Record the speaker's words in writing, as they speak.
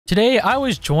Today, I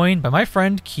was joined by my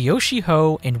friend Kiyoshi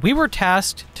Ho, and we were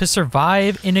tasked to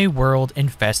survive in a world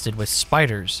infested with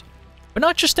spiders. But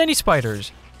not just any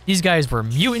spiders. These guys were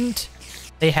mutant,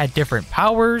 they had different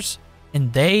powers,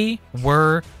 and they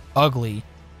were ugly.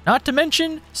 Not to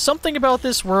mention, something about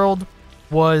this world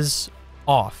was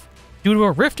off. Due to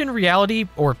a rift in reality,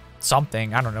 or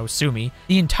something, I don't know, sue me,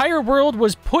 the entire world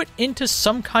was put into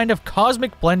some kind of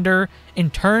cosmic blender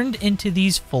and turned into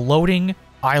these floating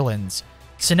islands.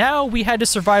 So now we had to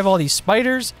survive all these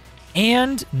spiders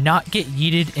and not get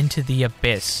yeeted into the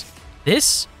abyss.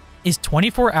 This is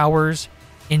 24 hours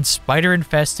in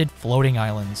spider-infested floating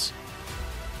islands.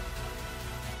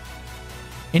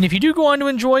 And if you do go on to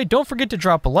enjoy, don't forget to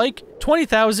drop a like,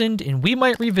 20,000, and we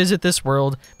might revisit this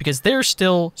world because there's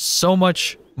still so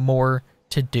much more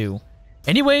to do.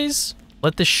 Anyways,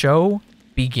 let the show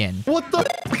begin. What the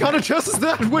kind of chest is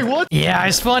that? Wait, what? Yeah, I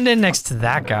spawned in next to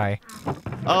that guy.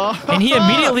 And he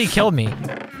immediately killed me.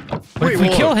 But Wait, if we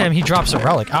whoa. kill him, he drops a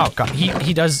relic. Oh god,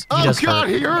 he does Oh hurt. god,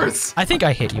 he hurts! I think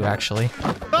I hit you actually.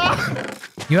 Ah,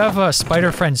 You have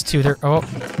spider friends too. They're no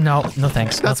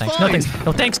thanks. No That's thanks. fine. No thanks.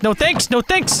 No thanks. No thanks. No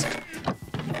thanks.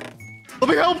 let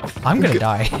me help! I'm gonna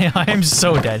die. I am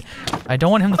so dead. I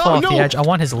don't want him to fall off the no. edge. I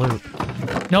want his loot.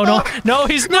 No,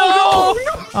 he's no. No.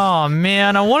 Oh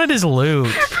man, I wanted his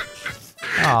loot.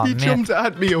 Oh He man. jumped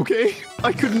at me, okay?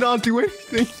 I could not do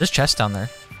anything. There's chest down there.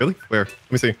 Really? Where?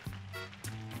 Let me see.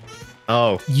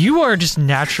 Oh. You are just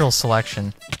natural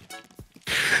selection.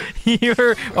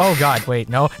 You're. Oh god, wait,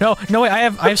 no, wait. I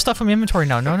have stuff in my inventory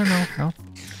now. No.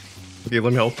 Okay,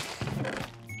 let me help.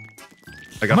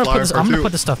 I got I'm flour gonna too.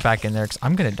 put the stuff back in there because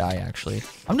I'm gonna die actually.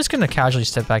 I'm just gonna casually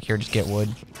step back here and just get wood.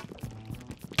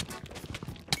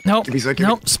 Nope. Give me a second.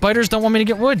 Nope. Spiders don't want me to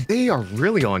get wood. They are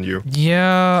really on you.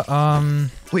 Yeah.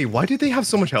 Wait, why did they have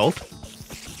so much health?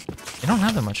 They don't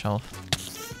have that much health.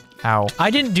 Ow. I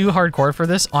didn't do hardcore for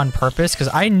this on purpose because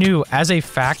I knew as a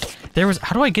fact there was.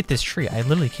 How do I get this tree? I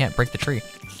literally can't break the tree.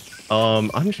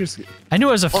 I'm just. I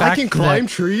knew as a Oh, fact I can climb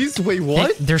that trees? Wait,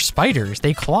 what? they're spiders.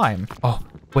 They climb. Oh,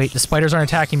 wait. The spiders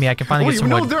aren't attacking me. I can finally Wait, get some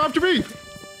no, wood. they're after me!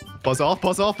 Buzz off,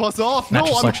 buzz off, buzz off!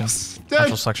 Natural No, selection. I'm dead!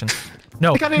 Natural selection.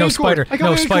 No, I got an no acorn. spider. I got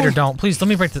No an spider. acorn. Don't. Please let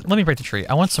me break the tree.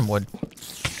 I want some wood.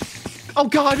 Oh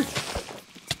god!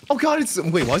 Oh god, it's.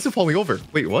 Wait, why is it falling over?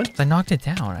 Wait, what? I knocked it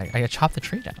down. I chopped the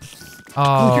tree down.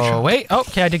 Oh, you Oh chopped- wait. Oh,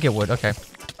 okay. I did get wood. Okay.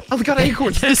 Oh, we got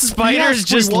acorns! The spiders Yes, wait,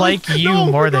 just what? like you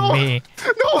No, more than no, me.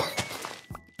 No!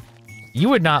 You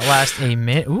would not last a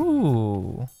minute.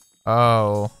 Ooh.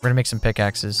 Oh. We're gonna make some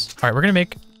pickaxes. All right. We're gonna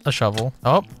make a shovel.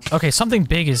 Oh. Okay. Something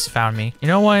big has found me. You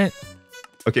know what?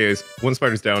 Okay, guys, one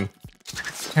spider's down.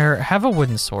 Here, have a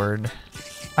wooden sword.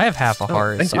 I have half a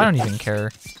heart, thank so you. I don't even care.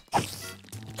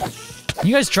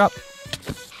 You guys drop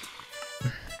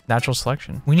natural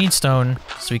selection. We need stone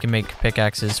so we can make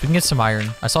pickaxes. We can get some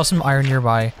iron. I saw some iron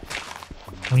nearby.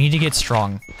 We need to get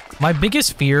strong. My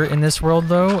biggest fear in this world,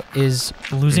 though, is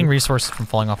losing resources from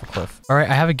falling off a cliff. All right,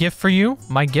 I have a gift for you.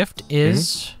 My gift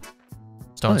is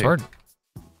stone Hi. sword.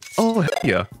 Oh, heck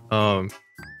yeah.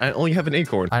 I only have an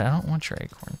acorn. I don't want your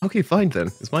acorn. Okay, fine then.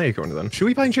 It's my acorn then. Should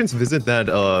we by any chance visit that,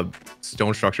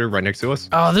 stone structure right next to us?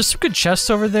 Oh, there's some good chests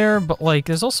over there, but, like,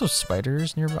 there's also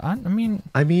spiders nearby. I mean,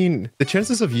 I mean, the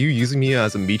chances of you using me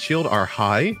as a meat shield are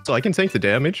high, so I can tank the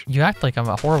damage. you act like I'm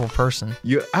a horrible person.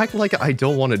 You act like I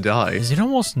don't want to die. Is it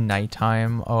almost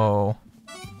nighttime? Oh.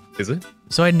 Is it?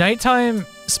 So at nighttime,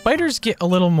 spiders get a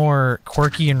little more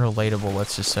quirky and relatable,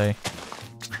 let's just say.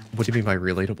 What do you mean by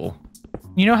relatable?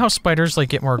 You know how spiders like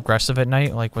get more aggressive at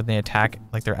night, like when they attack,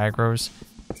 like their aggros?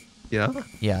 Yeah?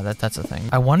 Yeah, that's a thing.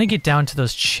 I want to get down to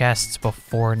those chests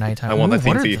before nighttime. I want that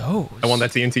What TNT. are those? I want that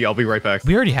TNT. I'll be right back.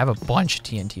 We already have a bunch of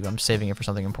TNT, but I'm saving it for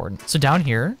something important. So down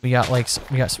here, we got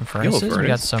some furnaces, we got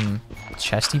furnace. some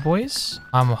chesty boys.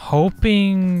 I'm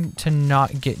hoping to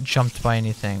not get jumped by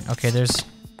anything. Okay, there's...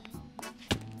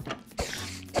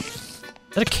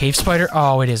 Is that a cave spider?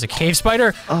 Oh, it is a cave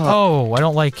spider? Oh, I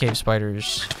don't like cave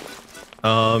spiders.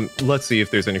 Let's see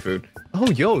if there's any food. Oh,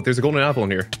 yo, there's a golden apple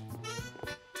in here.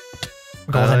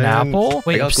 Golden apple? I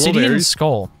Wait, got obsidian blueberries.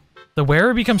 skull. The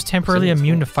wearer becomes temporarily Obsidian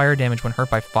immune to fire damage when hurt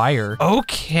by fire.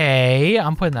 Okay,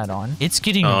 I'm putting that on. It's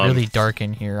getting really dark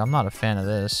in here. I'm not a fan of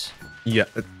this. Yeah,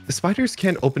 the spiders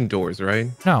can't open doors, right?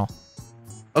 No.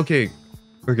 Okay,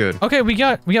 we're good. Okay, we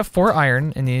got 4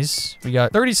 iron in these. We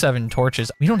got 37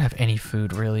 torches. We don't have any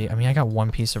food, really. I mean, I got 1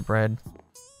 piece of bread.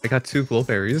 I got 2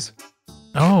 glowberries.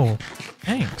 Oh,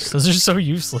 thanks. Those are so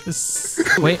useless.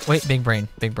 Wait, big brain.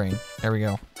 There we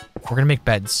go. We're gonna make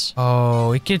beds.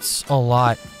 Oh, it gets a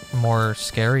lot more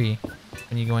scary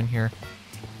when you go in here.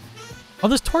 Oh,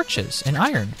 there's torches and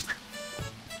iron.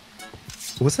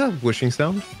 What's that whooshing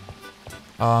sound?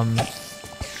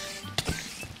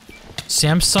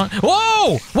 Samsung.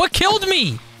 Whoa! What killed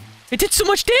me? It did so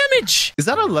much damage. Is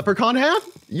that a leprechaun hat?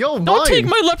 Yo, Don't take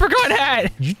my leprechaun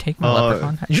hat. Did you take my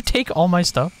leprechaun hat? Did you take all my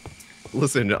stuff?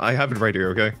 Listen, I have it right here,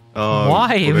 okay?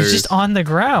 Why? It was just on the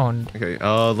ground. Okay,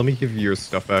 let me give you your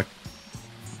stuff back.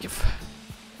 Give.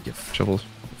 Shovels.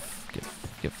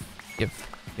 Give.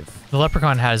 The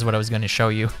leprechaun hat is what I was going to show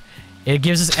you. It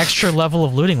gives us extra level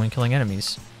of looting when killing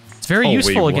enemies. It's very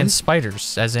useful against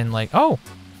spiders, as in like, oh.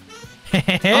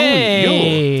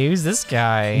 Hey, who's this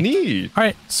guy? Neat. All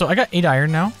right, so I got 8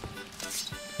 iron now.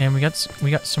 And we got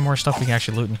some more stuff we can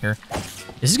actually loot in here.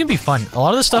 This is gonna be fun. A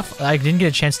lot of the stuff I didn't get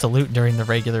a chance to loot during the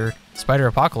regular spider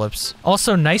apocalypse.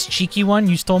 Also, nice cheeky one.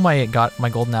 You stole my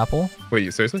golden apple. Wait,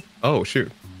 you seriously? Oh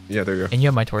shoot. Yeah, there you go. And you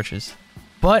have my torches.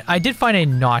 But I did find a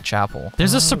notch apple.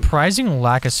 There's a surprising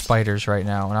lack of spiders right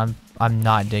now, and I'm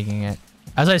not digging it.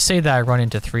 As I say that, I run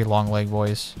into 3 long leg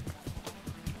boys.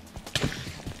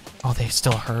 Oh, they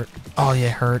still hurt. Oh, they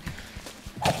hurt.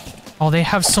 Oh, they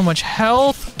have so much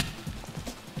health.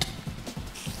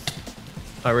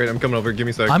 Alright, I'm coming over. Give me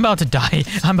a sec. I'm about to die.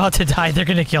 I'm about to die. They're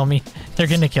gonna kill me. They're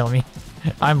gonna kill me.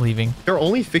 I'm leaving. They're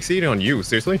only fixated on you.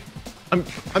 Seriously? I'm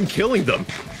killing them.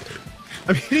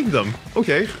 I'm hitting them.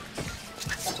 Okay.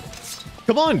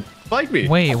 Come on, fight me.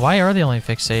 Wait, why are they only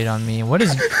fixated on me? What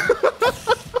is...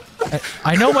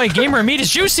 I know my gamer meat is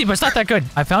juicy, but it's not that good.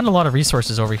 I found a lot of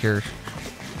resources over here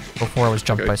before I was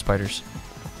jumped by spiders.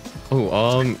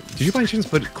 Oh, did you by any chance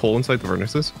put coal inside the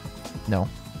furnaces? No.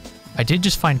 I did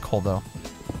just find coal, though.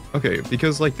 Okay,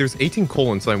 because, like, there's 18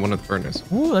 coal inside one of the furnaces.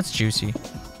 Ooh, that's juicy.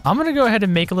 I'm gonna go ahead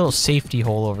and make a little safety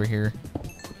hole over here.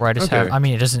 Where I just have... I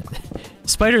mean, it doesn't...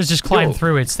 Spiders just climb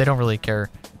through it, so they don't really care.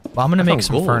 But I'm gonna make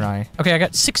some ferni. Okay, I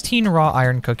got 16 raw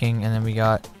iron cooking, and then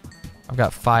I've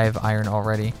got 5 iron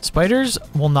already. Spiders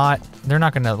will not... They're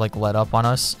not gonna, like, let up on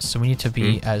us, so we need to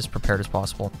be as prepared as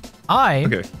possible.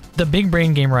 The big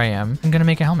brain gamer I am gonna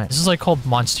make a helmet. This is, like, called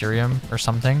Monsterium or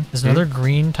something. There's another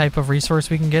green type of resource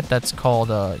we can get that's called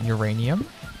uranium.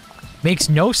 Makes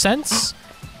no sense,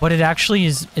 but it actually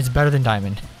is better than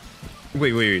diamond.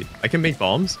 Wait. I can make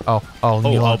bombs? Oh, leave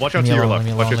me alone. Watch out to your left.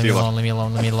 Watch out to your left. Leave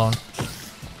me alone.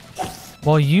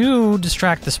 While you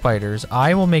distract the spiders,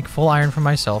 I will make full iron for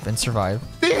myself and survive.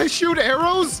 They shoot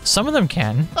arrows? Some of them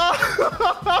can.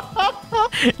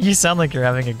 You sound like you're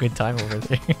having a good time over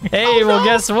there. Hey, well,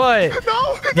 guess what?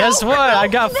 Guess what? I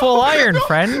got full iron,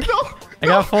 friend. I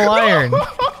got full iron.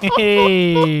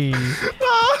 Hey.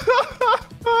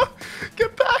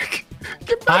 Get back.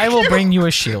 I will bring you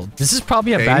a shield. This is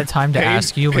probably a bad time to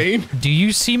ask you, but do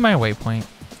you see my waypoint?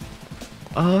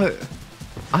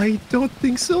 I don't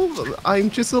think so. I'm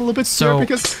just a little bit scared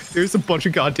because there's a bunch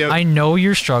of goddamn... I know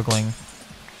you're struggling.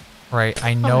 Right,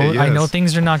 I know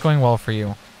things are not going well for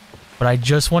you. But I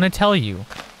just want to tell you,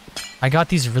 I got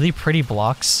these really pretty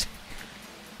blocks.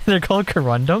 They're called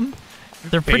corundum.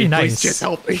 They're pretty nice. Please just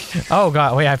help me. Oh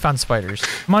god, wait, I found spiders.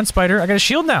 Come on, spider. I got a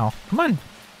shield now. Come on.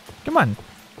 Come on.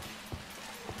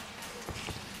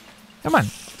 Come on.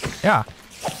 Yeah.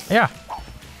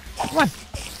 Come on.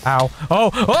 Ow.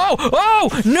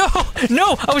 Oh,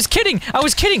 no, I was kidding.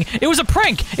 It was a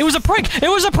prank.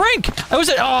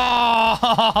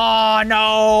 Oh,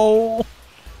 no.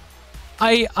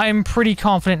 I'm pretty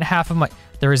confident half of my...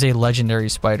 There is a legendary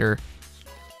spider.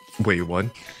 Wait, what?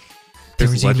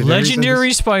 There is a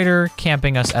legendary spider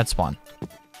camping us at spawn.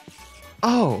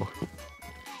 Oh.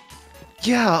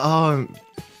 Yeah,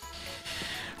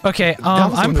 Okay,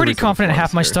 I'm pretty confident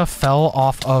half my stuff fell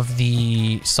off of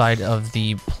the side of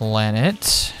the planet.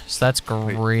 So that's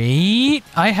great.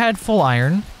 I had full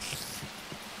iron.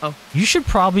 Oh. You should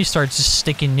probably start just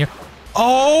sticking near...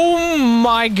 Oh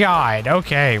my god.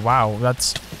 Okay, wow.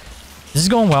 This is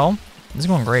going well. This is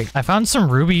going great. I found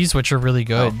some rubies, which are really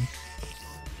good.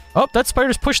 Oh, that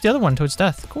spider's pushed the other one to its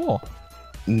death. Cool.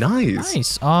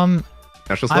 Nice. I'm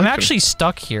actually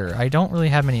stuck here. I don't really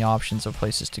have many options of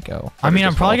places to go. I mean,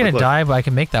 I'm probably gonna die, but I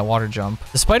can make that water jump.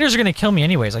 The spiders are gonna kill me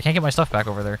anyways. I can't get my stuff back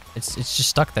over there. It's just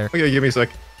stuck there. Okay, give me a sec.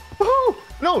 Woohoo!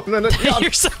 No.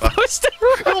 You're supposed to.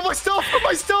 Oh, my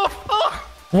stuff! Oh.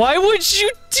 Why would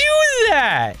you do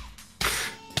that?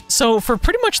 So for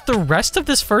pretty much the rest of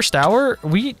this first hour,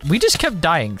 we just kept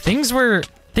dying. Things were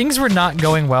not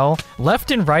going well. Left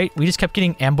and right, we just kept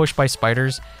getting ambushed by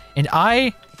spiders, and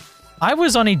I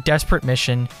was on a desperate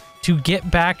mission to get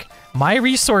back my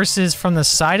resources from the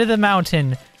side of the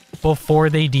mountain before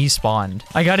they despawned.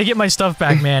 I gotta get my stuff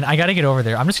back, man. I gotta get over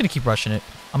there. I'm just gonna keep rushing it.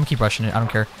 I don't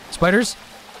care. Spiders?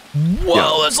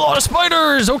 Whoa, that's a lot of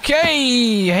spiders!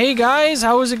 Okay! Hey, guys,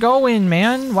 how is it going,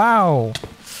 man? Wow.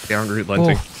 They aren't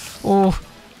relenting. Oh.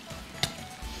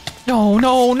 No,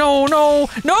 no, no, no,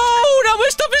 no! Now my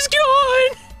stuff is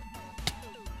gone!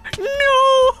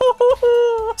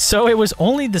 No! So it was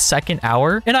only the second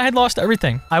hour, and I had lost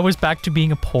everything. I was back to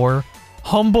being a poor,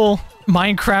 humble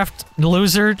Minecraft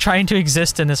loser trying to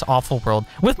exist in this awful world.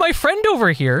 With my friend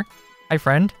over here. Hi,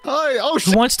 friend. Hi. Oh,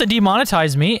 who wants to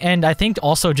demonetize me, and I think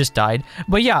also just died.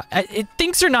 But yeah,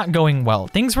 things are not going well.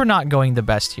 Things were not going the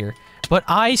best here. But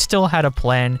I still had a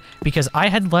plan because I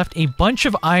had left a bunch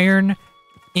of iron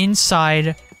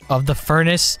inside of the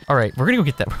furnace. All right, we're gonna go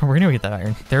get that. We're gonna go get that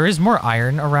iron. There is more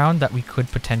iron around that we could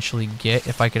potentially get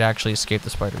if I could actually escape the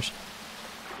spiders.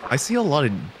 I see a lot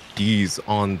of D's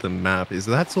on the map. Is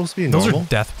that supposed to be normal? Those are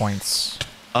death points.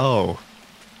 Oh,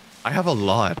 I have a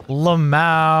lot.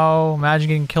 Lamau, imagine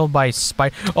getting killed by a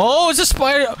spider. Oh, it's a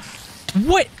spider.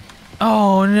 What?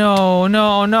 Oh no,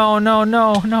 no, no, no,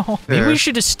 no, no. Maybe we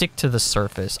should just stick to the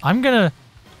surface. I'm gonna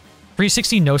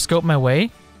 360 no scope my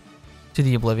way to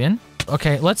the oblivion.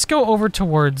 Okay, let's go over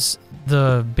towards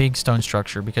the big stone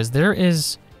structure because there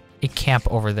is a camp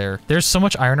over there. There's so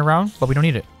much iron around, but we don't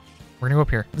need it. We're gonna go up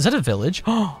here. Is that a village?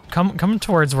 Oh, come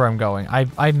towards where I'm going.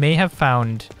 I may have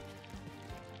found.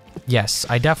 Yes,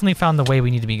 I definitely found the way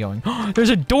we need to be going. There's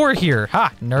a door here.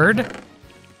 Ha, nerd.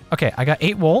 Okay, I got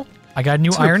 8 wool. I got a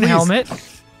new iron helmet.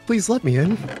 Please let me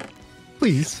in.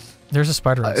 Please. There's a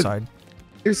spider inside.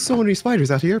 There's so many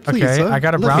spiders out here. Please. Okay, I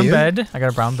got a brown bed. I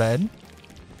got a brown bed.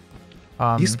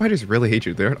 These spiders really hate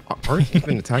you. They aren't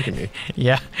even attacking me.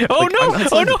 Yeah. Oh like, no!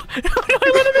 Oh no! I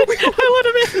let him in! I let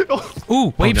him in!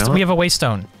 Ooh, wait! Oh, no. We have a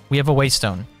waystone. We have a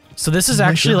waystone. So this is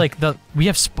actually like the we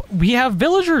have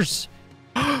villagers,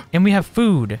 and we have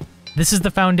food. This is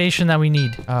the foundation that we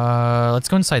need. Let's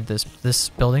go inside this. This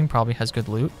building probably has good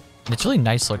loot. It's really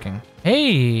nice looking.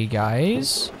 Hey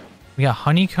guys, we got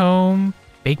honeycomb,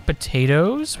 baked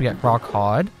potatoes. We got raw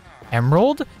cod.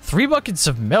 Emerald, 3 buckets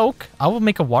of milk. I will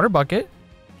make a water bucket.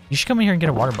 You should come in here and get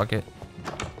a water bucket.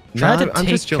 I'm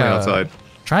just chilling outside.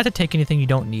 Try not to take anything you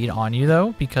don't need on you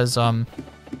though, because that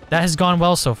has gone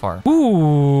well so far.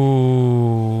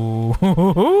 Ooh.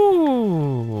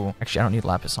 Actually, I don't need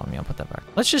lapis on me. I'll put that back.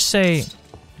 Let's just say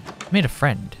I made a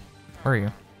friend. Where are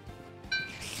you? Come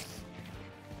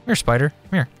here, spider.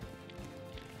 Come here.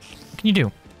 What can you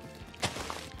do?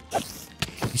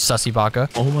 You sussy baka.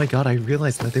 Oh my god, I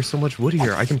realized that there's so much wood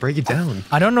here. I can break it down.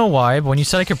 I don't know why, but when you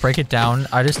said I could break it down,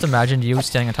 I just imagined you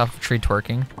standing on top of a tree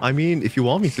twerking. I mean, if you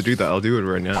want me to do that, I'll do it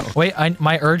right now. Wait,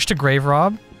 my urge to grave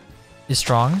rob is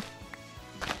strong.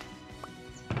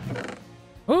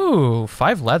 Ooh,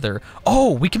 5 leather.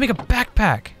 Oh, we can make a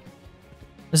backpack.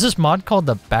 Is this mod called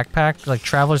the backpack? Like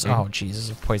travelers? Oh, jeez, there's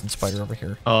a poison spider over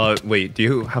here. Wait, do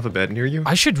you have a bed near you?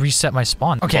 I should reset my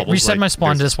spawn. Okay, bubbles, reset my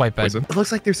spawn to this white bed. Poison. It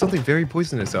looks like there's something very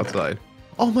poisonous outside.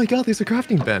 Oh my god, there's a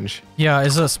crafting bench. Yeah,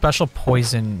 there's a special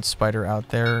poison spider out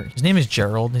there. His name is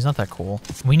Gerald. He's not that cool.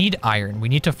 We need iron. We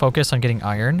need to focus on getting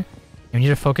iron. And we need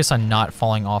to focus on not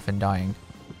falling off and dying.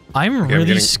 I'm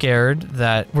really scared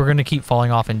that we're going to keep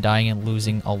falling off and dying and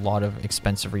losing a lot of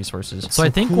expensive resources. So I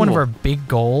think one of our big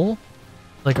goals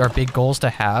to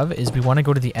have is we want to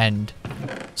go to the end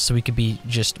so we could be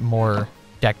just more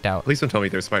decked out. Please don't tell me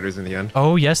there's spiders in the end.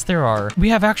 Oh, yes, there are. We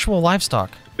have actual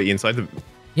livestock. But inside the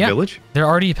village? They're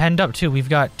already penned up, too. We've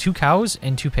got 2 cows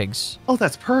and 2 pigs. Oh,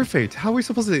 that's perfect. How are we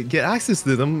supposed to get access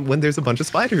to them when there's a bunch of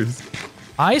spiders?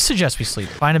 I suggest we sleep.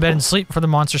 Find a bed and sleep before the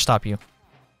monsters stop you.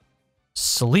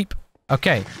 Sleep.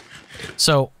 Okay.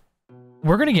 So,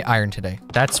 we're going to get iron today.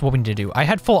 That's what we need to do. I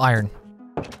had full iron.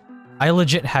 I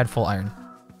legit had full iron.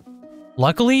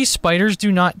 Luckily, spiders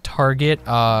do not target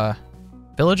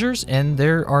villagers, and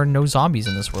there are no zombies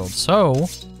in this world. So,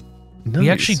 we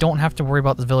actually don't have to worry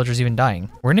about the villagers even dying.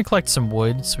 We're going to collect some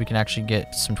wood so we can actually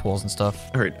get some tools and stuff.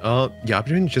 All right. Yeah, I've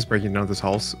been just breaking down this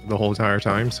house the whole entire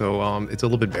time, so it's a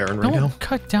little bit barren right now. Don't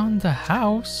cut down the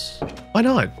house. Why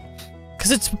not?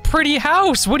 Because it's a pretty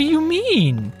house. What do you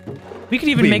mean? We could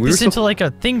even make this into like a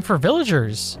thing for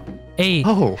villagers. A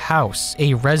house,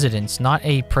 a residence, not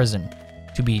a prison,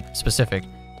 to be specific.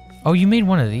 Oh, you made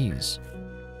one of these.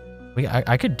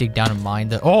 I could dig down and mine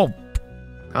the... Oh!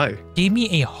 Hi. Gave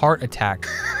me a heart attack.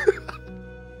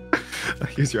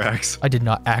 Use your axe. I did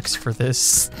not axe for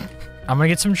this. I'm gonna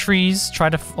get some trees, try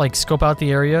to like scope out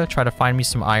the area, try to find me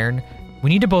some iron. We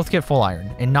need to both get full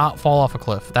iron and not fall off a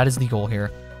cliff. That is the goal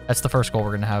here. That's the first goal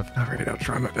we're gonna have. All right, I'll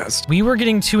try my best. We were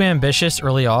getting too ambitious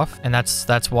early off, and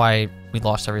that's why we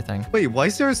lost everything. Wait, why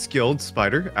is there a skilled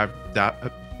spider?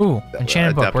 Ooh,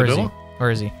 enchanted book. Where is he?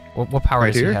 Where is he? What power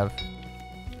does he have?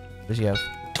 What does he have?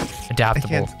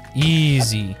 Adaptable.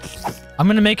 Easy. I'm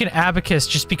gonna make an abacus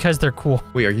just because they're cool.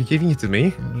 Wait, are you giving it to me?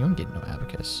 You don't get no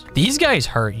abacus. These guys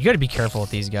hurt. You gotta be careful with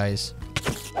these guys.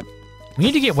 We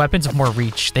need to get weapons of more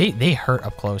reach. They hurt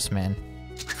up close, man.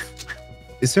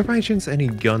 Is there by chance any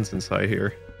guns inside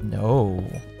here? No.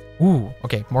 Ooh,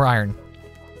 okay, more iron.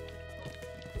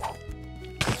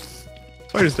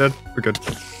 Spider's dead. We're good.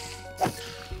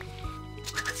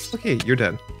 Okay, you're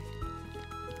dead.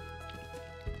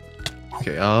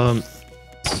 Okay,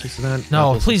 six of that.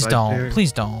 No, please don't.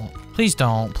 Please don't. Please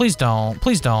don't. Please don't.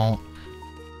 Please don't.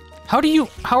 How are you?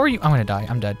 I'm gonna die.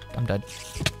 I'm dead. I'm dead.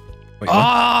 Wait,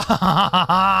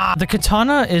 Ah! The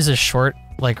katana is a short,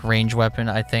 like, range weapon,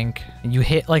 I think. You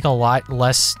hit, like, a lot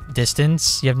less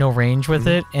distance. You have no range with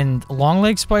it. And long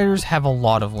leg spiders have a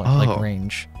lot of, like,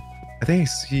 range. I think I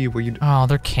see what you... Oh,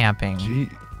 they're camping. Gee.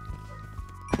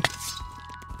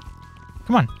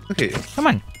 Come on. Okay. Come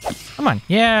on. Come on.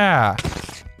 Yeah.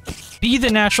 Be the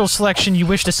natural selection you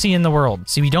wish to see in the world.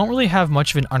 See, we don't really have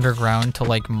much of an underground to,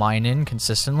 like, mine in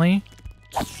consistently.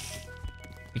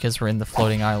 Because we're in the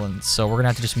floating islands. So we're gonna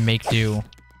have to just make do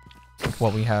with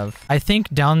what we have. I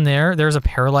think down there's a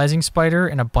paralyzing spider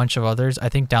and a bunch of others. I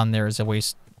think down there is a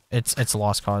waste. It's a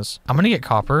lost cause. I'm gonna get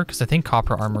copper, because I think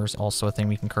copper armor is also a thing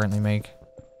we can currently make.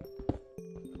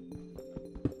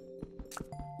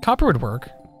 Copper would work.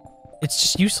 It's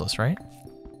just useless, right?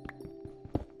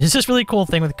 There's this really cool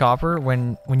thing with copper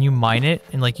when you mine it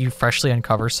and like you freshly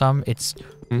uncover some, it's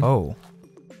oh.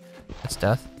 That's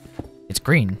death. It's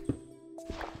green.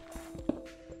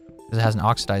 Because it hasn't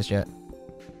oxidized yet.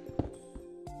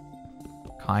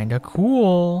 Kinda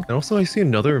cool. And also I see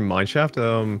another mine shaft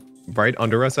right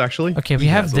under us actually. Okay, we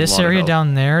have this area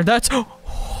down there. That's oh,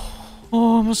 I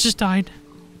almost just died.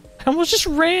 I almost just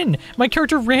ran. My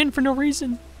character ran for no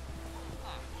reason.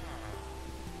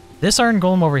 This iron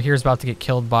golem over here is about to get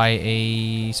killed by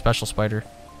a special spider.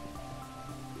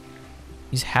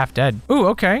 He's half dead. Ooh,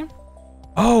 okay.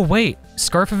 Oh, wait.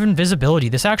 Scarf of invisibility.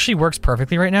 This actually works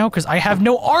perfectly right now because I have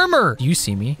no armor. Do you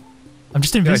see me? I'm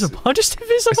just invisible. I'm just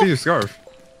invisible. I see your scarf.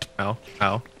 Ow,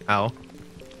 ow, ow.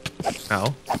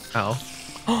 Ow,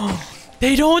 ow.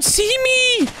 They don't see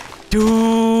me! Dude!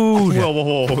 Whoa,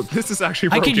 whoa, whoa. This is actually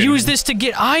broken. I could use this to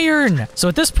get iron! So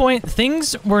at this point,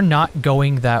 things were not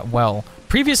going that well.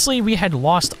 Previously, we had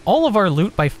lost all of our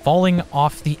loot by falling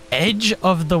off the edge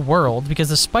of the world because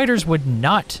the spiders would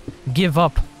not give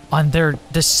up on their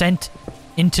descent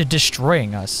into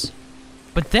destroying us.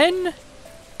 But then,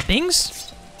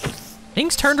 things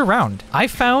turned around. I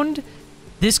found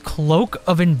this cloak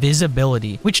of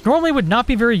invisibility, which normally would not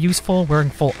be very useful wearing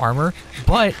full armor,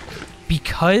 but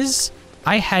because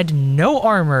I had no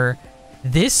armor,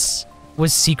 this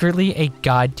was secretly a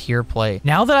god tier play.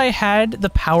 Now that I had the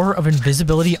power of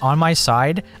invisibility on my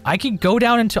side, I could go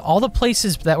down into all the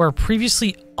places that were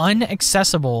previously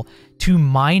inaccessible to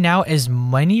mine out as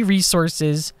many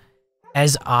resources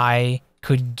as I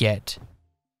could get.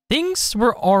 Things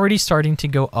were already starting to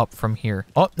go up from here.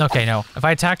 Oh, okay, no. If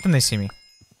I attack them, they see me.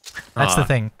 That's the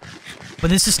thing. But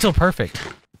this is still perfect.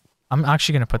 I'm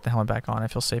actually going to put the helmet back on. I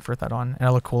feel safer with that on, and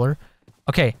I look cooler.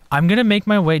 Okay, I'm going to make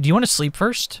my way. Do you want to sleep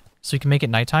first? So you can make it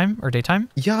nighttime or daytime?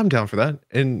 Yeah, I'm down for that.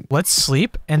 And let's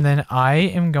sleep, and then I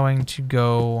am going to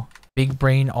go big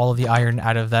brain all of the iron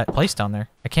out of that place down there.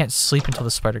 I can't sleep until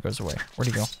the spider goes away. Where'd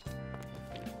he go?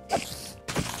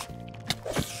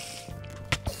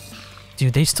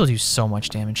 Dude, they still do so much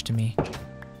damage to me.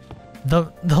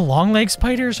 The long leg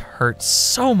spiders hurt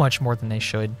so much more than they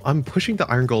should. I'm pushing the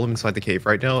iron golem inside the cave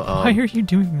right now. Why are you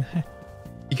doing that?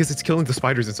 Because it's killing the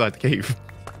spiders inside the cave.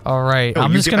 All right, No,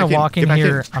 I'm just gonna walk in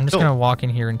here. I'm just No. gonna walk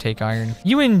in here and take iron.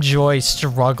 You enjoy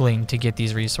struggling to get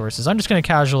these resources. I'm just gonna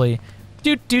casually,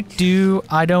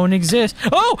 I don't exist.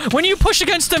 Oh, when you push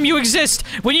against them, you exist.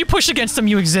 When you push against them,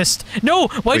 you exist. No,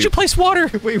 why'd you place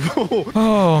water? Wait, whoa.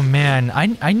 Oh man,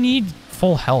 I need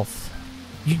full health.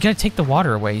 You gotta take the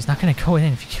water away. He's not gonna go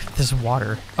in if you give this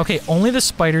water. Okay, only the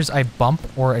spiders I bump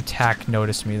or attack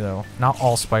notice me though. Not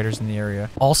all spiders in the area.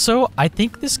 Also, I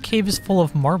think this cave is full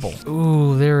of marble.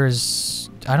 Ooh, there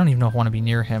is... I don't even know if I want to be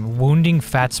near him. Wounding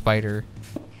fat spider.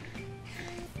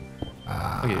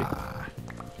 Okay.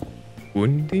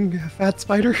 Wounding fat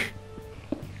spider?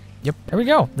 Yep, there we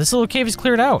go. This little cave is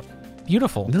cleared out.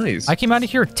 Beautiful. Nice. I came out of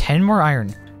here with 10 more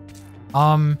iron.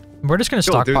 We're just gonna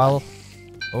stockpile...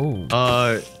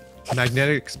 Oh.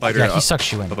 Magnetic spider. Yeah, he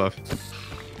sucks you in. Above.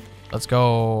 Let's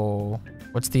go.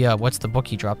 What's the book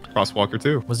he dropped? Crosswalker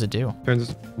 2. What does it do?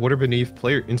 Turns water beneath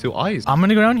player into eyes. I'm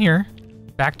gonna go down here,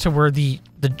 back to where the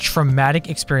traumatic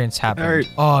experience happened. All right.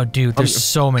 Oh, dude, there's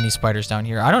so many spiders down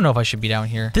here. I don't know if I should be down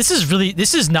here. This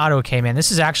is not okay, man.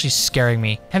 This is actually scaring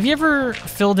me. Have you ever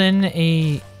filled in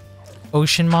a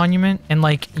ocean monument and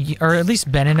like, or at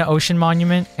least been in an ocean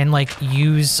monument and like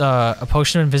use a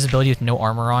potion of invisibility with no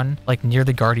armor on, like near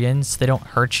the guardians, they don't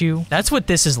hurt you. That's what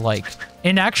this is like.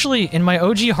 And actually, in my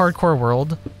OG hardcore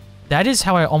world, that is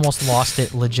how I almost lost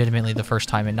it legitimately the first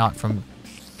time and not from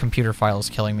computer files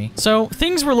killing me. So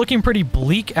things were looking pretty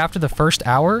bleak after the first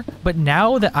hour, but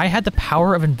now that I had the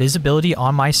power of invisibility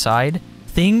on my side,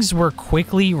 things were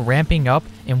quickly ramping up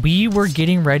and we were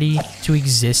getting ready to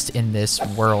exist in this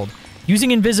world.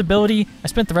 Using invisibility, I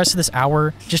spent the rest of this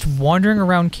hour just wandering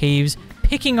around caves,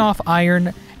 picking off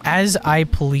iron as I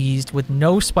pleased with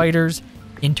no spiders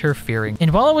interfering.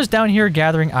 And while I was down here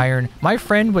gathering iron, my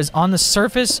friend was on the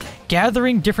surface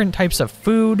gathering different types of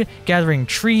food, gathering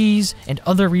trees and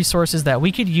other resources that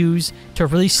we could use to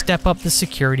really step up the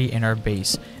security in our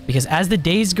base. Because as the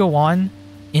days go on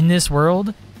in this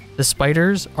world, the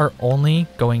spiders are only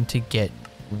going to get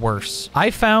worse. I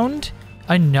found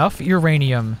enough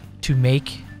uranium to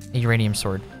make a uranium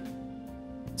sword.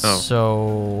 Oh.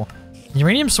 So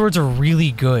uranium swords are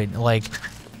really good. Like,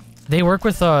 they work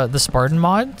with the Spartan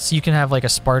mod, so you can have like a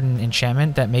Spartan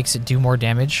enchantment that makes it do more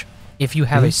damage if you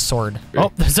have a sword.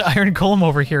 Oh, there's an iron golem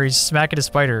over here. He's smacking a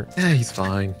spider. Yeah, he's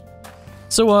fine.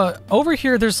 So over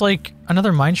here, there's like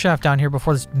another mine shaft down here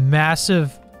before this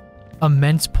massive,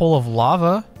 immense pool of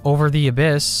lava over the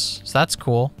abyss. So that's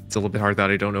cool. It's a little bit hard that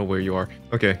I don't know where you are.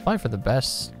 Okay. Probably for the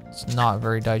best. It's not a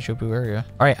very Daijobu area.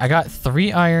 All right, I got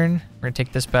 3 iron. We're gonna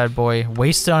take this bad boy,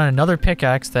 waste it on another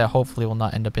pickaxe that hopefully will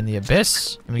not end up in the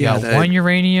abyss. And we got 1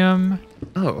 uranium.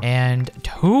 Oh. And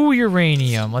 2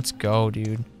 uranium. Let's go,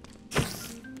 dude.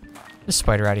 This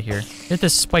spider out of here. Get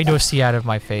this spidocy out of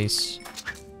my face.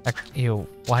 Ew,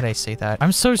 why'd I say that?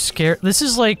 I'm so scared. This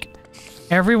is like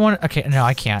everyone. Okay, no,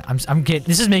 I can't. I'm getting.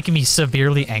 This is making me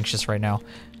severely anxious right now.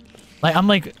 Like I'm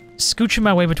like scooching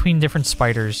my way between different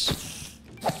spiders.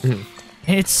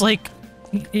 It's like,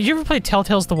 did you ever play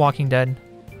Telltale's The Walking Dead?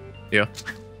 Yeah.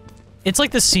 It's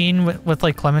like the scene with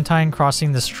like Clementine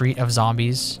crossing the street of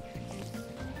zombies.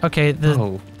 Okay,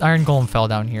 the iron golem fell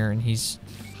down here and he's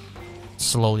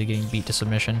slowly getting beat to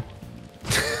submission.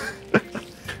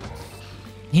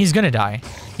 He's gonna die.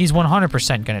 He's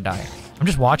 100% gonna die. I'm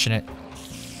just watching it.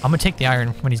 I'm gonna take the iron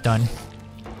when he's done.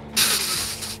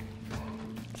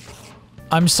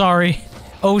 I'm sorry.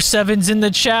 07's in the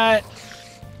chat.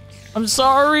 I'm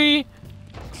sorry.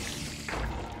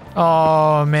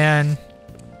 Oh, man.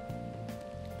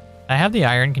 I have the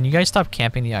iron. Can you guys stop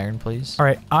camping the iron, please? All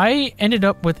right. I ended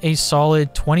up with a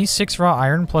solid 26 raw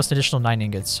iron plus an additional 9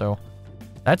 ingots. So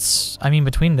that's, I mean,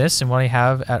 between this and what I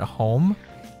have at home,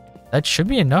 that should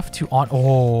be enough to on.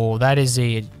 Oh, that is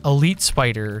a elite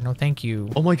spider. No, thank you.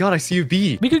 Oh my god, I see a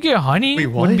bee. We could get honey. Wait,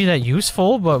 what? Wouldn't be that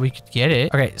useful, but we could get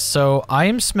it. Okay, so I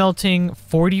am smelting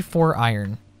 44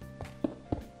 iron.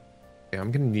 Yeah,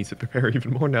 I'm gonna need to prepare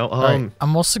even more now. Right.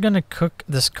 I'm also gonna cook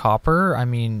this copper. I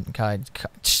mean, God,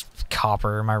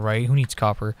 copper, am I right? Who needs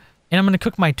copper? And I'm gonna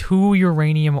cook my 2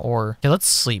 uranium ore. Okay, let's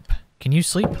sleep. Can you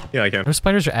sleep? Yeah, I can. Those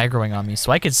spiders are aggroing on me,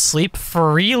 so I could sleep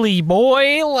freely,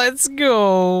 boy. Let's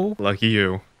go. Lucky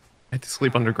you. I had to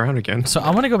sleep underground again. So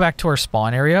I'm gonna go back to our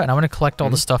spawn area, and I'm gonna collect all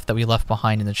the stuff that we left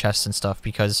behind in the chests and stuff,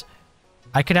 because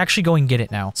I could actually go and get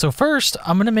it now. So first,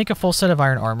 I'm gonna make a full set of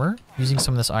iron armor using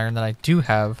some of this iron that I do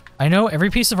have. I know every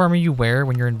piece of armor you wear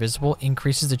when you're invisible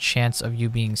increases the chance of you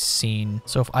being seen.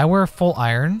 So if I wear full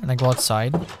iron and I go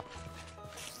outside,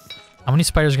 how many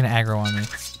spiders are gonna aggro on me?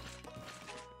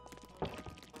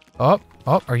 Oh,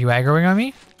 are you aggroing on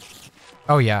me?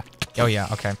 Oh yeah,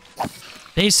 okay.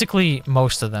 Basically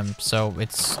most of them, so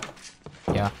it's,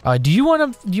 yeah. Do you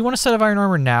want a set of iron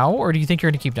armor now, or do you think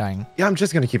you're gonna keep dying? Yeah, I'm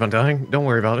just gonna keep on dying. Don't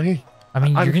worry about me. I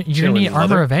mean, you're gonna need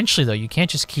armor eventually, though. You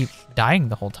can't just keep dying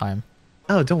the whole time.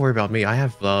 Oh, don't worry about me. I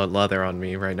have leather on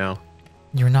me right now.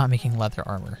 You're not making leather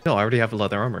armor. No, I already have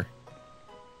leather armor.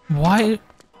 Why?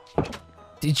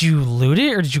 Did you loot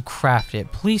it, or did you craft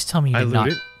it? Please tell me you did not. I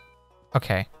looted it.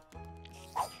 Okay.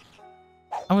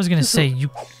 I was gonna say, you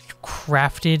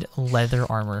crafted leather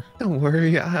armor. Don't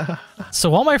worry. So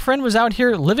while my friend was out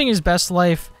here living his best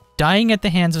life, dying at the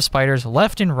hands of spiders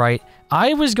left and right,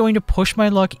 I was going to push my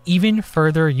luck even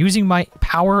further using my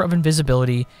power of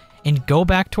invisibility and go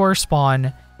back to our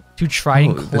spawn to try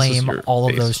and claim all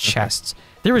of those chests.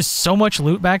 There was so much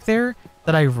loot back there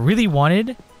that I really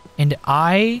wanted, and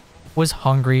I was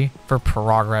hungry for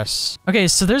progress. Okay,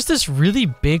 so there's this really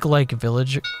big like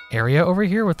village area over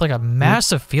here with like a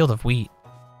massive field of wheat.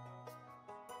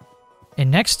 And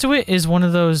next to it is one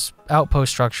of those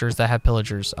outpost structures that have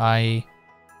pillagers.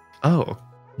 Oh.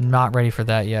 Not ready for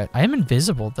that yet. I am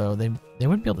invisible though. They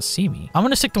wouldn't be able to see me. I'm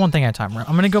gonna stick to one thing at a time.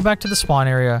 I'm gonna go back to the spawn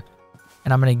area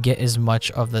and I'm gonna get as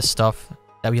much of this stuff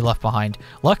that we left behind.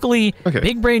 Luckily, Okay.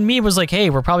 Big Brain Me was like, hey,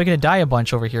 we're probably going to die a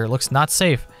bunch over here. It looks not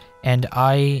safe. And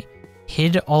I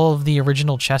hid all of the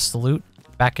original chest loot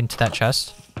back into that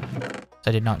chest.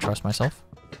 I did not trust myself.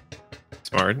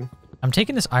 Smart. I'm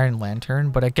taking this iron lantern,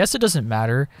 but I guess it doesn't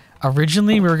matter.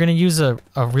 Originally, we were going to use a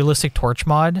realistic torch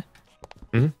mod,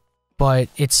 but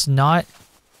it's not...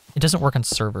 It doesn't work on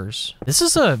servers. This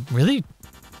is a really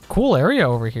cool area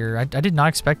over here. I did not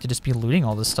expect to just be looting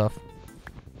all this stuff.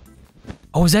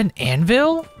 Oh, is that an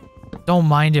anvil? Don't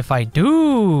mind if I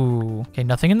do. Okay,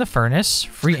 nothing in the furnace.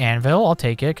 Free anvil. I'll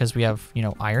take it because we have, you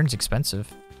know, iron's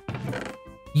expensive.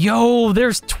 Yo,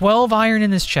 there's 12 iron in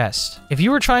this chest. If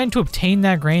you were trying to obtain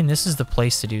that grain, this is the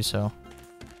place to do so.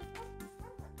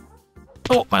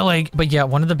 Oh, my leg. But yeah,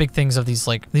 one of the big things of these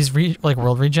world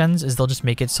regens is they'll just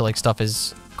make it so like stuff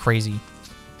is crazy.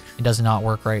 It does not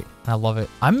work right. I love it.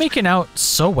 I'm making out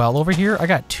so well over here. I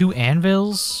got 2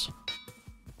 anvils.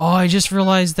 Oh, I just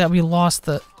realized that we lost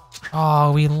the...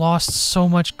 Oh, we lost so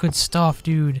much good stuff,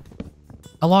 dude.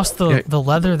 I lost the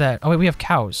leather that... Oh, wait, we have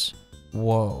cows.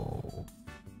 Whoa.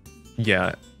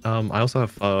 Yeah. I also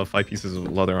have 5 pieces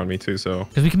of leather on me too, so...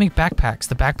 Because we can make backpacks.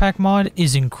 The backpack mod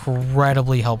is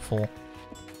incredibly helpful.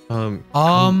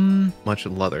 How much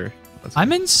leather?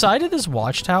 I'm inside of this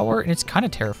watchtower, and it's kind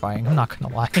of terrifying. I'm not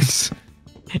gonna lie.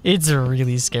 It's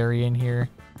really scary in here.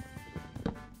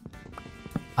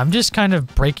 I'm just kind of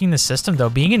breaking the system, though.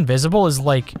 Being invisible is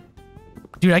like...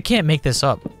 Dude, I can't make this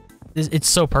up. It's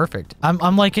so perfect.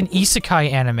 I'm like an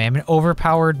isekai anime. I'm an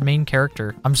overpowered main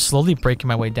character. I'm slowly breaking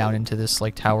my way down into this,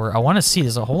 like, tower. I want to see.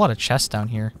 There's a whole lot of chests down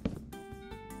here.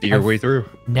 See your way through.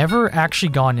 Never actually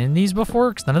gone in these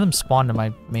before, because none of them spawned in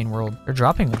my main world. They're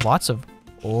dropping lots of...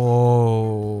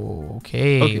 Oh,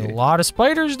 okay. A lot of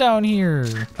spiders down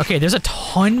here. Okay, there's a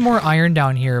ton more iron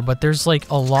down here, but there's like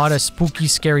a lot of spooky,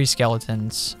 scary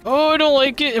skeletons. Oh, I don't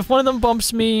like it. If one of them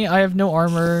bumps me, I have no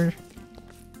armor.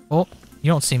 Oh,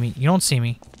 you don't see me. You don't see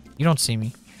me. You don't see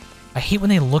me. I hate when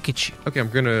they look at you. Okay,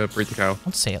 I'm gonna breed the cow.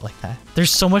 Don't say it like that.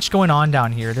 There's so much going on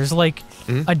down here. There's like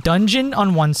a dungeon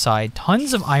on one side,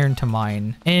 tons of iron to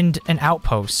mine, and an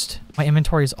outpost. My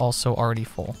inventory is also already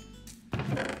full.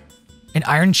 An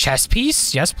iron chest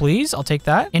piece? Yes, please. I'll take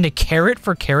that. And a carrot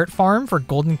for carrot farm for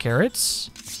golden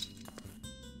carrots.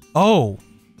 Oh,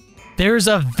 there's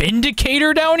a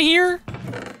vindicator down here?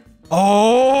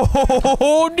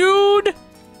 Oh, dude.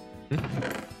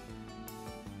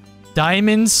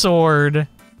 Diamond sword.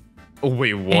 Oh,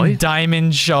 wait, what? And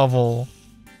diamond shovel.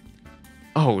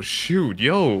 Oh, shoot,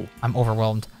 yo. I'm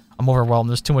overwhelmed. I'm overwhelmed.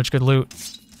 There's too much good loot.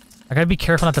 I gotta be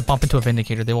careful not to bump into a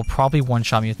vindicator. They will probably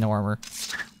one-shot me with no armor.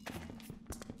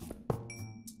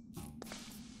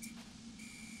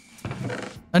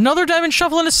 Another diamond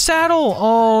shovel and a saddle!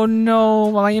 Oh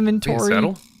no, my inventory. Wait, a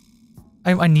saddle?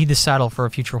 I need the saddle for a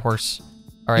future horse.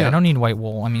 Alright, I don't need white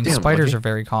wool. I mean, spiders are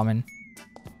very common.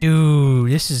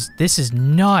 Dude, this is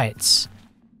nuts.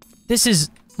 This is,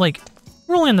 like,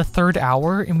 we're only on the 3rd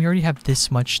hour and we already have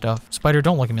this much stuff. Spider,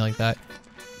 don't look at me like that.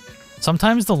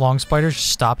 Sometimes the long spiders just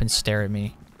stop and stare at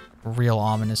me real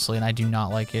ominously, and I do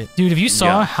not like it. Dude, if you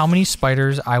saw how many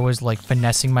spiders I was, like,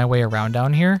 finessing my way around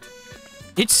down here,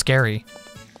 it's scary.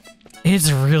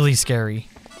 It's really scary.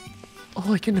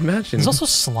 Oh, I can imagine. There's also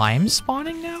slimes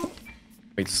spawning now?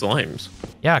 Wait, slimes?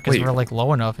 Yeah, because we're, like,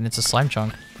 low enough, and it's a slime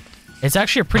chunk. It's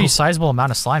actually a pretty sizable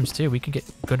amount of slimes, too. We could get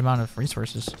a good amount of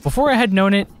resources. Before I had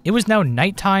known it, it was now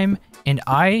nighttime, and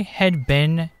I had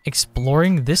been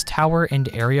exploring this tower and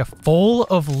area full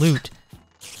of loot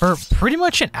for pretty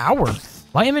much an hour.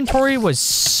 My inventory was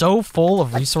so full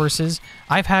of resources.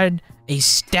 I've had a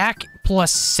stack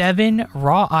plus 7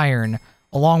 raw iron,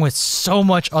 along with so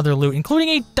much other loot, including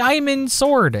a diamond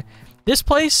sword. This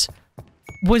place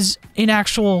was an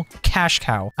actual cash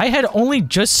cow. I had only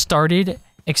just started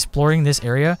exploring this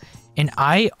area, and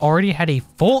I already had a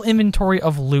full inventory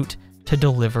of loot to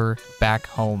deliver back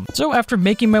home. So after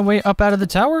making my way up out of the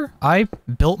tower, I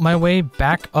built my way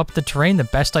back up the terrain the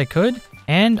best I could,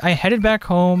 and I headed back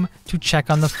home to check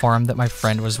on the farm that my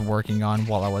friend was working on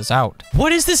while I was out.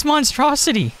 What is this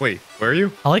monstrosity? Wait, where are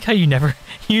you? I like how you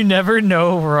never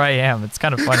know where I am. It's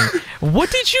kind of funny. What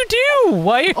did you do?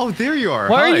 Why? Oh, there you are.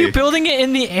 Why are you building it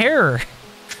in the air?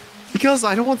 Because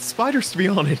I don't want spiders to be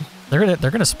on it.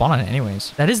 They're gonna spawn on it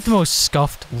anyways. That is the most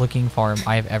scuffed looking farm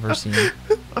I have ever seen.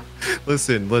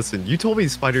 Listen. You told me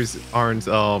spiders aren't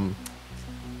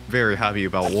very happy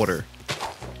about water.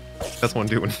 That's what I'm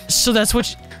doing. So that's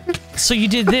what. So you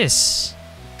did this.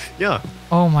 Yeah.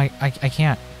 Oh my! I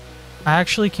can't. I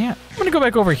actually can't. I'm gonna go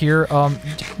back over here.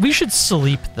 We should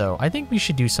sleep though. I think we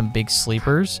should do some big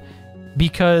sleepers,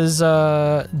 because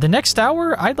the next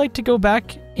hour I'd like to go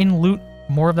back and loot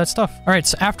more of that stuff. All right,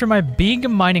 so after my big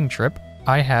mining trip,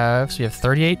 so we have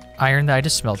 38 iron that I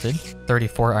just smelted,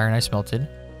 34 iron I smelted,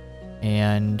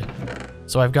 and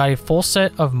so I've got a full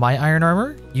set of my iron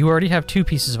armor. You already have 2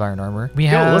 pieces of iron armor. We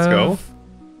have let's go.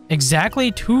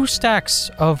 Exactly 2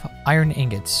 stacks of iron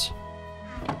ingots.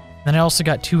 Then I also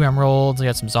got 2 emeralds. I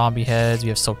got some zombie heads. We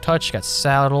have silk touch. Got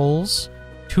saddles.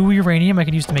 2 uranium I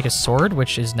could use to make a sword,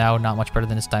 which is now not much better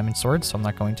than its diamond sword, so I'm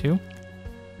not going to.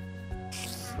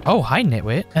 Oh, hi,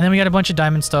 Nitwit. And then we got a bunch of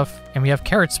diamond stuff, and we have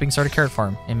carrots. We can start a carrot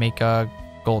farm and make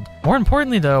gold. More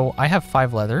importantly, though, I have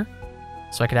 5 leather,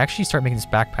 so I could actually start making this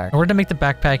backpack. In order to make the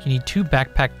backpack, you need 2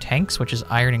 backpack tanks, which is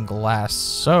iron and glass.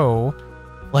 So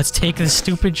let's take this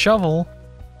stupid shovel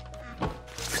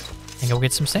and go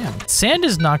get some sand. Sand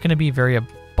is not going to be very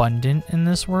abundant in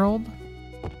this world.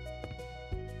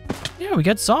 Yeah, we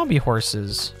got zombie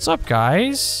horses. What's up,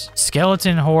 guys?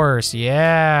 Skeleton horse,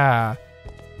 yeah.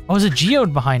 Oh, there's a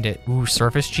geode behind it. Ooh,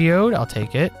 surface geode. I'll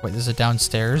take it. Wait, there's a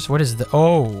downstairs. What is the...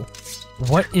 Oh,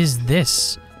 what is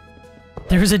this?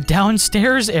 There's a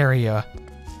downstairs area.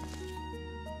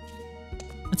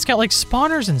 It's got like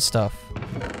spawners and stuff.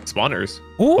 Spawners?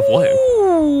 Ooh, of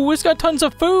what? It's got tons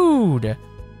of food.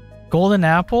 Golden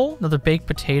apple, another baked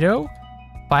potato,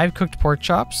 5 cooked pork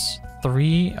chops,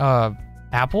 3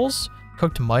 apples,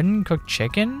 cooked mutton, cooked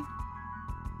chicken.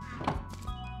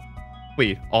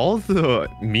 Wait, all of the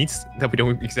meats that we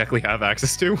don't exactly have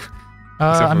access to?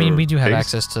 I mean, we do have pigs?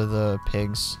 access to the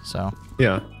pigs, so.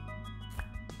 Yeah.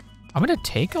 I'm gonna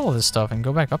take all of this stuff and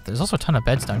go back up. There's also a ton of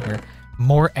beds down here.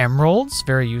 More emeralds,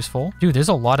 very useful. Dude, there's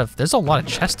a lot of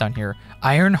chests down here.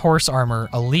 Iron horse armor,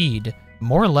 a lead,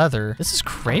 more leather. This is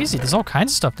crazy. There's all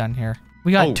kinds of stuff down here.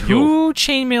 We got 2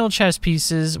 chainmail chest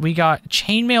pieces. We got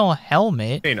chainmail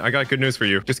helmet. Kane, I got good news for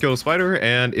you. Just kill a spider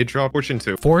and it dropped Fortune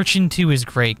 2. Fortune 2 is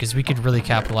great because we could really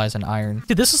capitalize on iron.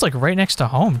 Dude, this is like right next to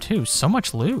home too. So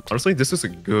much loot. Honestly, this is a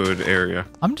good area.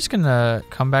 I'm just gonna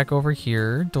come back over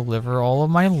here, deliver all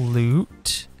of my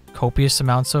loot. Copious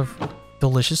amounts of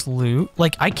delicious loot.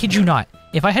 Like, I kid you not.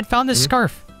 If I had found this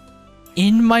scarf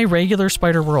in my regular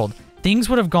spider world, things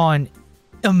would have gone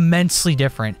immensely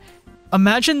different.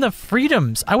 Imagine the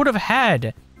freedoms I would have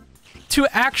had to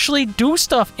actually do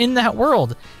stuff in that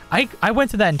world. I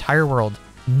went through that entire world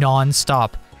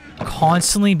non-stop,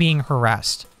 constantly being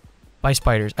harassed by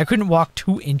spiders. I couldn't walk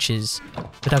 2 inches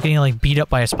without getting like beat up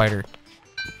by a spider.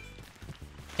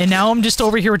 And now I'm just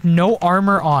over here with no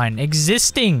armor on,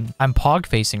 existing. I'm pog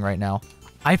facing right now.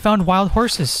 I found wild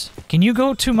horses. Can you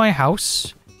go to my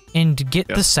house and get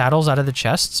the saddles out of the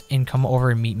chests and come over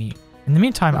and meet me? In the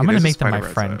meantime, I'm going to make them my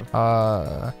friend.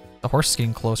 The horse is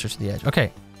getting closer to the edge.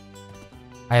 Okay.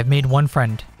 I have made 1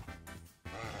 friend.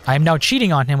 I am now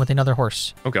cheating on him with another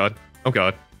horse. Oh god. Oh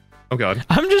god. Oh god.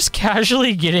 I'm just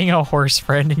casually getting a horse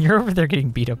friend and you're over there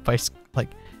getting beat up by... Like,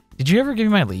 did you ever give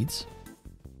me my leads?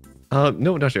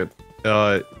 No, not yet.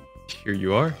 Here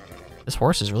you are. This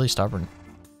horse is really stubborn.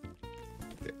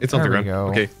 It's on the There we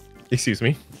ground. go. Okay. Excuse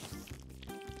me.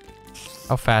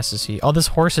 How fast is he? Oh, this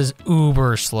horse is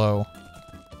uber slow.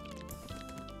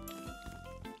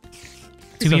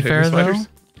 To be fair, though,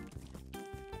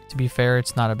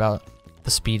 it's not about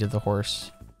the speed of the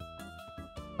horse.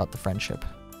 About the friendship.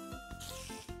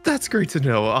 That's great to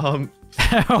know.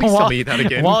 Please tell me that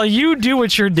again. While you do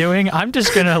what you're doing, I'm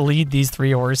just gonna lead these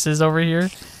 3 horses over here.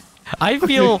 I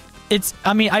feel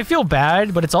I feel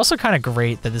bad, but it's also kind of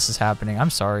great that this is happening.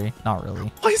 I'm sorry, not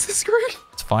really. Why is this great?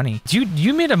 It's funny.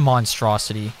 You made a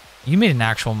monstrosity. You made an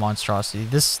actual monstrosity.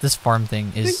 This farm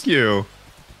thing is Thank you.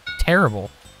 terrible.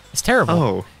 It's terrible.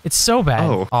 Oh. It's so bad.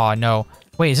 Oh. Oh no.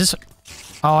 Wait, is this?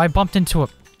 Oh, I bumped into a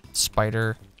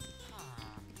spider.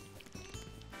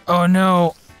 Oh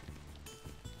no.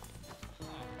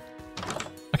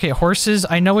 Okay, horses,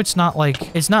 I know it's not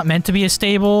meant to be a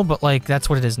stable, but like that's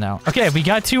what it is now. Okay, we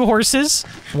got 2 horses,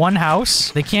 1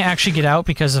 house. They can't actually get out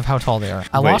because of how tall they are.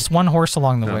 I lost 1 horse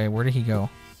along the way. Where did he go?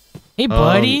 Hey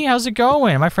buddy, how's it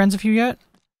going? Am I friends with you yet?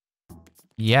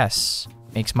 Yes.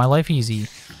 Makes my life easy.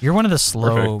 You're one of the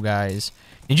slow guys.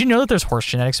 Did you know that there's horse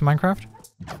genetics in Minecraft?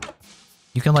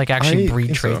 You can like actually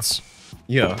breed traits. So.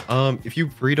 Yeah, if you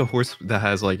breed a horse that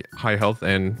has like high health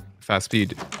and fast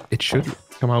speed, it should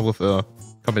come out with a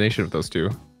combination of those 2.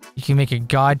 You can make a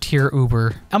god tier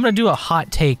Uber. I'm gonna do a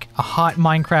hot take, a hot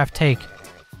Minecraft take.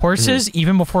 Horses,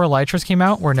 even before Elytras came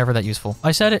out, were never that useful.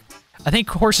 I said it. I think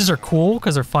horses are cool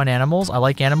because they're fun animals. I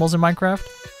like animals in Minecraft,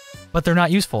 but they're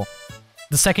not useful.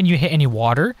 The second you hit any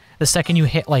water, the second you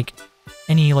hit like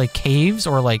any like caves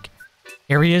or like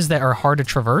areas that are hard to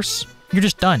traverse, you're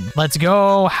just done. Let's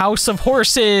go, House of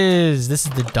Horses. This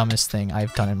is the dumbest thing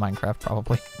I've done in Minecraft,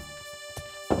 probably.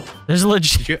 There's a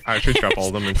legit. Did you actually trap all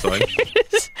of them inside?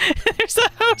 There's a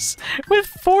house with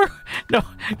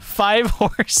 5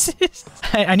 horses.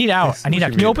 I need out. I need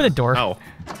out. Can you open the door? Ow.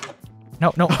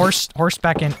 No, horse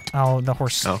back in. Oh, the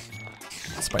horse. Oh.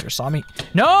 Spider saw me.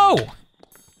 No!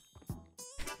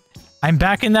 I'm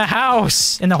back in the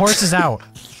house, and the horse is out.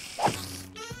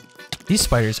 These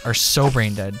spiders are so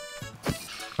brain dead.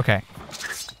 Okay.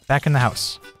 Back in the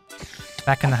house.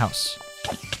 Back in the house.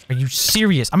 Are you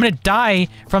serious? I'm gonna die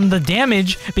from the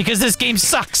damage because this game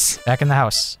sucks. Back in the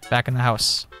house. Back in the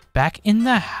house. Back in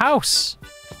the house.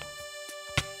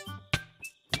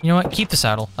 You know what? Keep the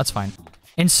saddle. That's fine.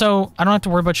 And so, I don't have to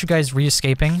worry about you guys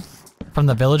re-escaping from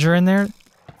the villager in there.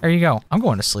 There you go. I'm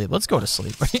going to sleep. Let's go to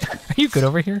sleep. Are you good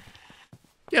over here?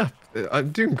 Yeah,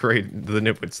 I'm doing great. The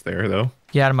nitwit's there, though.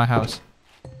 Get out of my house.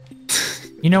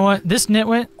 You know what? This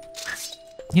nitwit,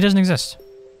 he doesn't exist.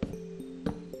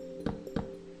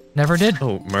 Never did.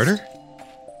 Oh, murder?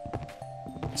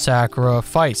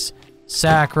 Sacrifice.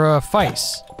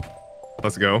 Sacrifice.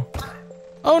 Let's go.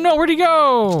 Oh no, where'd he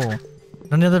go?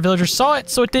 None of the villagers saw it,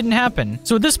 so it didn't happen.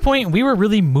 So at this point, we were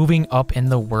really moving up in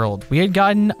the world. We had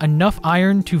gotten enough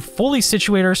iron to fully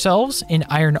situate ourselves in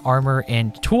iron armor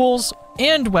and tools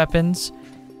and weapons.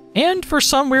 And for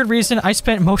some weird reason, I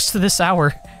spent most of this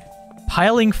hour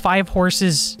piling 5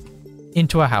 horses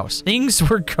into a house. Things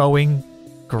were going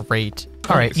great.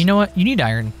 All right, you know what? You need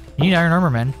iron. You need iron armor,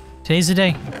 man. Today's the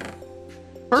day.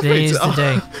 Perfect. Today is the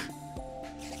day.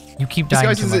 You keep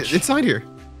dying too much. Inside here.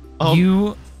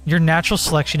 Your natural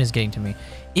selection is getting to me.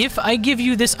 If I give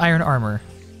you this iron armor,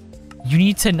 you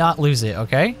need to not lose it,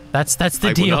 okay? That's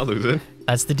the deal. I will not lose it.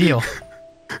 That's the deal.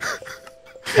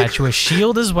 Got you a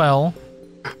shield as well.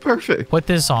 Perfect. Put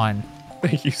this on.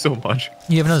 Thank you so much.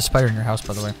 You have another spider in your house,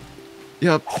 by the way.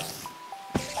 Yep.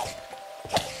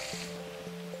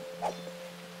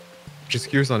 Just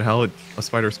curious on how a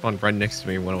spider spawned right next to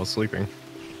me when I was sleeping.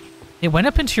 It went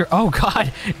up into your... Oh,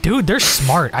 God. Dude, they're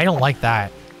smart. I don't like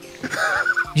that.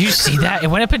 Did you see that? It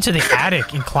went up into the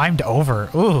attic and climbed over.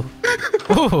 Ooh.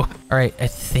 Ooh. All right. I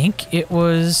think it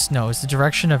was... No, it's the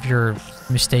direction of your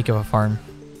mistake of a farm.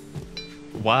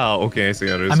 Wow. Okay, I see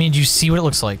how it is. I mean, do you see what it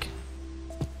looks like?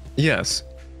 Yes.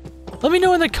 Let me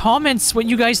know in the comments what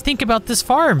you guys think about this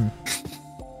farm.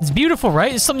 It's beautiful,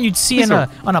 right? It's something you'd see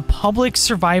on a public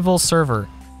survival server.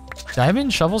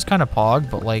 Diamond shovel's kind of pog,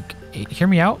 but like, hear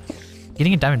me out.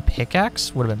 Getting a diamond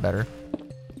pickaxe would have been better.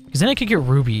 Because then I could get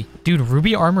ruby. Dude,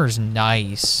 ruby armor is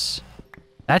nice.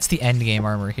 That's the end game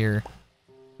armor here.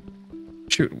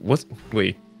 Shoot,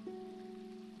 wait.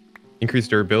 Increased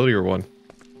durability or what?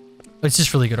 It's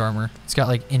just really good armor. It's got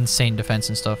like insane defense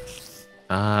and stuff.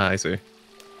 Ah, I see.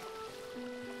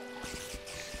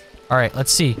 All right,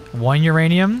 let's see. 1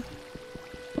 uranium.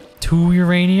 2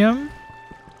 uranium.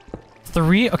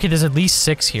 3. Okay, there's at least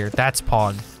 6 here. That's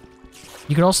pog.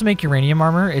 You could also make uranium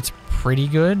armor. It's pretty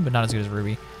good, but not as good as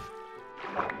ruby.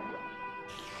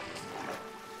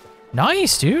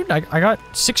 Nice, dude. I got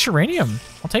 6 uranium.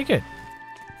 I'll take it.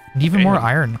 And even more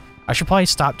iron. I should probably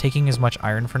stop taking as much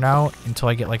iron for now until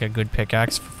I get like a good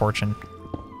pickaxe for fortune.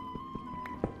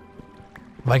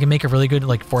 If I can make a really good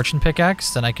like fortune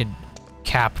pickaxe, then I could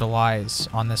capitalize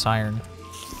on this iron.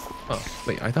 Oh,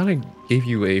 wait, I thought I gave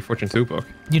you a Fortune 2 book.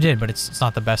 You did, but it's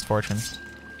not the best fortune.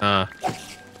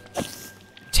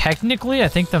 Technically, I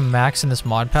think the max in this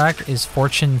mod pack is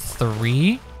Fortune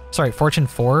 3. Sorry, Fortune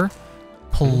 4.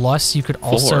 Plus, you could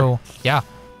also... Yeah.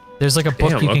 There's like a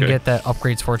book you can get that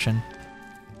upgrades Fortune.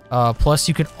 Plus,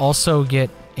 you could also get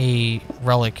a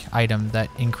relic item that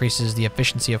increases the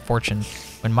efficiency of Fortune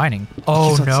when mining.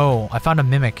 Oh no, I found a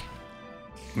mimic.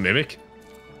 Mimic?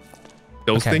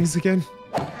 Those things again?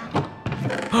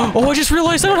 Oh, I just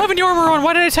realized I don't have any armor on.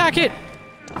 Why did I attack it?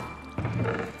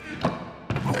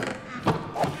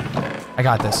 I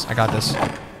got this. I got this.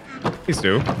 Please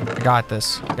do. I got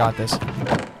this. I got this.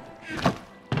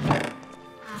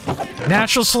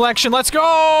 Natural selection. Let's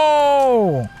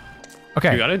go!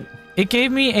 Okay. You got it? It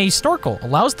gave me a snorkel.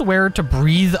 Allows the wearer to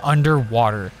breathe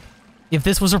underwater. If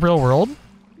this was a real world,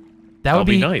 that would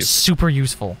be nice. Super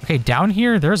useful. Okay, down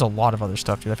here, there's a lot of other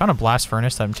stuff, dude. I found a blast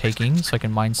furnace that I'm taking so I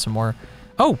can mine some more.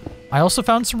 Oh, I also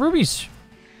found some rubies.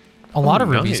 A lot of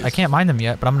rubies. Nice. I can't mine them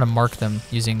yet, but I'm going to mark them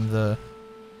using the...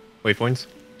 waypoints?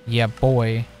 Yeah,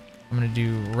 boy. I'm going to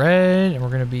do red, and we're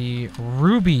going to be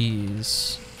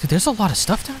rubies. Dude, there's a lot of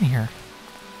stuff down here.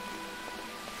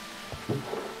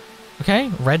 Okay,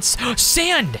 red...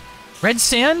 Sand! Red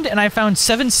sand, and I found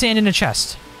 7 sand in a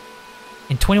chest.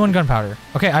 And 21 gunpowder.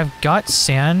 Okay, I've got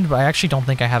sand, but I actually don't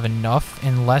think I have enough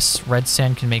unless red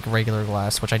sand can make regular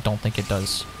glass, which I don't think it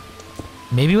does.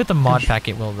 Maybe with the mod pack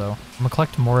it will, though. I'm gonna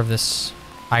collect more of this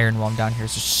iron while I'm down here.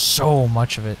 There's just so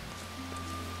much of it.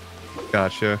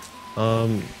 Gotcha.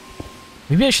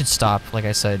 Maybe I should stop, like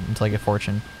I said, until I get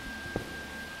fortune.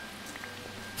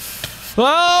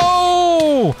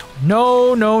 Oh!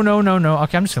 No, no, no, no, no.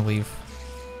 Okay, I'm just gonna leave.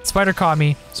 Spider caught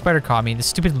me. Spider caught me. The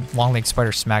stupid long-legged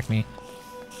spider smacked me.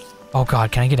 Oh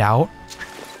god, can I get out?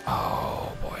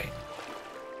 Oh boy.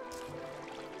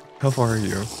 How far are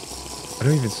you? I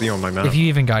don't even see you on my map. If you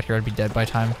even got here, I'd be dead by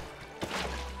time.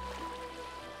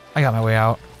 I got my way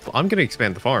out. Well, I'm gonna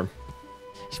expand the farm.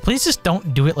 Please just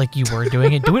don't do it like you were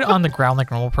doing it. Do it on the ground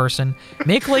like a normal person.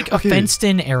 Make like a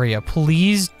fenced-in area.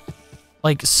 Please.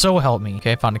 Like, so help me.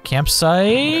 Okay, I found a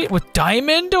campsite with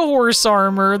diamond horse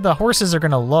armor. The horses are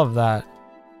gonna love that.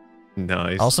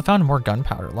 Nice. I also found more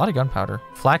gunpowder. A lot of gunpowder.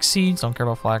 Flax seeds. Don't care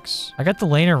about flax. I got the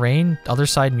Lane of Rain Other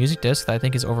Side music disc that I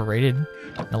think is overrated.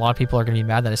 And a lot of people are gonna be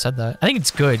mad that I said that. I think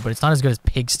it's good, but it's not as good as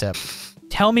Pig Step.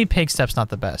 Tell me Pig Step's not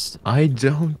the best. I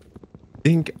don't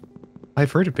think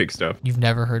I've heard of Pig Step. You've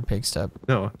never heard Pig Step.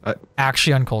 No.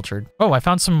 Actually uncultured. Oh, I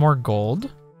found some more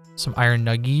gold. Some iron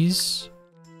nuggies.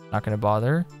 Not gonna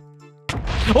bother.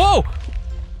 Oh!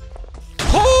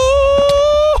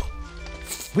 Oh!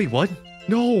 Wait, what?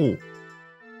 No.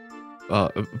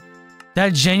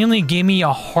 That genuinely gave me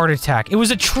a heart attack. It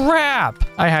was a trap!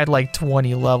 I had like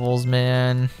 20 levels,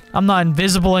 man. I'm not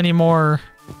invisible anymore.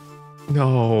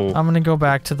 No. I'm gonna go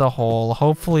back to the hole.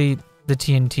 Hopefully the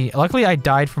TNT... Luckily I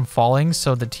died from falling,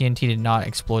 so the TNT did not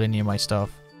explode any of my stuff.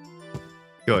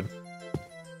 Good.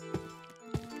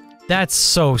 That's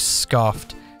so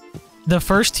scuffed. The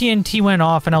first TNT went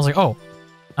off and I was like, oh,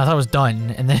 I thought it was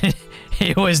done. And then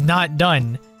it was not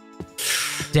done.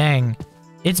 Dang.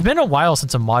 It's been a while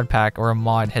since a mod pack or a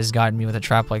mod has gotten me with a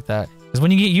trap like that. Because when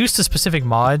you get used to specific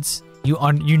mods, you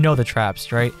know the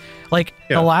traps, right? Like,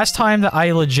 the last time that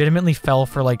I legitimately fell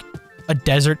for, like, a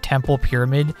desert temple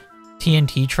pyramid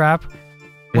TNT trap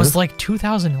was, like,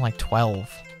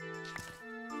 2012.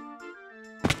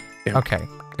 Yeah. Okay.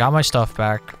 Got my stuff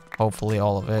back. Hopefully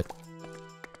all of it.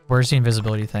 Where's the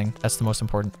invisibility thing? That's the most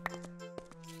important.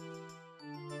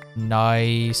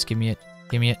 Nice. Give me it.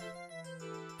 Give me it.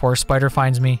 Poor spider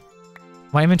finds me.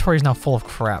 My inventory is now full of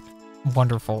crap.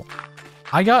 Wonderful.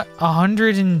 I got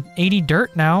 180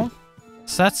 dirt now.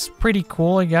 So that's pretty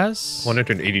cool, I guess.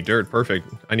 180 dirt. Perfect.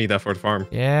 I need that for the farm.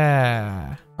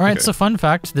 Yeah. All right, so fun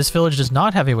fact. This village does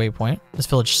not have a waypoint. This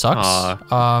village sucks.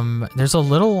 There's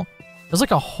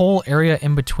like a whole area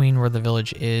in between where the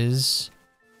village is.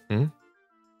 Hmm?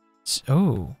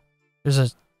 Oh, there's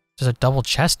a double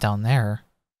chest down there.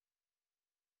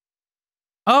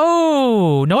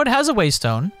 Oh, no, it has a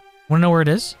waystone. Wanna know where it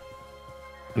is?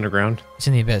 Underground? It's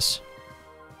in the abyss.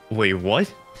 Wait,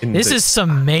 what? This is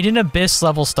some Made in Abyss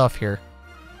level stuff here.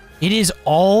 It is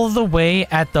all the way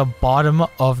at the bottom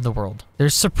of the world.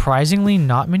 There's surprisingly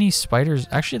not many spiders.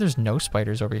 Actually, there's no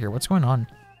spiders over here. What's going on?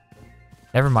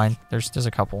 Never mind. There's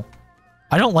a couple.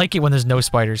 I don't like it when there's no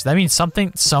spiders. That means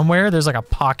somewhere there's like a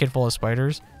pocket full of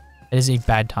spiders. It is a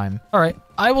bad time. All right,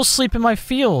 I will sleep in my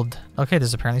field. Okay,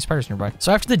 there's apparently spiders nearby.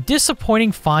 So after the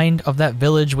disappointing find of that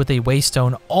village with a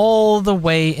waystone all the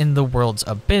way in the world's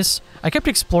abyss, I kept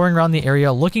exploring around the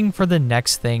area looking for the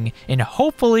next thing and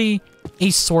hopefully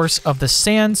a source of the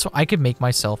sand so I could make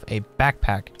myself a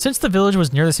backpack. Since the village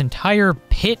was near this entire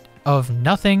pit of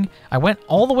nothing, I went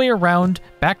all the way around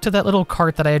back to that little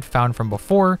cart that I had found from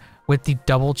before with the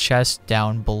double chest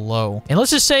down below. And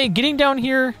let's just say getting down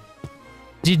here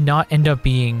did not end up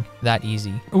being that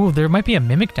easy. Oh, there might be a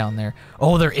mimic down there.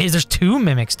 Oh, there is. There's two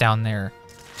mimics down there.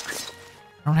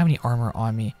 I don't have any armor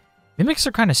on me. Mimics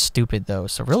are kind of stupid though.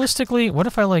 So realistically, what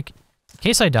if I like, in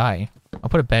case I die, I'll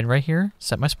put a bed right here,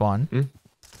 set my spawn.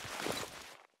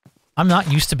 I'm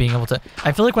not used to being able to,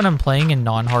 I feel like when I'm playing in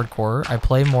non-hardcore, I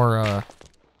play more,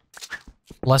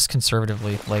 less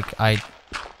conservatively. Like I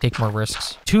take more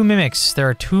risks. Two mimics. There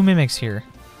are two mimics here.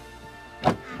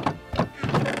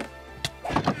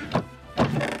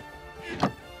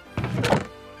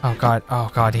 Oh god.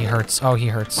 Oh god, he hurts. Oh, he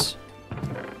hurts.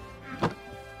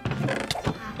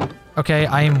 Okay,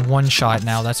 I am one shot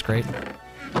now. That's great.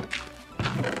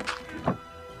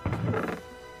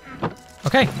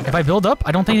 Okay, if I build up,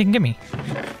 I don't think they can get me.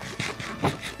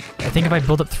 I think if I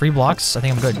build up 3 blocks, I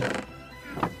think I'm good.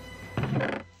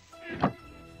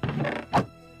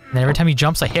 And then every time he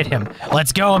jumps, I hit him.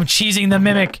 Let's go, I'm cheesing the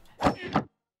mimic.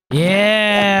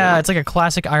 Yeah, it's like a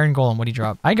classic Iron Golem. What'd he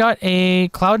drop? I got a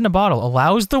cloud in a bottle.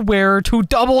 Allows the wearer to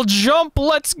double jump.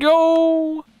 Let's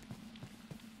go.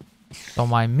 Don't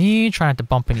mind me. Try not to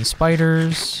bump any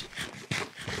spiders.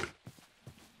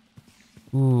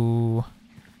 Ooh.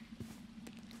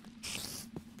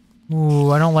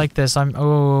 Ooh, I don't like this.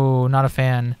 Oh, not a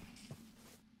fan.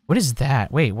 What is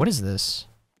that? Wait, what is this?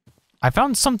 I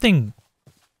found something...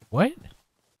 What?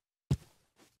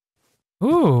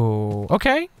 Ooh,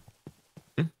 okay.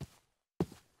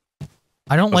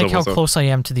 I don't like how close I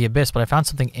am to the abyss, but I found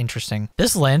something interesting.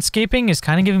 This landscaping is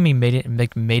kind of giving me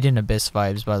Made in Abyss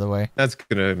vibes, by the way. That's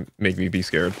gonna make me be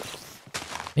scared.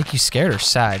 Make you scared or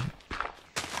sad?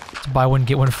 It's a buy one,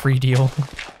 get one free deal.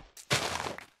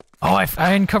 Oh,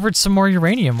 I uncovered some more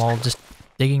uranium while just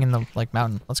digging in the, like,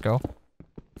 mountain. Let's go.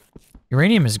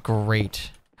 Uranium is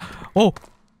great. Oh!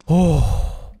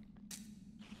 Oh!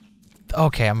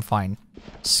 Okay, I'm fine.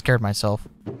 Scared myself.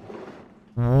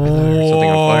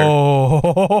 Something on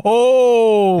fire.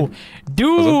 Whoa!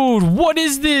 Dude, what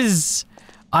is this?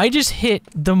 I just hit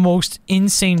the most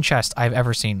insane chest I've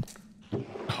ever seen.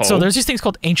 Oh. So there's these things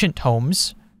called ancient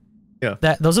tomes. Yeah.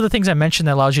 Those are the things I mentioned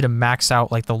that allows you to max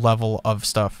out like the level of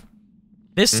stuff.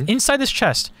 This inside this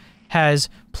chest has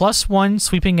 +1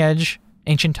 sweeping edge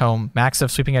ancient tome, max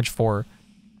of sweeping edge 4.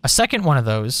 A second one of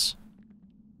those,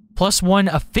 +1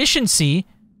 efficiency,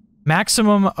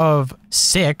 maximum of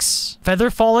 6,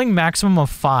 feather falling, maximum of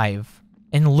 5,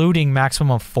 and looting, maximum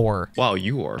of 4. Wow,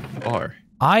 you are far.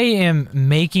 I am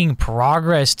making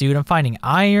progress, dude. I'm finding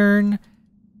iron.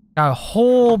 Got a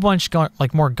whole bunch,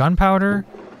 like more gunpowder.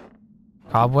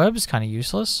 Cobwebs, kind of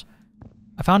useless.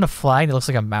 I found a flag that looks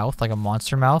like a mouth, like a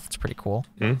monster mouth. It's pretty cool.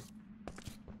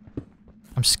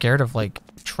 I'm scared of, like,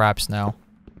 traps now.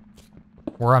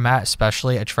 Where I'm at,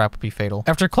 especially, a trap would be fatal.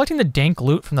 After collecting the dank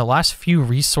loot from the last few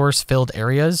resource-filled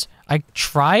areas, I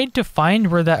tried to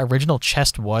find where that original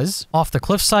chest was, off the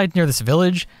cliffside near this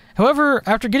village. However,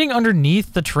 after getting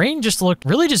underneath, the terrain just looked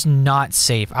really just not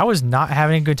safe. I was not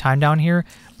having a good time down here.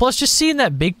 Plus, just seeing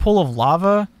that big pool of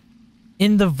lava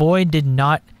in the void did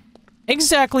not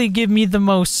exactly give me the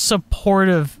most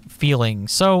supportive feeling.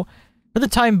 So, for the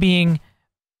time being,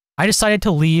 I decided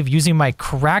to leave using my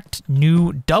cracked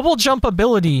new double jump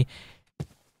ability.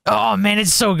 Oh man,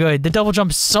 it's so good. The double jump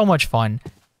is so much fun.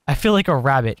 I feel like a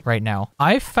rabbit right now.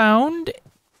 I found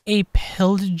a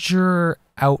pillager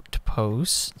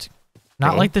outpost.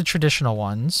 Not like the traditional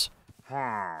ones.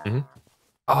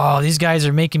 Oh, these guys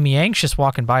are making me anxious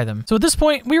walking by them. So at this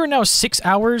point, we were now 6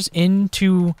 hours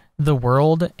into the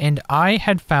world, and I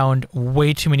had found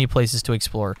way too many places to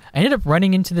explore. I ended up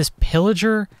running into this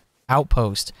pillager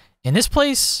outpost. In this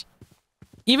place,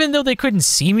 even though they couldn't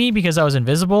see me because I was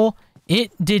invisible,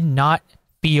 it did not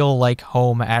feel like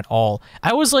home at all.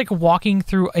 I was like walking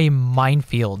through a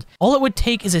minefield. All it would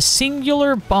take is a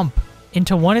singular bump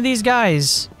into one of these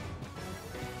guys,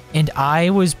 and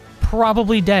I was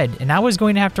probably dead, and I was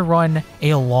going to have to run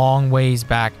a long ways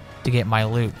back to get my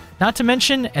loot. Not to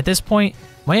mention, at this point,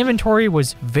 my inventory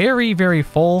was very, very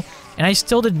full, and I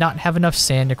still did not have enough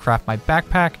sand to craft my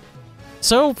backpack.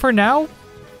 So for now,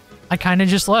 I kind of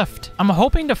just left. I'm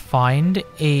hoping to find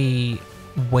a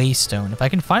waystone. If I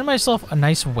can find myself a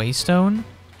nice waystone,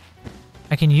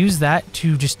 I can use that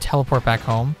to just teleport back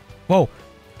home. Whoa.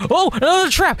 Oh, another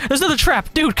trap! There's another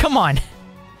trap! Dude, come on!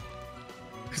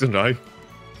 Please don't die.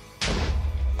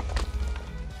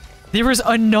 There was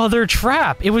another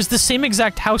trap! It was the same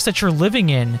exact house that you're living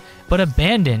in, but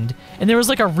abandoned. And there was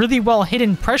like a really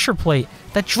well-hidden pressure plate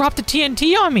that dropped a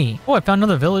TNT on me! Oh, I found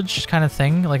another village kind of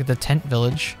thing, like the tent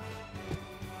village.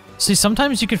 See,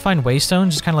 sometimes you can find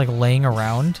waystones just kind of like laying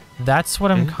around. That's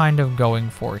what I'm kind of going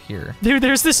for here. Dude,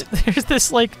 there's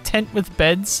this like tent with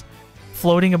beds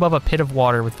floating above a pit of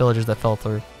water with villagers that fell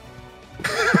through.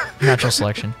 Natural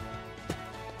selection.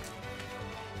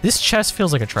 This chest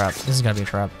feels like a trap. This is gonna be a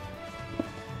trap.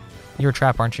 You're a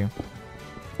trap, aren't you?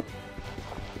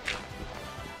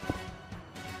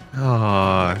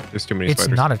 Ah, there's too many spiders.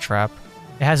 It's not a trap.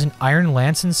 It has an iron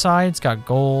lance inside. It's got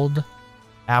gold,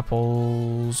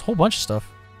 apples, whole bunch of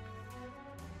stuff.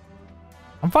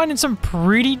 I'm finding some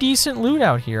pretty decent loot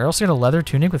out here. I also got a leather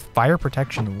tunic with fire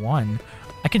protection 1.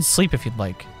 I can sleep if you'd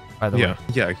like, by the way.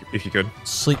 Yeah, if you could.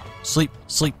 Sleep, sleep,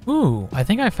 sleep. Ooh, I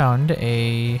think I found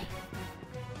a...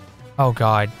 Oh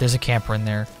god, there's a camper in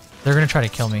there. They're gonna try to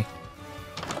kill me.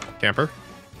 Camper?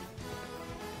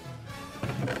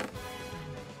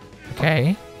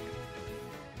 Okay.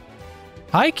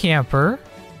 Hi, camper.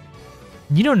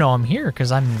 You don't know I'm here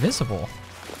because I'm invisible.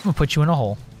 I'm gonna put you in a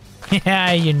hole.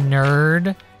 Yeah, you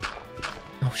nerd.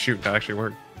 Oh shoot, that actually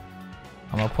worked.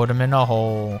 I'm gonna put him in a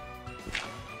hole.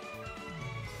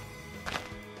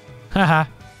 Haha.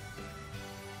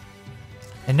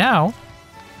 And now,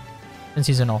 since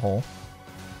he's in a hole,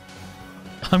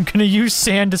 I'm gonna use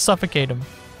sand to suffocate him.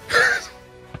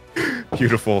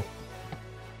 Beautiful.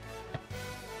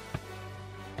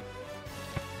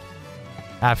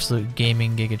 Absolute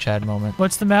gaming Giga Chad moment.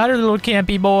 What's the matter, little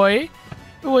campy boy?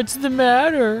 What's the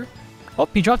matter? Oh,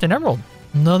 he dropped an emerald.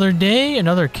 Another day,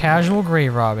 another casual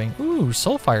grave robbing. Ooh,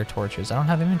 soulfire torches. I don't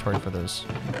have inventory for those.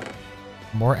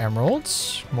 More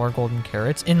emeralds, more golden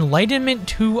carrots. Enlightenment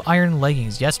 2 iron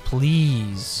leggings. Yes,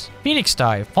 please. Phoenix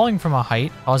dive. Falling from a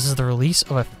height causes the release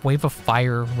of a wave of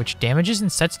fire, which damages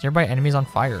and sets nearby enemies on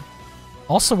fire.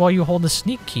 Also, while you hold the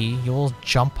sneak key, you will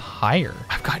jump higher.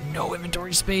 I've got no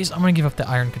inventory space. I'm gonna give up the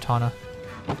iron katana.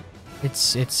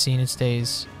 It's seen its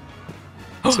days.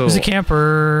 Oh, there's a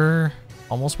camper.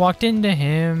 Almost walked into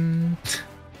him.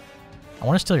 I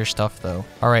want to steal your stuff, though.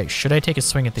 All right, should I take a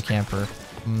swing at the camper?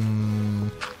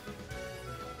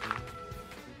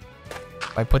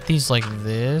 If I put these like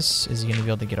this, is he gonna be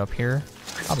able to get up here?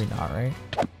 Probably not, right?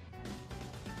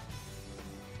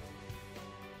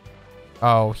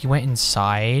 Oh, he went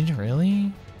inside?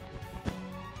 Really?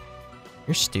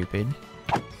 You're stupid.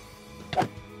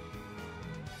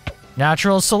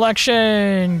 Natural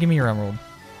selection! Give me your emerald.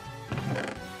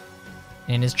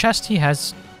 In his chest, he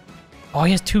has... Oh,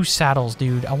 he has 2 saddles,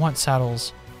 dude. I want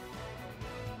saddles.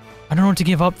 I don't know what to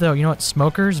give up, though. You know what?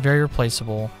 Smokers, very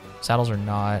replaceable. Saddles are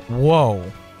not.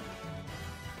 Whoa.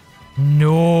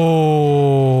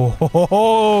 No.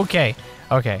 Okay.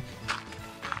 Okay.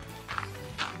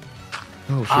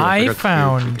 Oh, shoot, I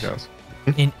found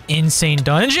an insane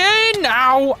dungeon.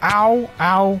 Ow, ow,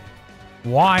 ow.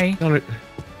 Why?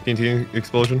 TNT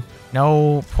explosion?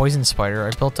 No, poison spider.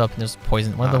 I built up and there's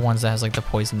poison. One of the ones that has like the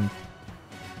poison.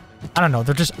 I don't know.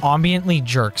 They're just ambiently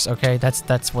jerks, okay?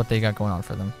 That's what they got going on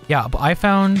for them. Yeah, but I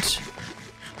found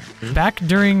back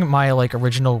during my like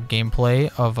original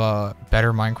gameplay of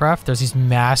Better Minecraft, there's these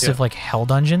massive like hell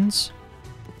dungeons.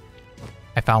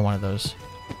 I found one of those.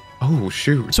 Oh,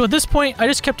 shoot. So at this point, I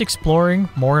just kept exploring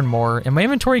more and more, and my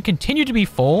inventory continued to be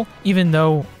full, even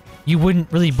though you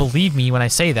wouldn't really believe me when I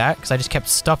say that, because I just kept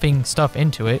stuffing stuff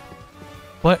into it.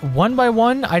 But one by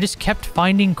one, I just kept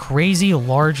finding crazy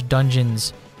large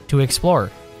dungeons to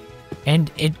explore.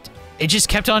 And it just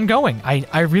kept on going.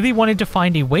 I really wanted to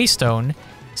find a waystone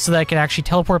so that I could actually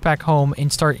teleport back home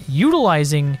and start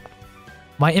utilizing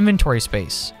my inventory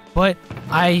space. But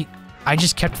I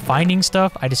just kept finding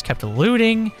stuff. I just kept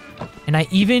looting. And I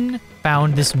even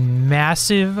found this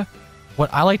massive,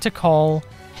 what I like to call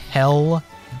hell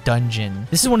dungeon.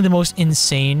 This is one of the most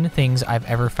insane things I've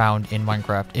ever found in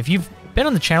Minecraft. If you've been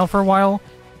on the channel for a while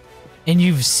and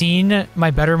you've seen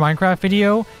my Better Minecraft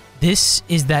video, this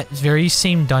is that very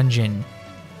same dungeon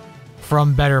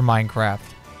from Better Minecraft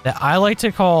that I like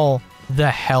to call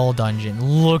the hell dungeon.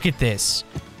 Look at this.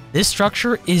 This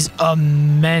structure is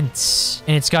immense,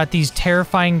 and it's got these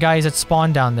terrifying guys that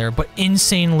spawn down there, but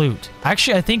insane loot.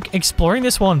 Actually, I think exploring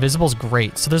this while invisible is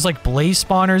great. So there's like blaze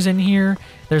spawners in here.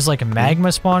 There's like magma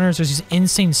spawners. There's these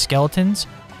insane skeletons.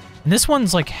 And this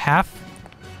one's like half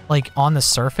like on the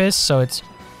surface, so it's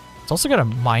also got a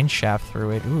mine shaft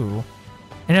through it. Ooh.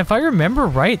 And if I remember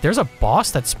right, there's a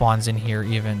boss that spawns in here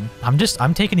even. I'm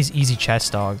taking these easy chests,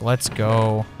 dog. Let's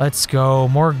go. Let's go.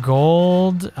 More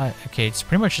gold. Okay, it's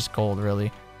pretty much just gold, really.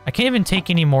 I can't even take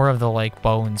any more of the, like,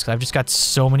 bones, because I've just got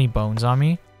so many bones on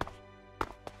me.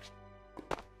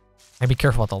 Gotta be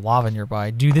careful about the lava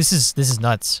nearby. Dude, this is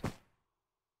nuts.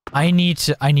 I need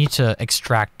to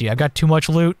extract, dude. I've got too much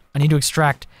loot. I need to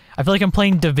extract. I feel like I'm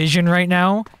playing Division right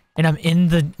now, and I'm in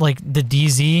the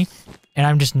DZ, and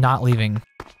I'm just not leaving.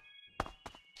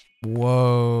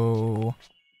 Whoa.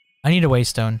 I need a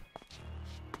waystone.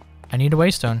 I need a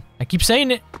waystone. I keep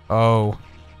saying it. Oh.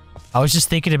 I was just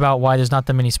thinking about why there's not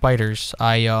that many spiders.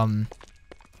 I,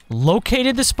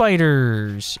 located the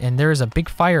spiders, and there is a big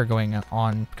fire going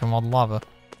on from all the lava.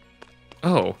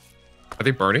 Oh. Are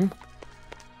they burning?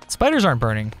 Spiders aren't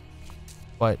burning,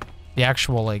 but the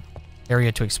actual, like,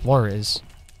 area to explore is.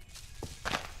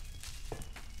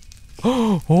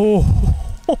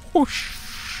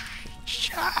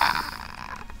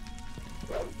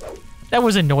 That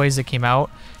was a noise that came out.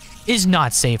 Is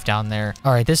not safe down there.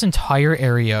 All right, this entire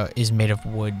area is made of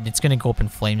wood. It's gonna go up in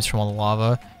flames from all the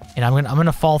lava, and I'm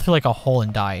gonna fall through like a hole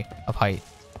and die of height.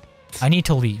 I need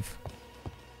to leave.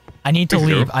 I need to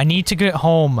leave. I need to get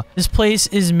home. This place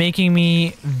is making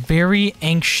me very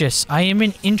anxious. I am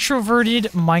an introverted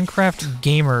Minecraft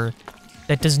gamer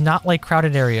that does not like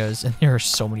crowded areas, and there are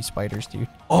so many spiders, dude.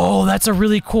 Oh, that's a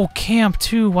really cool camp,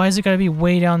 too. Why is it gotta be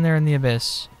way down there in the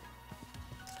abyss?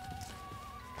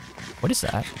 What is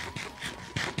that?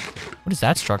 What is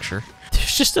that structure?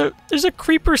 There's a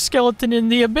creeper skeleton in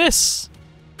the abyss.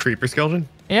 Creeper skeleton?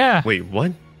 Yeah. Wait,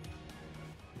 what?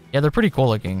 Yeah, they're pretty cool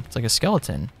looking. It's like a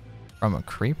skeleton from a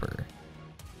creeper.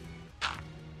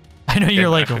 I know you're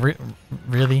like,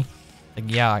 really? Like,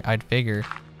 yeah, I'd figure.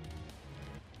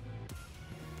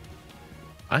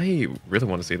 I really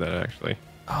want to see that, actually.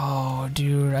 Oh,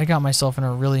 dude, I got myself in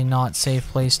a really not safe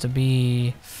place to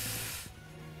be.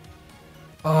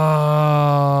 Oh,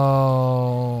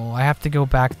 I have to go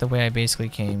back the way I basically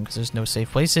came because there's no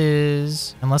safe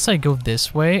places. Unless I go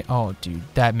this way. Oh, dude,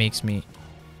 that makes me...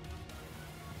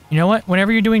 You know what?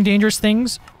 Whenever you're doing dangerous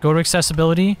things, go to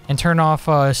accessibility and turn off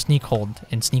sneak hold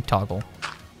and sneak toggle.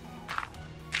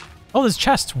 Oh, there's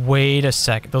chests. Wait a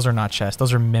sec. Those are not chests.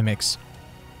 Those are mimics.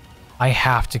 I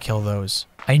have to kill those.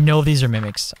 I know these are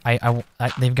mimics.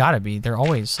 They've got to be. They're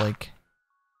always like...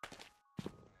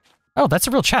 Oh, that's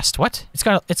a real chest. What? It's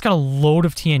got a load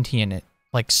of TNT in it.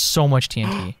 Like, so much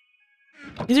TNT.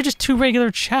 These are just 2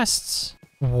 regular chests.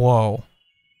 Whoa.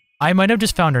 I might have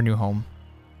just found our new home.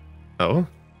 Oh?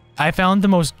 I found the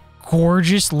most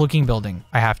gorgeous looking building.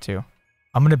 I have to.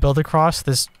 I'm gonna build across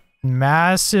this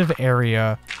massive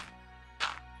area.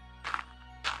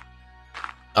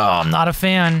 Oh, I'm not a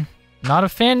fan. Not a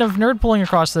fan of nerd pulling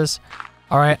across this.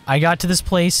 Alright, I got to this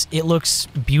place. It looks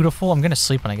beautiful. I'm gonna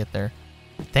sleep when I get there.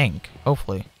 I think.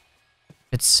 Hopefully.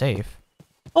 It's safe.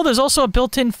 Oh, there's also a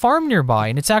built-in farm nearby,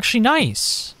 and it's actually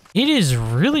nice. It is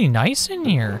really nice in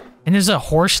here. And there's a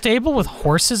horse stable with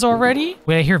horses already?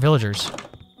 Wait, I hear villagers.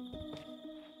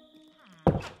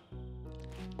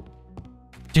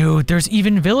 Dude, there's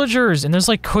even villagers, and there's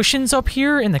like cushions up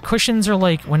here, and the cushions are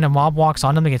like, when a mob walks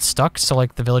on them, they get stuck, so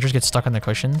like the villagers get stuck on the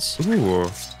cushions. Ooh.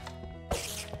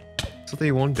 So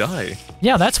they won't die.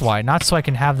 Yeah, that's why. Not so I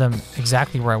can have them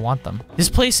exactly where I want them. This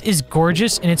place is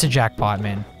gorgeous, and it's a jackpot,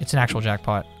 man. It's an actual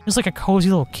jackpot. There's like a cozy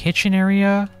little kitchen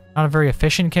area. Not a very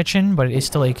efficient kitchen, but it is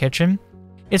still a kitchen.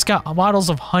 It's got bottles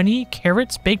of honey,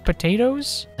 carrots, baked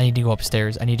potatoes. I need to go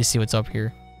upstairs. I need to see what's up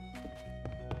here.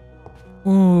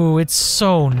 Ooh, it's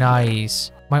so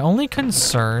nice. My only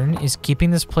concern is keeping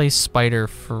this place spider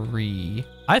free.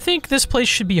 I think this place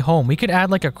should be home. We could add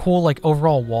like a cool like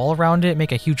overall wall around it,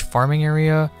 make a huge farming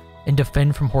area, and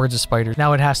defend from hordes of spiders.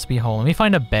 Now it has to be home. Let me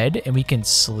find a bed and we can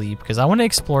sleep because I want to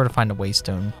explore to find a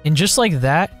waystone. And just like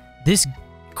that, this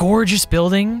gorgeous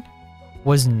building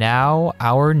was now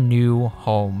our new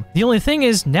home. The only thing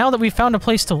is, now that we found a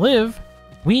place to live,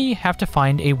 we have to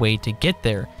find a way to get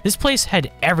there. This place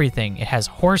had everything. It has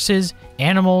horses,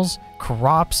 animals,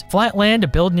 crops, flat land to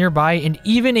build nearby, and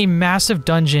even a massive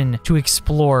dungeon to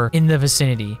explore in the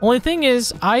vicinity. Only thing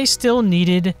is, I still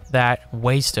needed that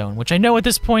waystone, which I know at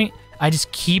this point, I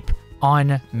just keep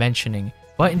on mentioning.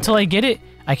 But until I get it,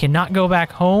 I cannot go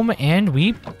back home, and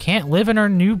we can't live in our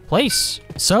new place.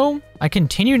 So I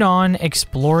continued on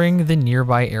exploring the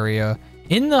nearby area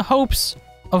in the hopes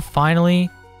of finally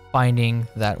finding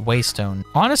that waystone.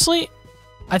 Honestly,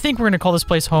 I think we're gonna call this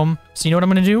place home. So you know what I'm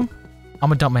gonna do? I'm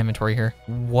gonna dump my inventory here.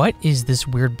 What is this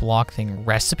weird block thing?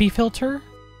 Recipe filter?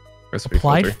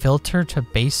 Apply filter to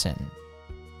basin.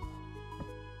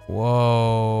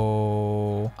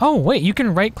 Whoa. Oh, wait, you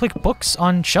can right click books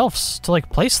on shelves to like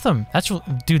place them.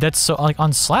 Dude, that's so like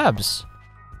on slabs.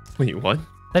 Wait, what?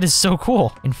 That is so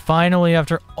cool. And finally,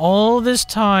 after all this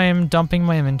time dumping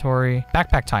my inventory,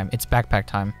 backpack time. It's backpack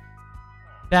time.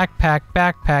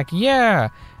 Backpack, yeah.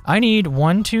 I need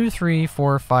 1, 2, 3,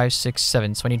 4, 5, 6,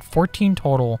 7. So I need 14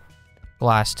 total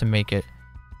glass to make it.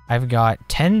 I've got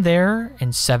 10 there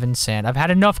and 7 sand. I've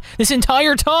had enough this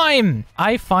entire time.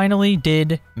 I finally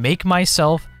did make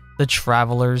myself the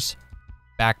traveler's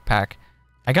backpack.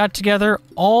 I got together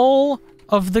all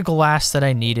of the glass that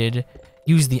I needed,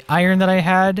 used the iron that I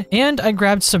had, and I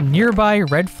grabbed some nearby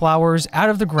red flowers out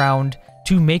of the ground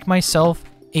to make myself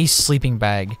a sleeping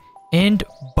bag. And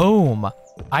boom,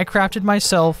 I crafted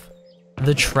myself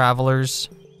the traveler's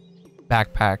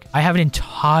backpack. I have an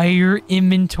entire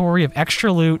inventory of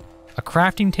extra loot, a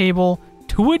crafting table,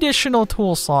 2 additional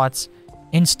tool slots,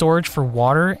 and storage for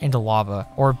water and lava,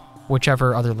 or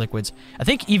whichever other liquids. I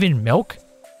think even milk,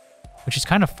 which is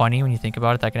kind of funny when you think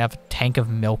about it, that I can have a tank of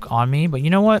milk on me, but you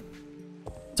know what?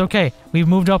 It's okay. We've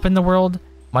moved up in the world.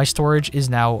 My storage is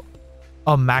now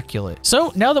immaculate.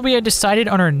 So now that we had decided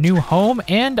on our new home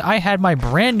and I had my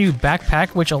brand new backpack,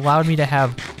 which allowed me to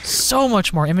have so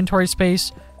much more inventory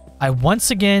space, I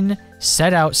once again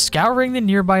set out scouring the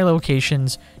nearby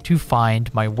locations to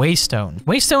find my waystone.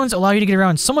 Waystones allow you to get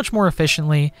around so much more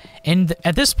efficiently, and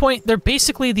at this point, they're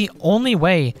basically the only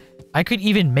way I could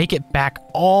even make it back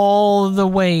all the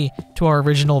way to our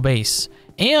original base.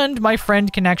 And my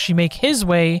friend can actually make his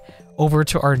way over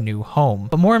to our new home.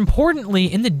 But more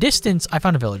importantly, in the distance, I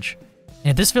found a village.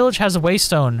 And if this village has a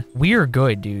waystone, we are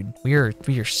good, dude. We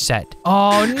are set.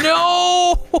 Oh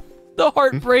no! The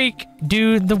heartbreak.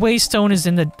 Dude, the waystone is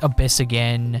in the abyss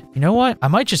again. You know what? I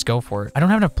might just go for it. I don't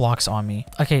have enough blocks on me.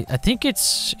 Okay, I think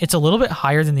it's a little bit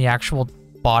higher than the actual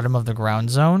bottom of the ground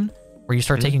zone. where you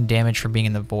start taking damage from being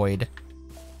in the void.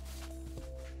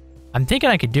 I'm thinking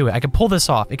I could do it. I could pull this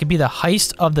off. It could be the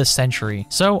heist of the century.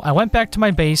 So I went back to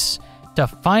my base to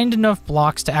find enough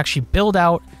blocks to actually build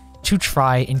out to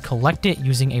try and collect it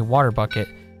using a water bucket.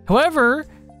 However,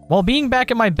 while being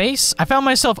back at my base, I found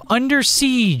myself under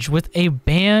siege with a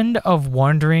band of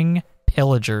wandering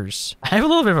pillagers. I have a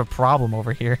little bit of a problem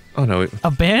over here. Oh no.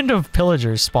 A band of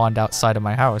pillagers spawned outside of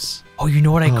my house. Oh, you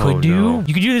know what I could do? No.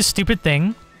 You could do this stupid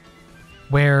thing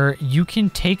where you can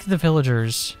take the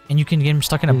villagers and you can get them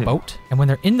stuck in a boat. And when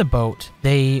they're in the boat,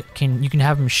 you can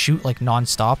have them shoot like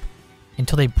nonstop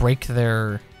until they break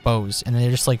their bows. And then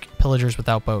they're just like pillagers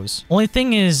without bows. Only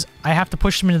thing is I have to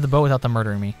push them into the boat without them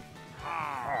murdering me.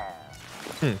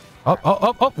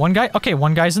 Oh, one guy. Okay,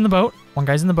 one guy's in the boat. One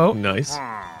guy's in the boat. Nice.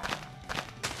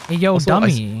 Hey, yo, Also,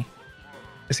 dummy.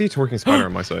 I see a twerking spider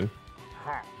on my side.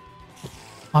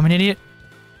 I'm an idiot.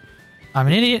 I'm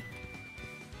an idiot.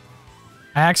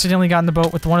 I accidentally got in the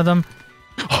boat with one of them.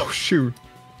 Oh, shoot.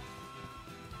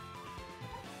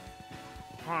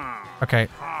 Okay.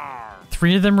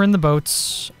 3 of them are in the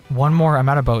boats. 1 more. I'm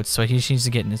out of boats, so he needs to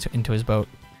get into his boat.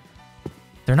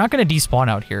 They're not going to despawn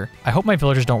out here. I hope my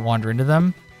villagers don't wander into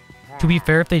them. To be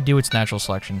fair, if they do, it's natural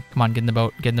selection. Come on, get in the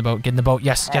boat. Get in the boat. Get in the boat.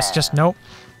 Yes, yes, just no.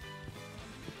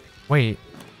 Wait.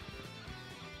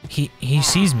 He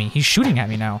sees me. He's shooting at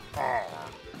me now.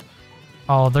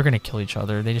 Oh, they're going to kill each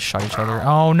other. They just shot each other.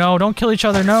 Oh, no, don't kill each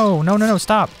other. No, no, no, no,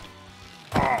 stop.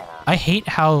 I hate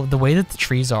how the way that the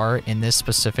trees are in this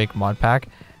specific mod pack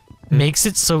makes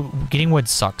it so getting wood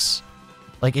sucks.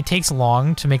 Like, it takes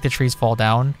long to make the trees fall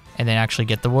down and then actually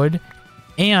get the wood.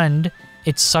 And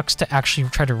it sucks to actually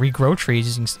try to regrow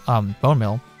trees using bone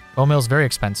meal. Bone meal is very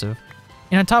expensive.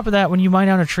 And on top of that, when you mine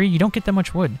down a tree, you don't get that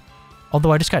much wood.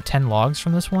 Although I just got 10 logs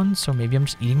from this one, so maybe I'm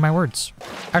just eating my words.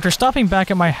 After stopping back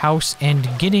at my house and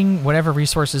getting whatever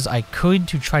resources I could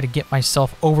to try to get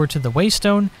myself over to the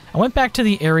Waystone, I went back to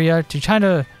the area to try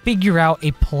to figure out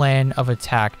a plan of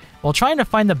attack. While trying to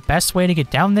find the best way to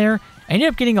get down there, I ended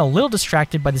up getting a little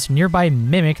distracted by this nearby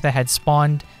mimic that had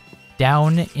spawned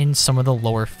down in some of the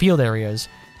lower field areas.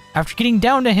 After getting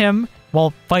down to him,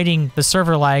 while fighting the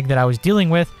server lag that I was dealing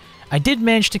with, I did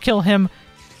manage to kill him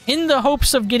in the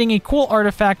hopes of getting a cool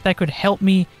artifact that could help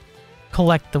me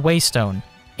collect the Waystone.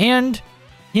 And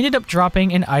he ended up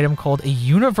dropping an item called a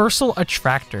Universal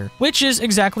Attractor, which is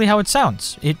exactly how it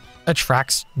sounds. It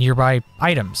attracts nearby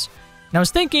items. And I was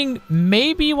thinking,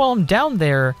 maybe while I'm down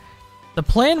there, the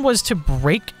plan was to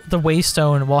break the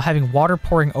Waystone while having water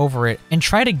pouring over it and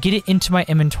try to get it into my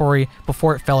inventory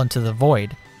before it fell into the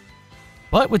void.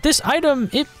 But with this item,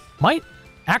 it might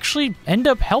actually end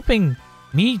up helping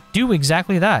me do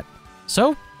exactly that.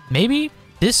 So maybe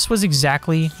this was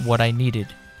exactly what I needed.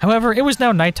 However, it was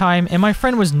now nighttime and my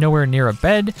friend was nowhere near a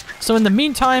bed, so in the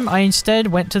meantime, I instead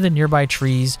went to the nearby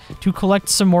trees to collect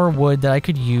some more wood that I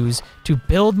could use to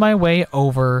build my way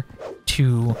over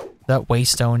to that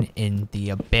Waystone in the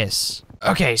abyss.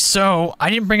 Okay, so I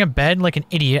didn't bring a bed like an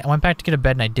idiot. I went back to get a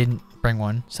bed and I didn't bring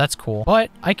one, so that's cool.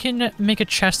 But I can make a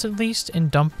chest at least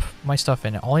and dump my stuff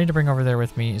in it. All I need to bring over there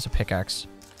with me is a pickaxe.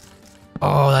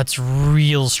 Oh, that's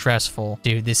real stressful.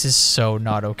 Dude, this is so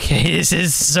not okay. This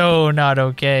is so not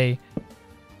okay.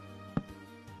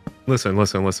 Listen.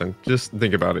 Just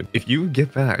think about it. If you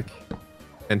get back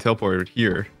and teleport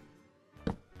here,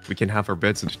 we can have our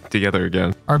beds together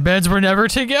again. Our beds were never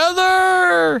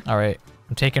together! All right,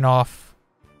 I'm taking off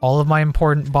all of my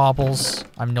important baubles.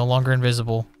 I'm no longer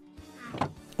invisible.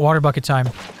 Water bucket time.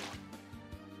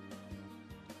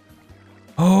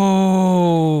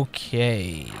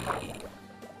 Okay.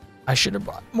 I should have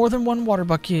brought more than one water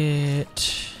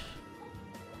bucket.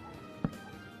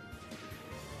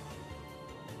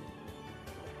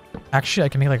 Actually, I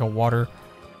can make like a water.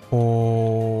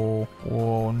 Oh,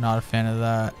 not a fan of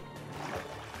that.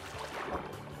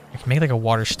 I can make like a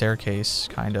water staircase,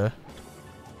 kinda.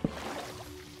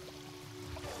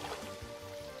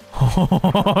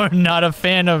 Oh, not a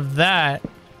fan of that.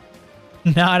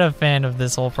 Not a fan of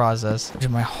this whole process.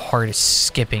 Dude, my heart is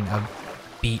skipping a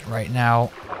beat right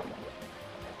now.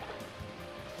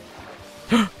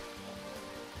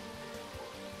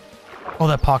 Oh,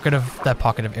 that pocket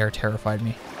of air terrified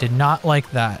me. Did not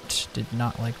like that. Did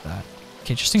not like that.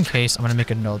 Okay, just in case, I'm gonna make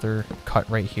another cut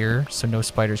right here so no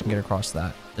spiders can get across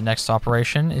that. The next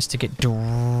operation is to get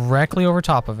directly over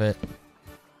top of it.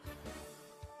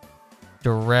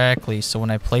 Directly, so when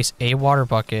I place a water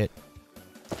bucket,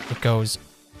 it goes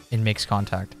and makes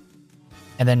contact.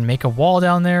 And then make a wall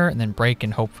down there and then break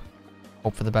and hope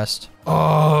for the best.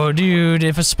 Oh, dude,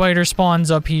 if a spider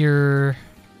spawns up here.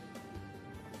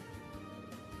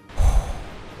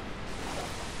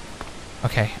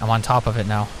 Okay, I'm on top of it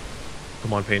now.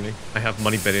 Come on, Painting. I have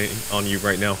money betting on you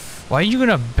right now. Why are you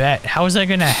gonna bet? How is that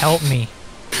gonna help me?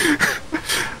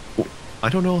 I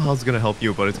don't know how it's gonna help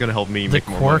you, but it's gonna help me make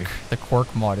more money. The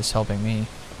quirk mod is helping me.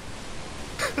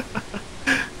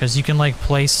 Because you can like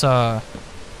place you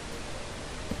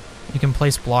can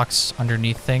place blocks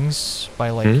underneath things by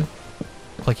like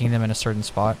clicking them in a certain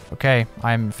spot. Okay,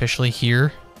 I'm officially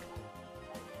here.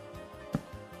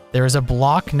 There is a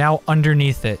block now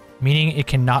underneath it, meaning it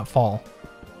cannot fall.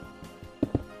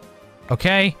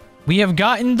 Okay, we have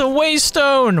gotten the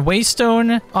waystone!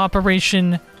 Waystone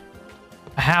operation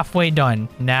halfway done.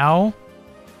 Now,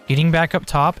 getting back up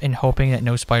top and hoping that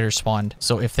no spiders spawned.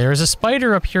 So if there's a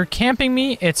spider up here camping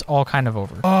me, it's all kind of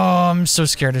over. Oh, I'm so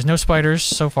scared. There's no spiders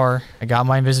so far. I got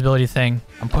my invisibility thing.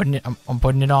 I'm putting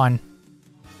it on.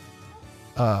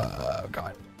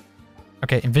 God.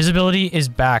 Okay, invisibility is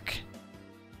back.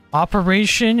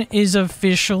 Operation is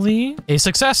officially a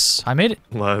success. I made it.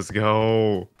 Let's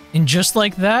go. And just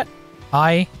like that,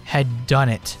 I had done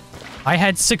it. I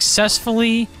had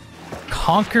successfully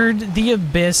conquered the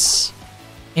abyss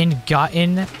and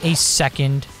gotten a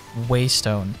second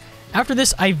waystone. After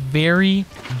this, I very,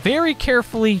 very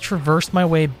carefully traversed my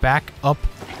way back up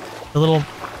the little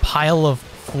pile of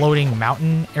floating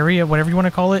mountain area, whatever you want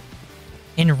to call it,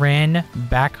 and ran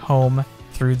back home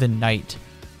through the night.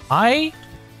 I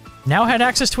now had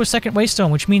access to a second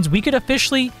waystone, which means we could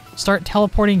officially start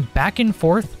teleporting back and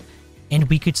forth, and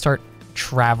we could start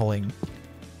traveling.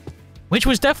 Which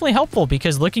was definitely helpful,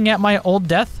 because looking at my old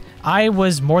death, I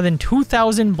was more than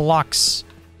 2,000 blocks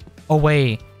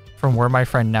away from where my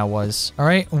friend now was. All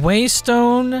right,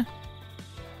 waystone,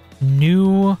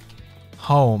 new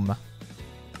home.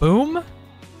 Boom.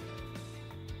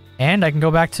 And I can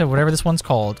go back to whatever this one's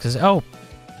called, because, oh,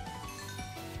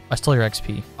 I stole your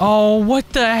XP. Oh, what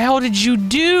the hell did you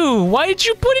do? Why did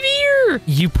you put it here?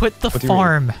 You put the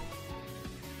farm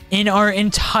in our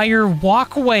entire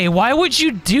walkway. Why would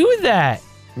you do that?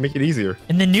 Make it easier.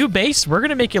 In the new base, we're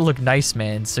gonna make it look nice,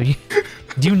 man. So you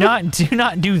do not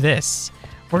do this.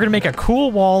 We're gonna make a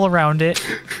cool wall around it,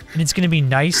 and it's gonna be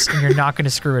nice, and you're not gonna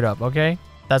screw it up, okay?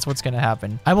 That's what's gonna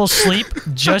happen. I will sleep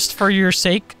just for your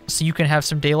sake, so you can have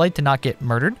some daylight to not get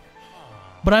murdered.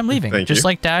 But I'm leaving. Just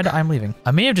like Dad, I'm leaving.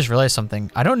 I may have just realized something.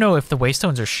 I don't know if the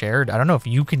waystones are shared. I don't know if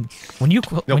you can...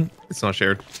 Nope, it's not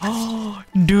shared. Oh,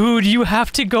 dude, you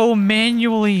have to go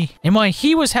manually. And while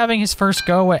he was having his first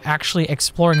go at actually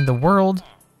exploring the world,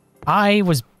 I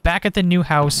was back at the new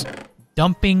house,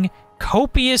 dumping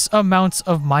copious amounts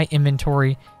of my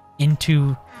inventory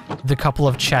into the couple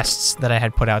of chests that I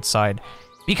had put outside.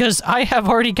 Because I have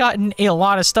already gotten a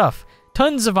lot of stuff.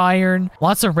 Tons of iron,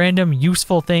 lots of random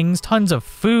useful things, tons of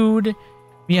food.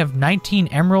 We have 19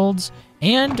 emeralds,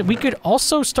 and we could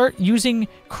also start using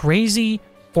crazy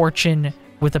fortune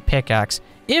with a pickaxe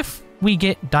if we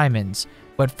get diamonds.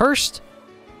 But first,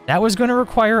 that was going to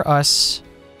require us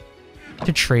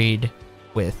to trade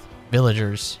with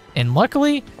villagers. And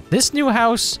luckily, this new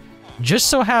house just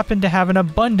so happened to have an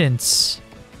abundance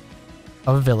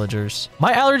of villagers.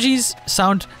 My allergies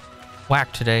sound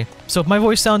whack today, so if my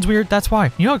voice sounds weird, that's why.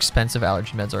 You know how expensive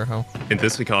allergy meds are, huh? In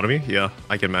this economy? Yeah,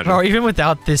 I can imagine. Or even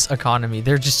without this economy,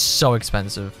 they're just so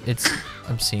expensive. It's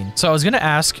obscene. So I was gonna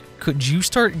ask, could you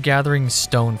start gathering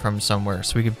stone from somewhere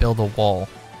so we could build a wall?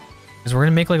 Because we're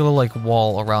gonna make like a little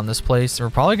wall around this place. We're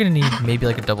probably gonna need maybe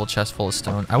like a double chest full of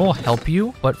stone. I will help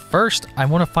you, but first I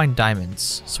want to find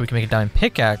diamonds so we can make a diamond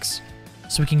pickaxe,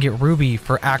 so we can get ruby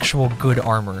for actual good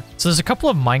armor. So there's a couple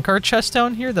of minecart chests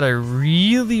down here that I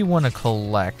really want to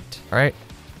collect. All right,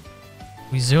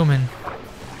 we zoom in.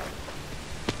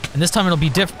 And this time it'll be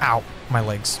ow, my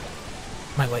legs.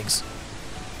 My legs.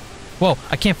 Whoa,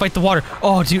 I can't fight the water.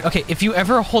 Oh, dude, okay, if you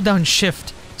ever hold down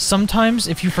shift, sometimes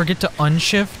if you forget to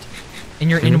unshift and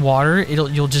you're in water,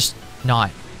 you'll just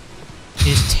not. It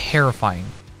is terrifying.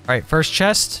 All right, first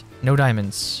chest, no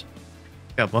diamonds.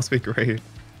 Yeah, it must be great.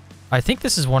 I think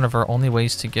this is one of our only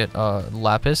ways to get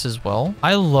lapis as well.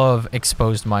 I love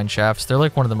exposed mine shafts. They're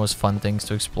like one of the most fun things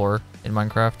to explore in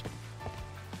Minecraft.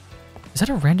 Is that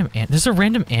a random there's a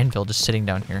random anvil just sitting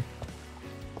down here.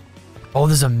 Oh,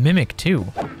 there's a mimic too.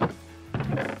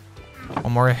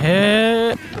 One more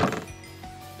hit.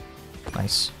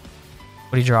 Nice.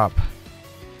 What do you drop?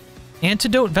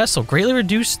 Antidote vessel. Greatly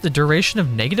reduce the duration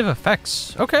of negative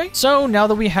effects. Okay. So now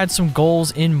that we had some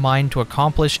goals in mind to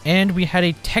accomplish and we had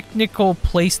a technical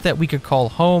place that we could call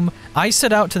home, I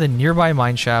set out to the nearby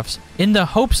mine shafts in the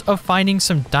hopes of finding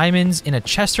some diamonds in a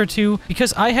chest or two,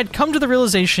 because I had come to the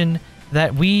realization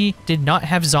that we did not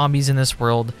have zombies in this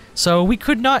world, so we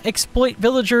could not exploit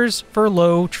villagers for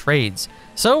low trades.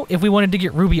 So if we wanted to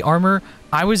get ruby armor,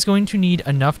 I was going to need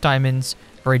enough diamonds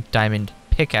for a diamond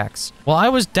pickaxe. While I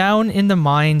was down in the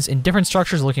mines in different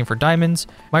structures looking for diamonds,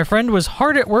 my friend was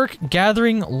hard at work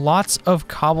gathering lots of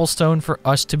cobblestone for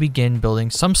us to begin building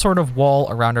some sort of wall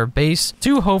around our base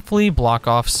to hopefully block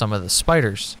off some of the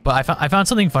spiders. But I found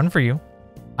something fun for you.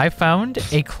 I found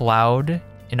a cloud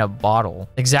in a bottle.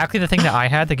 Exactly the thing that I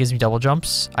had that gives me double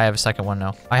jumps. I have a second one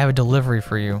now. I have a delivery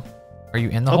for you. Are you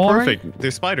in the hole? Oh, perfect.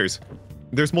 There's spiders.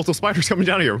 There's multiple spiders coming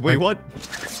down here. Wait, what?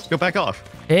 Go back off.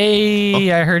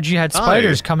 Hey, I heard you had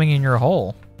spiders coming in your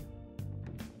hole.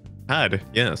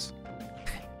 Yes.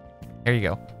 There you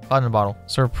go. Cloud in a bottle.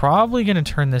 So we're probably going to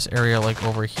turn this area like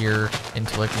over here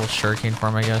into like a little sugarcane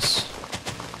farm, I guess.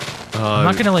 I'm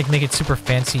not going to like make it super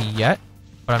fancy yet,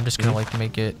 but I'm just going to like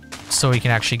make it so we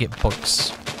can actually get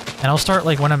books. And I'll start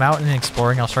like when I'm out and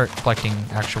exploring, I'll start collecting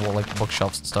actual like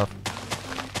bookshelves and stuff.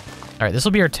 All right, this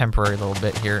will be our temporary little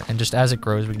bit here, and just as it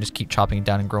grows, we can just keep chopping it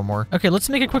down and grow more. Okay, let's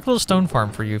make a quick little stone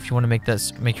farm for you if you want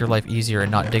to make your life easier and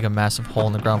not dig a massive hole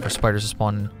in the ground for spiders to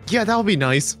spawn in. Yeah, that would be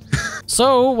nice.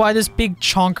 So, while this big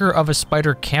chonker of a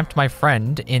spider camped my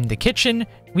friend in the kitchen,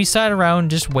 we sat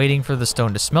around just waiting for the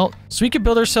stone to smelt so we could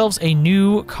build ourselves a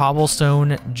new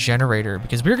cobblestone generator,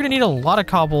 because we're going to need a lot of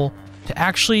cobble to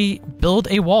actually build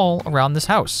a wall around this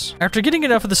house. After getting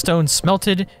enough of the stone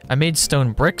smelted, I made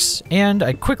stone bricks, and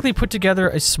I quickly put together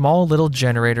a small little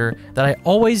generator that I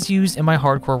always use in my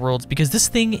hardcore worlds because this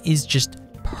thing is just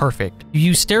perfect. You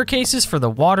use staircases for the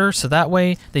water, so that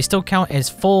way they still count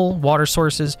as full water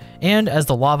sources, and as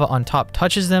the lava on top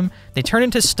touches them, they turn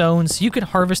into stone, so you can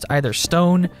harvest either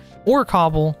stone or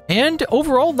cobble, and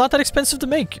overall not that expensive to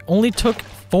make. Only took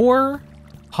 4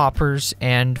 hoppers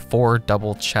and 4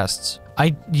 double chests.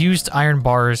 I used iron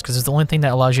bars because it's the only thing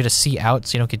that allows you to see out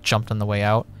so you don't get jumped on the way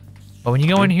out. But when you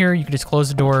go in here, you can just close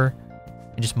the door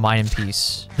and just mine in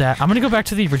peace. I'm gonna go back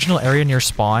to the original area near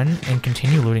spawn and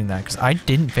continue looting that because I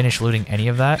didn't finish looting any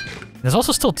of that. There's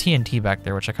also still TNT back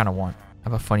there, which I kind of want. I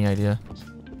have a funny idea.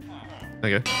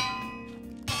 Okay.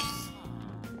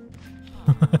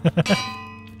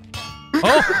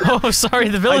 Oh, sorry,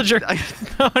 the villager.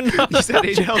 Oh, no. You said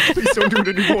 8 health, please don't do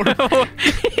it anymore. No.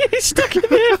 He's stuck in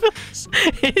the anvils.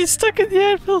 He's stuck in the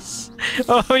anvils.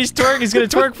 Oh, he's gonna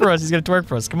twerk for us. He's gonna twerk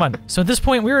for us. Come on. So at this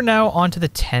point, we are now on to the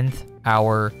 10th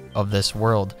hour of this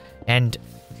world. And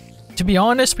to be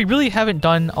honest, we really haven't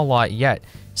done a lot yet.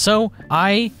 So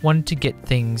I wanted to get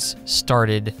things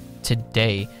started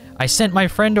today. I sent my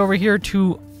friend over here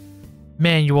to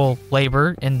manual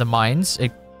labor in the mines.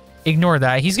 Ignore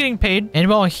that. He's getting paid. And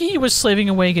while he was slaving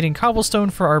away getting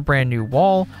cobblestone for our brand new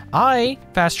wall, I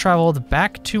fast traveled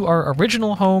back to our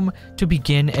original home to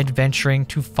begin adventuring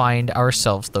to find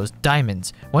ourselves those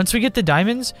diamonds. Once we get the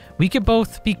diamonds, we could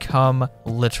both become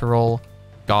literal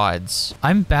gods.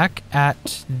 I'm back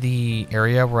at the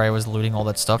area where I was looting all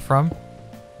that stuff from.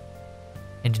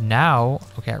 And now,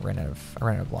 okay, I ran out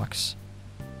of blocks.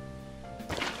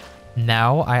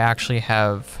 Now I actually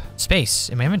have space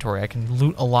in my inventory. I can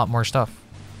loot a lot more stuff.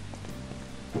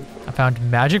 I found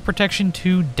magic protection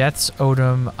 2, death's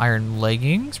odom, iron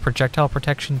leggings, projectile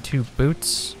protection 2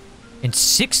 boots, and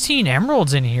 16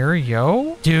 emeralds in here,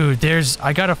 yo. Dude,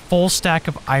 I got a full stack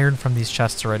of iron from these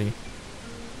chests already.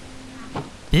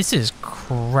 This is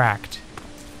cracked.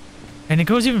 And it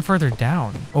goes even further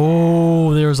down.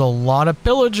 Oh, there's a lot of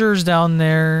pillagers down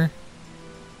there.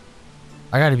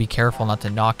 I gotta be careful not to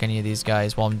knock any of these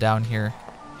guys while I'm down here.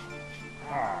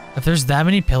 If there's that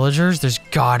many pillagers, there's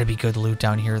gotta be good loot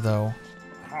down here, though.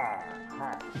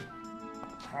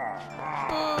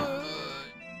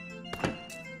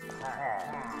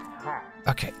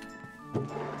 Okay.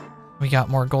 We got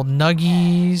more gold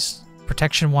nuggies.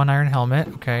 Protection 1 iron helmet.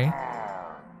 Okay.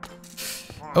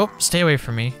 Oh, stay away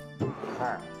from me.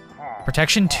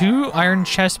 Protection 2 iron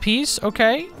chest piece.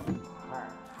 Okay.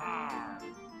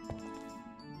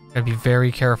 Gotta be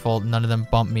very careful. None of them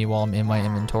bump me while I'm in my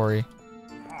inventory.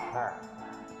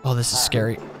 Oh, this is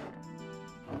scary.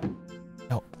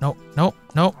 No, no, no,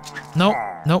 no, no,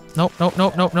 no, no, no,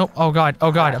 no, no, no. Oh god,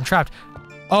 I'm trapped.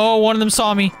 Oh, one of them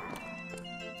saw me.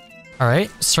 All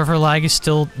right, server lag is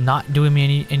still not doing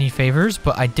me any favors,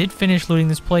 but I did finish looting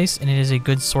this place, and it is a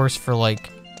good source for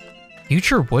like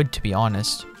future wood, to be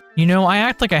honest. You know, I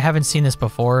act like I haven't seen this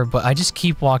before, but I just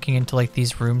keep walking into like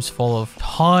these rooms full of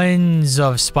tons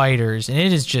of spiders, and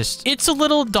it's a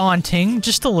little daunting,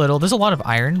 just a little. There's a lot of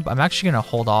iron, but I'm actually gonna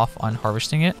hold off on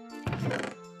harvesting it.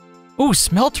 Ooh,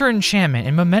 smelter enchantment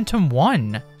and momentum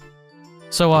 1.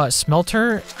 So,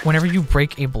 smelter, whenever you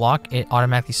break a block, it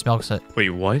automatically smelts it. Wait,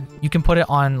 what? You can put it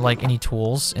on, like, any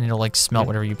tools, and it'll, like, smelt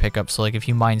whatever you pick up. So, like, if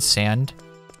you mine sand,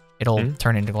 it'll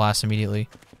turn into glass immediately.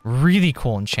 Really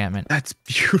cool enchantment. That's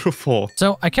beautiful.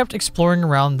 So, I kept exploring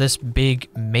around this big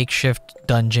makeshift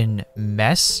dungeon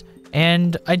mess,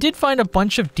 and I did find a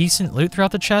bunch of decent loot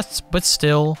throughout the chests, but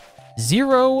still,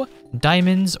 0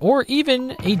 diamonds or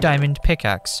even a diamond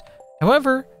pickaxe.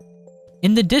 However,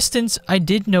 in the distance, I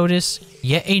did notice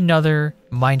yet another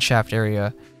mineshaft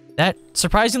area that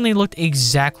surprisingly looked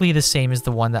exactly the same as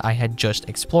the one that I had just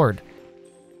explored.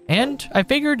 And I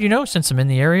figured, you know, since I'm in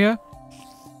the area,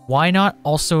 why not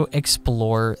also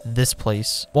explore this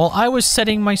place? While I was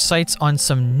setting my sights on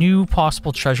some new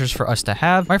possible treasures for us to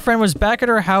have, my friend was back at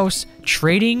our house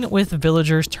trading with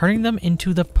villagers, turning them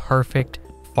into the perfect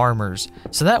farmers.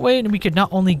 So that way we could not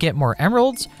only get more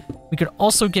emeralds, we could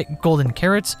also get golden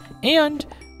carrots, and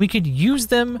we could use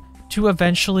them to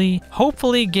eventually,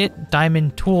 hopefully, get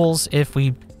diamond tools if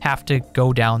we have to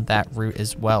go down that route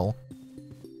as well.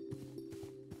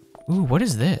 Ooh, what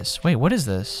is this? Wait, what is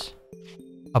this?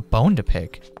 A bone to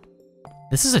pick.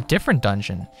 This is a different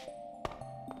dungeon.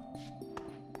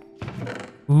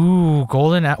 Ooh,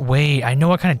 wait, I know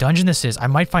what kind of dungeon this is. I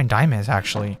might find diamonds,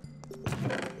 actually.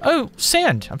 Oh,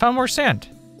 sand. I found more sand.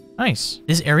 Nice.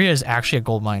 This area is actually a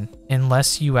gold mine.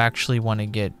 Unless you actually want to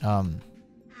get,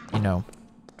 you know,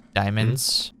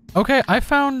 diamonds. Okay, I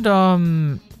found,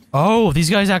 oh, these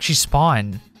guys actually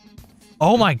spawn.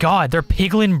 Oh my god, they're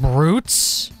piglin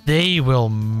brutes. They will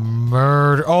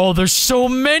murder. Oh, there's so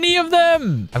many of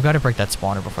them. I've got to break that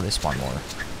spawner before they spawn more.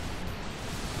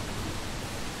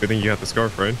 Good thing you got the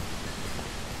scarf, right?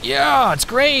 Yeah, it's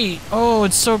great. Oh,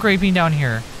 it's so great being down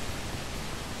here.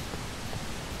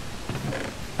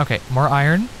 Okay, more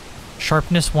iron.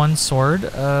 Sharpness 1 sword.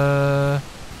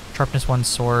 Sharpness 1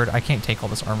 sword. I can't take all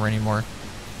this armor anymore.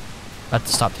 I have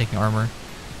to stop taking armor.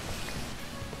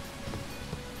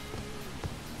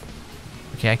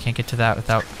 Okay, I can't get to that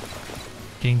without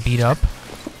getting beat up.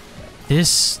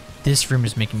 This room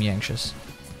is making me anxious.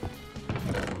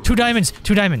 2 diamonds!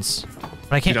 2 diamonds!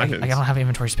 But I can't, I don't have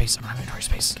inventory space. I don't have inventory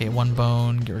space. Okay, 1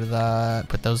 bone. Get rid of that.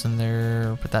 Put those in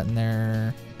there. Put that in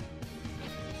there.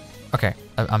 Okay,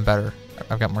 I'm better.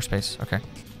 I've got more space. Okay.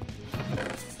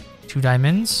 2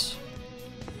 diamonds.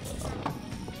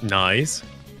 Nice.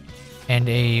 And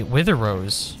a wither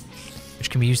rose, which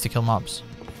can be used to kill mobs.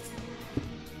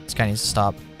 This guy needs to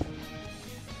stop.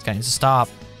 This guy needs to stop.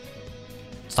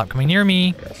 Stop coming near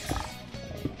me.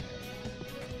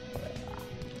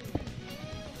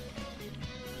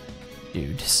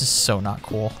 Dude, this is so not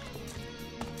cool.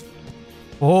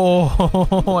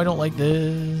 Oh, I don't like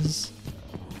this.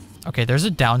 Okay, there's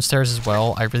a downstairs as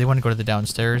well. I really want to go to the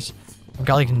downstairs. I've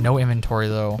got like no inventory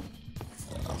though.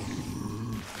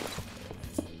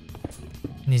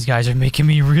 And these guys are making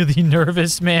me really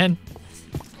nervous, man.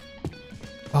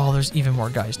 Oh, there's even more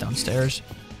guys downstairs.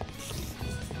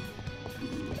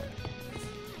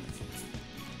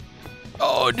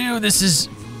 Oh, dude, this is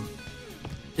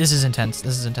intense.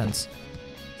 This is intense.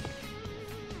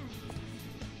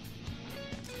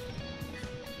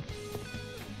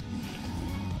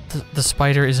 The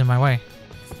spider is in my way.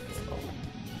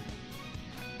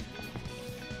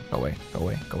 Go away, go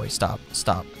away, go away. Stop,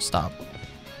 stop, stop.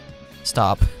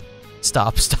 Stop.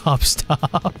 Stop, stop,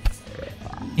 stop.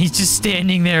 He's just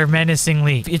standing there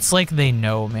menacingly. It's like they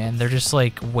know, man. They're just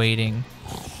like waiting.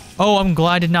 Oh, I'm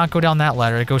glad I did not go down that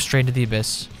ladder. It goes straight to the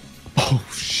abyss. Oh,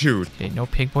 shoot. Okay, no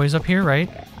pig boys up here, right?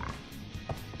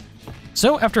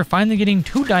 So after finally getting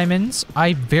 2 diamonds,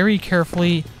 I very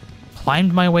carefully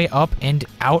climbed my way up and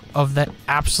out of that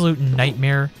absolute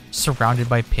nightmare surrounded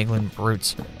by piglin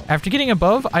brutes. After getting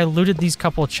above, I looted these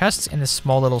couple of chests in this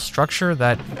small little structure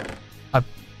that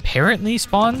apparently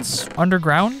spawns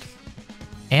underground.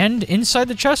 And inside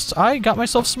the chests, I got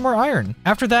myself some more iron.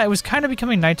 After that, it was kind of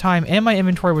becoming nighttime and my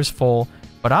inventory was full,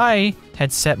 but I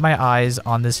had set my eyes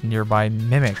on this nearby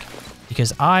mimic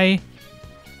because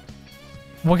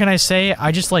what can I say?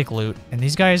 I just like loot, and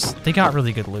these guys, they got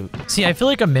really good loot. See, I feel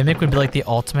like a mimic would be like the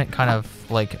ultimate kind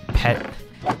of like pet,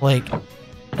 like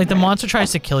the monster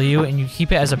tries to kill you and you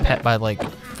keep it as a pet by like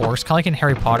force, kind of like in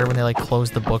Harry Potter when they like close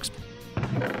the books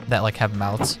that like have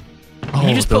mouths. Oh,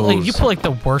 you just put like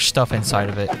the worst stuff inside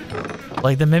of it.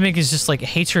 Like the mimic is just like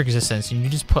hates your existence, and you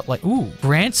just put like, ooh,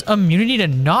 grants immunity to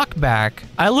knockback.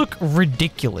 I look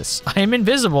ridiculous. I am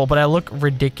invisible, but I look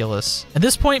ridiculous. At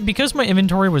this point, because my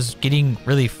inventory was getting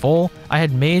really full, I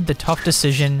had made the tough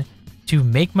decision to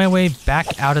make my way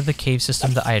back out of the cave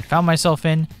system that I had found myself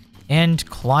in and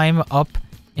climb up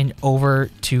and over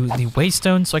to the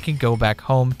waystone so I could go back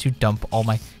home to dump all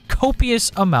my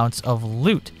copious amounts of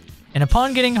loot. And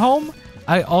upon getting home,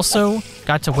 I also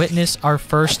got to witness our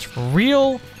first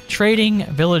real trading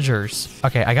villagers.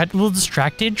 Okay, I got a little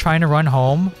distracted trying to run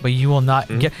home, but you will not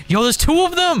get... Yo, there's 2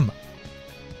 of them!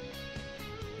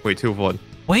 Wait, 2 of what?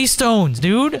 Waystones,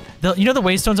 dude. You know the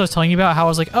waystones I was telling you about? How I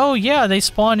was like, oh yeah, they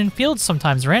spawn in fields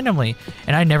sometimes randomly,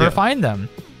 and I never find them.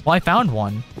 Well, I found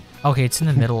one. Okay, it's in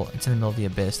the middle. It's in the middle of the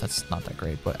abyss. That's not that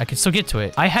great, but I can still get to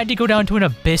it. I had to go down to an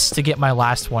abyss to get my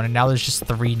last one, and now there's just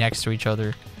 3 next to each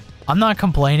other. I'm not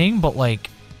complaining, but like,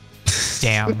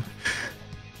 damn.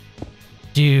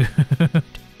 Dude.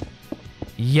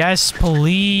 Yes,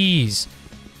 please.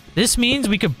 This means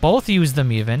we could both use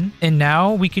them even. And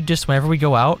now we could just, whenever we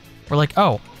go out, we're like,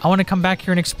 oh, I want to come back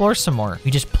here and explore some more.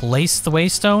 We just place the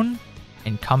waystone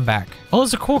and come back. Oh,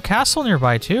 there's a cool castle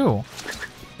nearby too.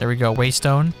 There we go.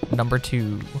 Waystone number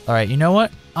 2. All right, you know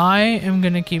what? I am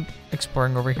going to keep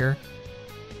exploring over here.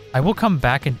 I will come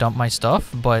back and dump my stuff,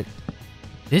 but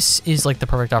this is like the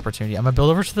perfect opportunity. I'm going to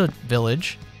build over to the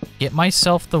village. Get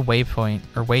myself the waypoint,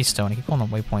 or waystone. I keep calling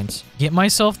them waypoints. Get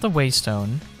myself the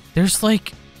waystone. There's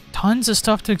like tons of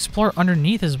stuff to explore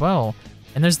underneath as well.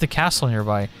 And there's the castle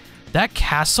nearby. That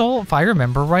castle, if I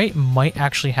remember right, might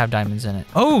actually have diamonds in it.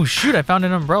 Oh, shoot, I found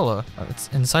an umbrella. Oh, it's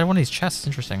inside one of these chests.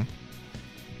 Interesting.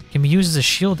 Can be used as a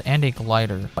shield and a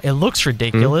glider. It looks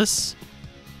ridiculous,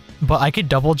 but I could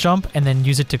double jump and then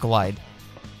use it to glide.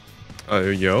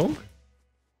 Yo?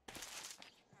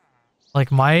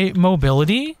 Like, my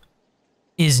mobility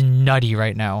is nutty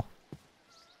right now.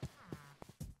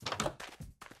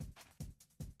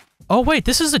 Oh, wait,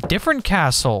 this is a different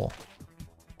castle.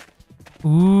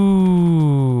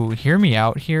 Ooh, hear me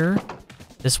out here.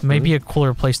 This may be a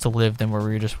cooler place to live than where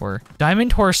we just were.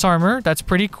 Diamond horse armor, that's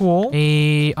pretty cool.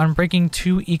 A Unbreaking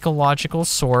 2 ecological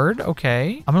sword,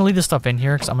 okay. I'm gonna leave this stuff in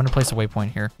here because I'm gonna place a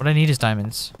waypoint here. What I need is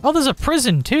diamonds. Oh, there's a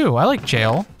prison too. I like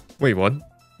jail. Wait, what?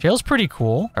 Jail's pretty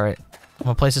cool. All right, I'm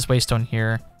gonna place this waystone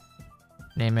here.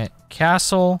 Name it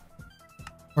Castle.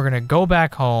 We're gonna go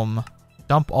back home,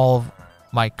 dump all of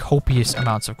my copious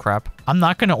amounts of crap. I'm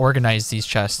not gonna organize these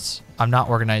chests. I'm not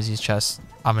organizing these chests.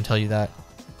 I'm gonna tell you that.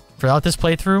 Throughout this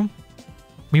playthrough,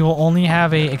 we will only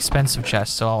have a expensive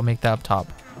chest, so I'll make that up top.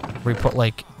 Where we put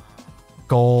like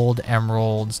gold,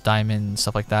 emeralds, diamonds,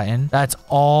 stuff like that in. That's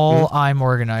all I'm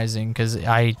organizing because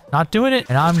I'm not doing it,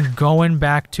 and I'm going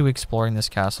back to exploring this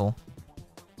castle.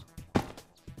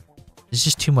 There's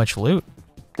just too much loot.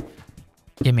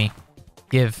 Gimme.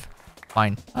 Give.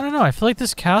 Fine. I don't know. I feel like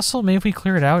this castle, maybe if we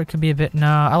clear it out, it could be a bit...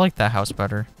 Nah, I like that house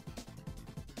better.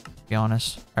 To be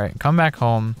honest. All right, come back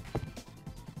home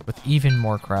with even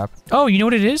more crap. Oh, you know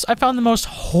what it is? I found the most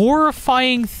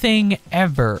horrifying thing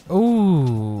ever.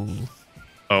 Ooh.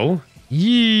 Oh?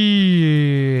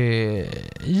 Yeah.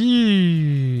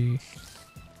 Yeah.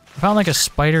 I found like a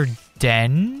spider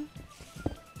den.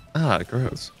 Ah,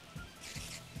 gross.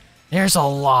 There's a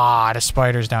lot of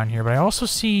spiders down here, but I also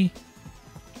see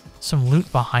some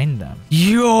loot behind them.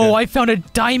 Yo, I found a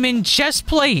diamond chest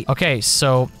plate. Okay,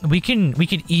 so we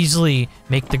could easily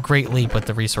make the great leap with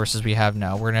the resources we have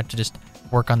now. We're gonna have to just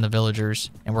work on the villagers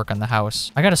and work on the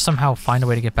house. I gotta somehow find a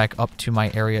way to get back up to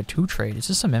my area to trade. Is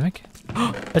this a mimic?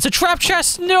 It's a trap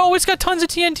chest. No, it's got tons of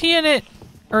TNT in it.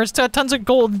 Or it's got tons of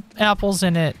gold apples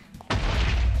in it.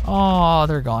 Oh,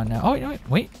 they're gone now. Oh,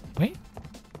 wait.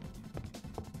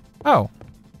 Oh.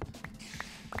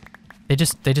 They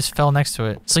just fell next to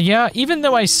it. So yeah, even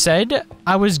though I said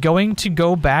I was going to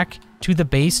go back to the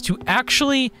base to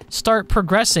actually start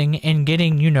progressing and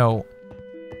getting, you know,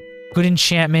 good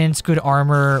enchantments, good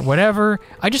armor, whatever,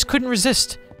 I just couldn't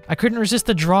resist. I couldn't resist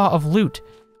the draw of loot.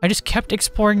 I just kept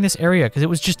exploring this area because it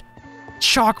was just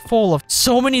chock full of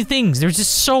so many things. There's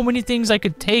just so many things I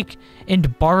could take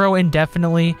and borrow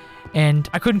indefinitely, and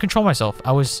I couldn't control myself.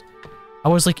 I was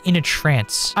like in a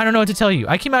trance. I don't know what to tell you.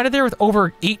 I came out of there with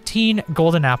over 18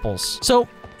 golden apples. So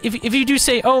if you do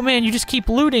say, oh man, you just keep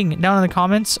looting down in the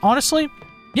comments, honestly,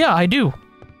 yeah, I do.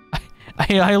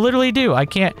 I literally do. I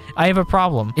have a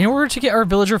problem. In order to get our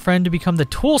villager friend to become the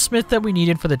toolsmith that we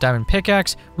needed for the diamond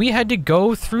pickaxe, we had to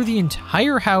go through the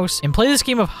entire house and play this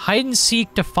game of hide and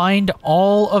seek to find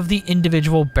all of the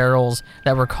individual barrels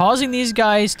that were causing these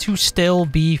guys to still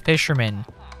be fishermen.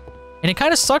 And it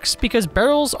kind of sucks because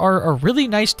barrels are a really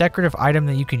nice decorative item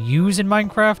that you can use in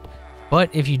Minecraft, but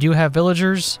if you do have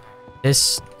villagers,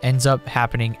 this ends up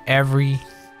happening every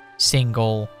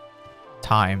single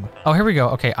time. Oh, here we go.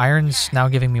 Okay, iron's now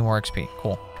giving me more XP.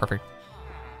 Cool. Perfect.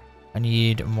 I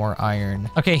need more iron.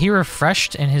 Okay, he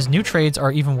refreshed and his new trades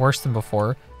are even worse than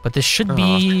before, but this should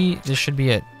be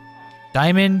it.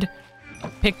 Diamond,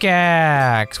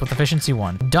 pickaxe with efficiency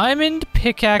 1. Diamond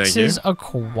pickaxes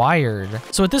acquired.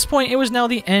 So at this point, it was now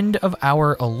the end of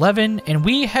hour 11, and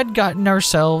we had gotten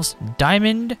ourselves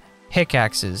diamond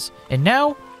pickaxes. And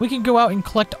now we can go out and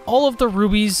collect all of the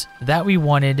rubies that we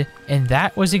wanted, and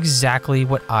that was exactly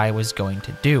what I was going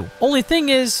to do. Only thing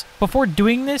is, before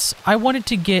doing this, I wanted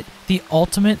to get the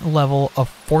ultimate level of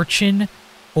fortune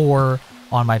 4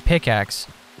 on my pickaxe.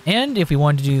 And if we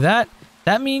wanted to do that,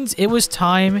 that means it was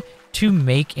time to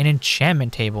make an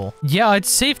enchantment table. Yeah, it's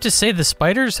safe to say the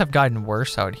spiders have gotten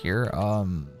worse out here.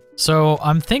 So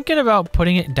I'm thinking about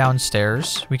putting it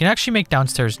downstairs. We can actually make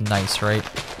downstairs nice, right?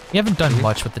 We haven't done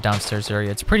much with the downstairs area.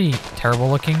 It's pretty terrible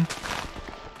looking.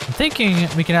 I'm thinking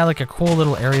we can add like a cool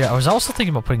little area. I was also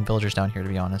thinking about putting villagers down here, to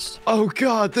be honest. Oh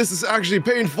god, this is actually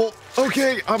painful.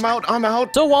 Okay, I'm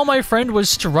out. So while my friend was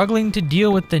struggling to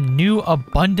deal with the new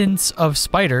abundance of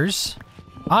spiders,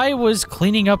 I was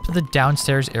cleaning up the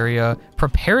downstairs area,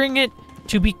 preparing it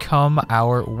to become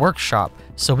our workshop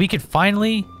so we could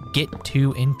finally get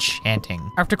to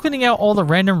enchanting. After cleaning out all the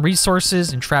random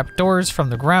resources and trapdoors from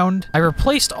the ground, I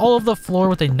replaced all of the floor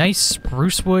with a nice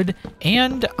spruce wood,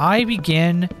 and I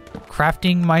began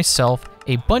crafting myself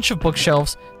a bunch of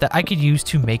bookshelves that I could use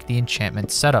to make the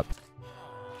enchantment setup.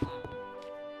 If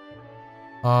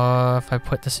I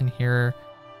put this in here...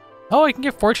 Oh, I can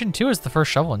get Fortune 2 as the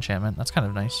first shovel enchantment. That's kind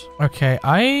of nice. Okay,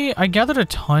 I gathered a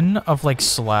ton of, like,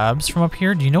 slabs from up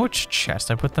here. Do you know which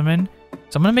chest I put them in?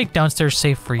 So I'm gonna make downstairs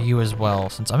safe for you as well,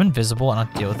 since I'm invisible and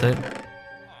I'll deal with it.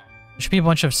 There should be a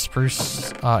bunch of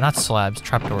spruce, not slabs,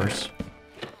 trapdoors.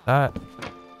 That.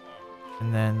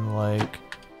 And then, like...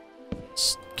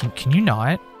 Can you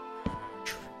not?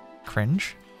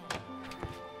 Cringe?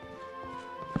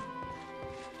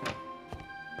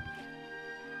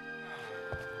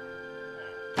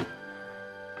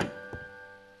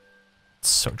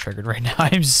 So triggered right now.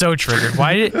 I'm so triggered.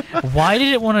 Why did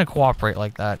it want to cooperate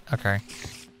like that? Okay.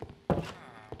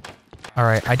 All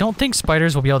right. I don't think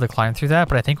spiders will be able to climb through that,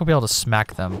 but I think we'll be able to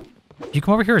smack them. If you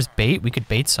come over here as bait, we could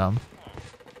bait some.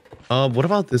 What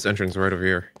about this entrance right over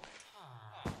here?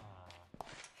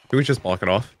 Can we just block it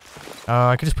off?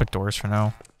 I could just put doors for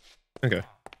now. Okay.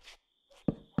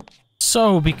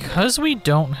 So because we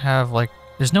don't have like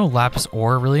there's no lapis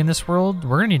ore really in this world,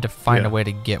 we're gonna need to find a way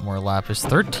to get more lapis.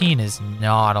 13 is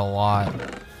not a lot.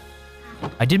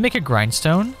 I did make a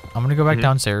grindstone. I'm gonna go back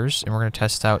downstairs and we're gonna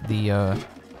test out the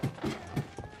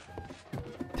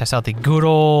good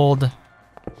old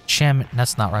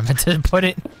That's not where I meant to put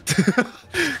it.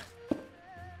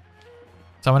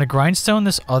 So I'm gonna grindstone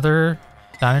this other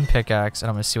diamond pickaxe and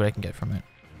I'm gonna see what I can get from it.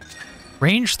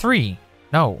 Range 3.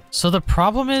 No. So the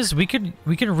problem is we could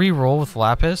re-roll with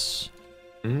lapis.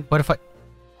 But if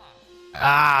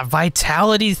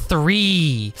Vitality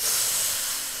 3.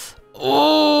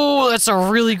 Oh, that's a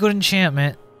really good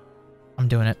enchantment. I'm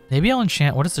doing it. Maybe I'll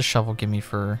enchant. What does the shovel give me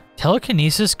for...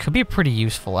 Telekinesis could be pretty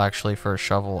useful, actually, for a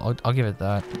shovel. I'll give it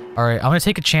that. All right, I'm going to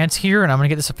take a chance here, and I'm going to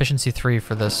get this efficiency 3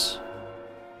 for this.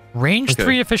 Range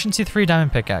 3, efficiency 3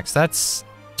 diamond pickaxe. That's...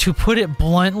 To put it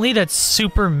bluntly, that's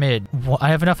super mid. I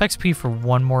have enough XP for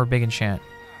one more big enchant.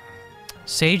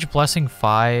 Sage Blessing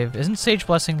 5. Isn't Sage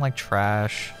Blessing like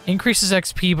trash? Increases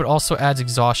XP, but also adds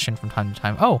exhaustion from time to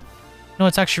time. Oh, no,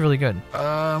 it's actually really good.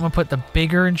 I'm going to put the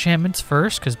bigger enchantments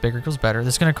first, because bigger equals better.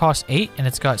 This is going to cost 8, and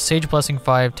it's got Sage Blessing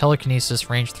 5, Telekinesis,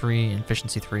 Range 3, and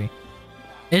Efficiency 3.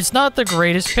 It's not the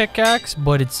greatest pickaxe,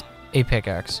 but it's a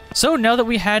pickaxe. So now that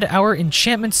we had our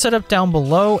enchantment set up down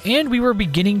below, and we were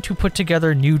beginning to put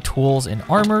together new tools and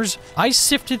armors, I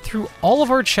sifted through all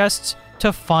of our chests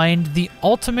to find the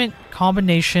ultimate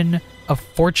combination of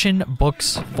fortune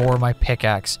books for my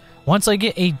pickaxe. Once I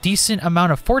get a decent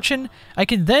amount of fortune, I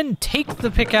can then take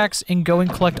the pickaxe and go and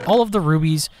collect all of the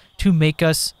rubies to make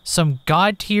us some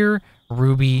god tier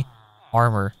ruby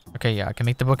armor. Okay, yeah, I can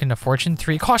make the book into fortune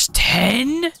 3. It costs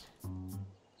 10?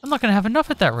 I'm not gonna have enough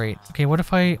at that rate. Okay, what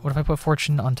if I put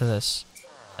fortune onto this?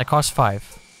 That costs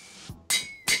 5.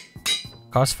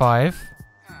 Costs 5.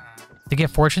 To get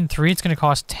fortune 3, it's gonna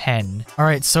cost 10. All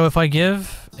right, so if I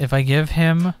give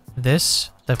him this,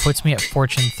 that puts me at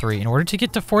fortune 3. In order to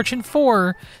get to fortune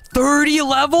 4, 30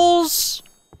 levels?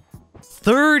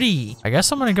 30. I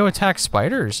guess I'm gonna go attack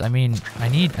spiders. I mean, I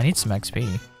need some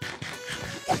XP.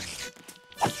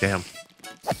 Damn.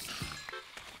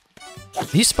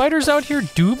 These spiders out here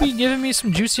do be giving me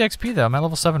some juicy XP though. I'm at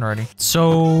level 7 already.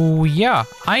 So yeah,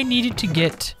 I needed to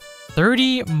get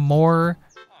 30 more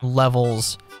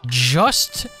levels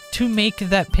just to make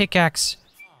that pickaxe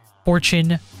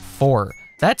fortune 4.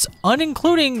 That's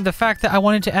unincluding the fact that I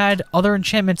wanted to add other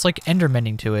enchantments like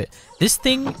endermending to it. This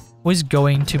thing was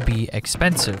going to be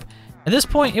expensive. At this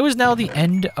point, it was now the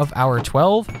end of hour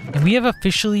 12, and we have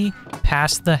officially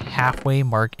passed the halfway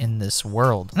mark in this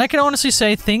world. And I can honestly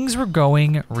say things were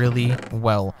going really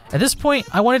well. At this point,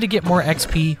 I wanted to get more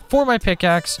XP for my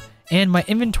pickaxe, and my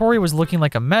inventory was looking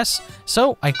like a mess,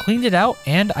 so I cleaned it out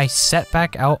and I set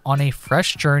back out on a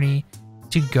fresh journey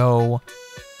to go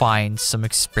find some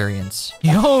experience.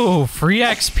 Yo, free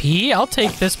XP? I'll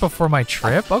take this before my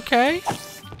trip, okay.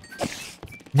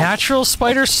 Natural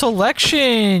spider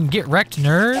selection! Get wrecked,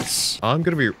 nerds! I'm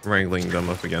gonna be wrangling them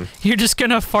up again. You're just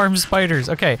gonna farm spiders.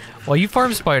 Okay, while you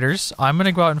farm spiders, I'm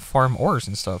gonna go out and farm ores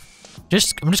and stuff.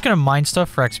 I'm just gonna mine stuff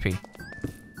for XP.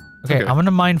 Okay, I'm gonna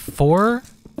mine 5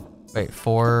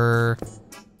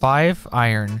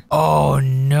 iron. Oh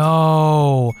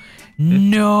no!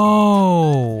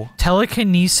 No!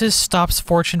 Telekinesis stops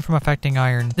fortune from affecting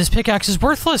iron. This pickaxe is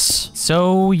worthless!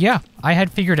 So yeah, I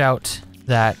had figured out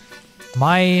that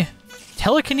my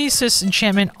telekinesis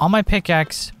enchantment on my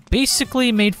pickaxe basically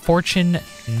made fortune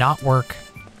not work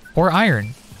for iron,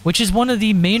 which is one of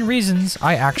the main reasons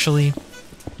I actually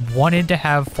wanted to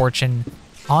have fortune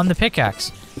on the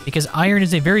pickaxe, because iron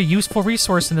is a very useful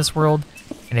resource in this world,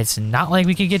 and it's not like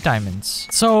we could get diamonds.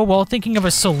 So while thinking of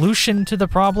a solution to the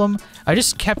problem, I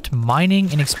just kept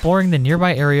mining and exploring the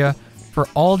nearby area for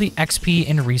all the XP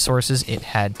and resources it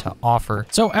had to offer.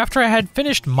 So after I had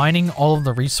finished mining all of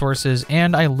the resources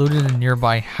and I looted a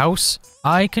nearby house,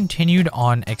 I continued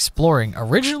on exploring.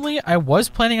 Originally, I was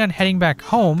planning on heading back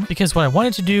home because what I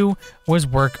wanted to do was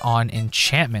work on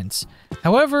enchantments.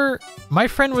 However, my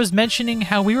friend was mentioning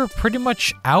how we were pretty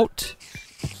much out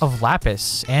of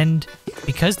lapis, and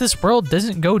because this world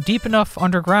doesn't go deep enough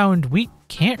underground, we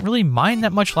can't really mine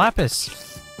that much lapis.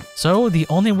 So the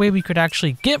only way we could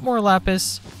actually get more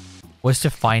lapis was to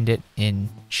find it in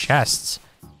chests.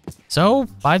 So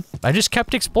I just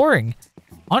kept exploring.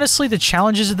 Honestly, the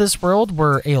challenges of this world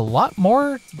were a lot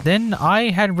more than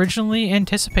I had originally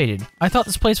anticipated. I thought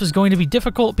this place was going to be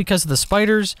difficult because of the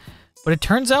spiders, but it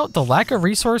turns out the lack of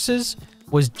resources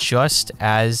was just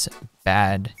as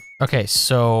bad. Okay,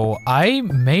 so I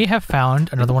may have found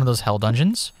another one of those hell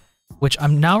dungeons, which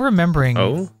I'm now remembering.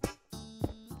 Oh?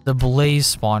 The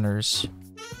blaze spawners.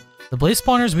 The blaze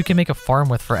spawners we can make a farm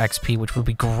with for XP, which would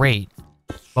be great.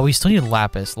 But we still need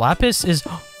lapis. Lapis is...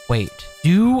 Wait.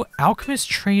 Do alchemists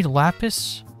trade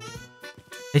lapis?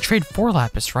 They trade 4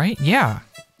 lapis, right? Yeah.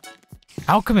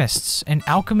 Alchemists. An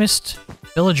alchemist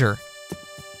villager.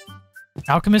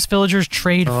 Alchemist villagers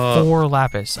trade 4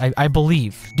 lapis, I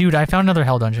believe. Dude, I found another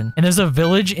hell dungeon. And there's a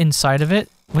village inside of it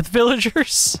with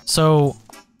villagers. So...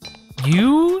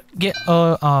 You get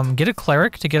a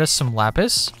cleric to get us some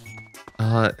lapis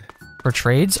for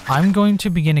trades. I'm going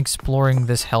to begin exploring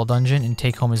this hell dungeon and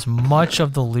take home as much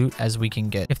of the loot as we can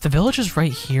get. If the village is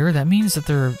right here, that means that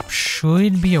there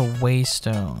should be a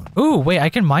waystone. Ooh, wait, I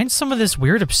can mine some of this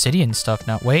weird obsidian stuff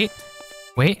now. Wait,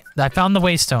 I found the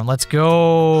waystone. Let's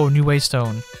go, new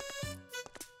waystone.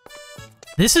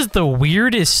 This is the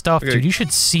weirdest stuff, dude. You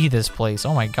should see this place.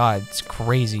 Oh my god, it's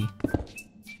crazy.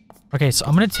 Okay, so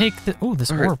I'm gonna take the... Ooh,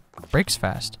 this ore breaks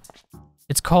fast.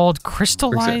 It's called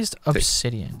crystallized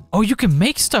obsidian. Oh, you can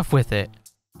make stuff with it.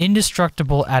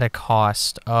 Indestructible at a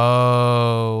cost.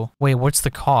 Oh. Wait, what's the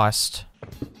cost?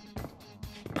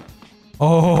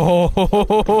 Oh,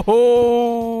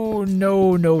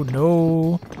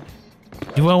 no.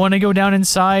 Do I want to go down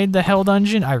inside the hell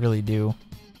dungeon? I really do.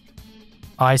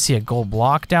 Oh, I see a gold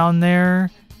block down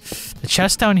there. The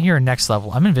chest down here, next level.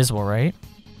 I'm invisible, right?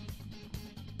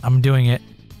 I'm doing it.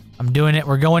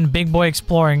 We're going big boy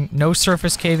exploring. No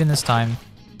surface cave in this time.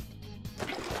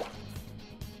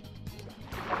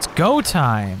 It's go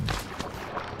time.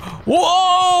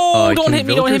 Whoa! Don't hit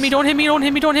me. I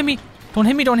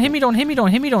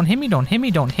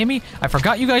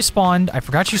forgot you guys spawned. I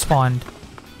forgot you spawned.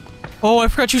 Oh, I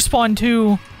forgot you spawned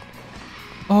too.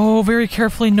 Oh, very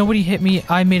carefully. Nobody hit me.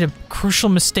 I made a crucial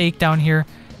mistake down here.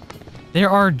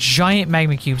 There are giant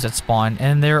magma cubes that spawn,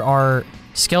 and there are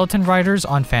skeleton riders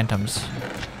on phantoms.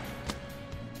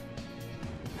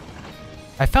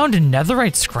 I found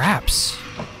netherite scraps.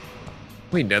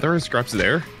 Wait, netherite scraps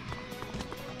there?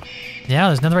 Yeah,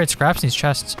 there's netherite scraps in these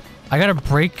chests. I gotta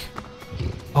break...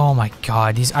 Oh my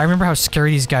god, I remember how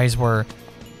scary these guys were.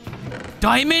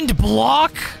 Diamond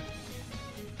block?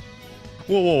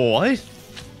 Whoa, what?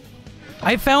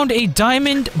 I found a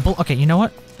diamond... Okay, you know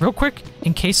what? Real quick,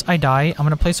 in case I die, I'm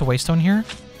gonna place a waystone here.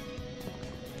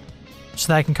 So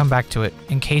that I can come back to it,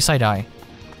 in case I die.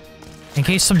 In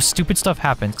case some stupid stuff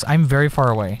happens, 'cause I'm very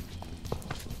far away.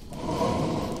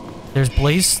 There's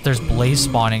blaze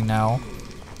spawning now.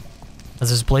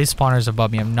 There's blaze spawners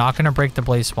above me. I'm not gonna break the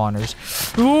blaze spawners.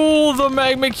 Ooh, the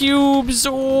magma cubes!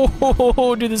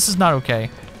 Oh, dude, this is not okay.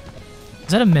 Is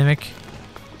that a mimic?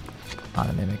 Not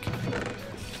a mimic.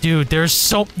 Dude,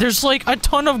 there's like a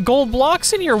ton of gold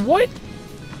blocks in here. What?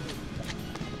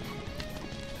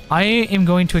 I am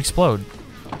going to explode.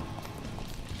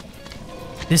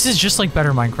 This is just like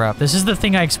Better Minecraft. This is the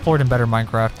thing I explored in Better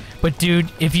Minecraft. But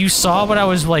dude, if you saw what I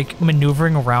was like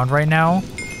maneuvering around right now,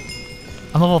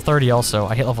 I'm level 30 also.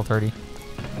 I hit level 30.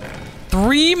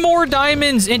 3 more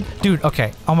diamonds in, dude,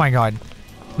 okay. Oh my god.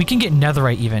 We can get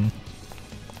netherite even.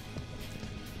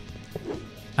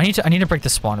 I need to break the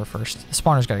spawner first. The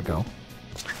spawner's gotta go.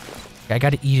 Okay, I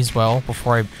gotta eat as well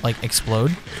before I like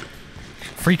explode.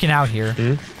 Freaking out here.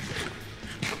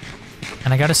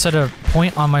 And I gotta set a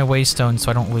point on my waystone so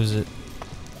I don't lose it.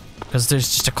 Because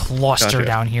there's just a cluster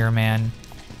down here, man.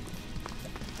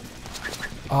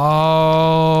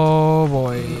 Oh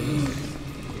boy.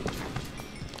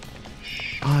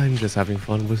 I'm just having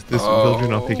fun with this villager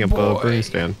not picking up a burning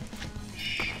stand.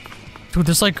 Dude,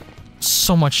 there's like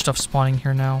so much stuff spawning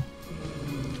here now.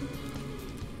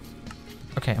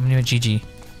 Okay, I'm gonna do a GG.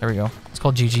 There we go. It's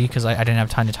called GG because I didn't have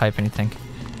time to type anything.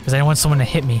 Because I didn't want someone to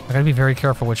hit me. I gotta be very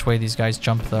careful which way these guys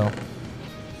jump, though.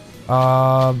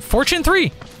 Fortune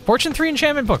 3! Fortune 3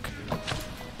 enchantment book.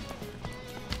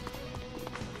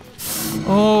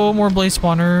 Oh, more blaze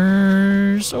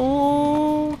spawners.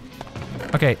 Oh.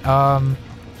 Okay,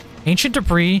 ancient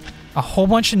debris, a whole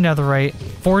bunch of netherite,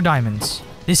 4 diamonds.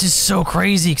 This is so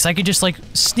crazy, because I could just, like,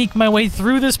 sneak my way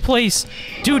through this place.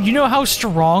 Dude, you know how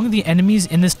strong the enemies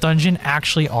in this dungeon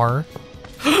actually are?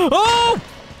 Oh!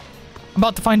 I'm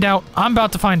about to find out. I'm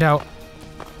about to find out.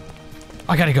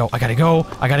 I gotta go. I gotta go.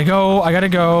 I gotta go. I gotta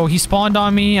go. He spawned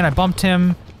on me, and I bumped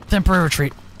him. Temporary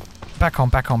retreat. Back home,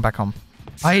 back home, back home.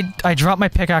 I dropped my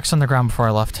pickaxe on the ground before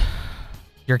I left.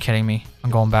 You're kidding me.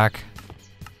 I'm going back.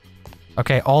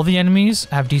 Okay, all the enemies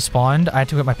have despawned. I had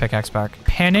to get my pickaxe back.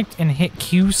 Panicked and hit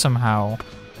Q somehow.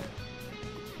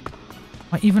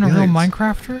 Am I even a real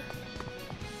Minecrafter?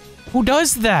 Who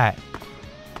does that?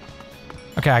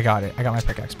 Okay, I got it. I got my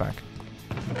pickaxe back.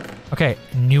 Okay,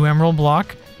 new emerald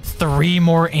block. 3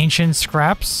 more ancient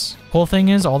scraps. Cool thing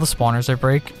is, all the spawners I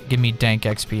break give me dank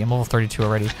XP. I'm level 32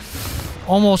 already.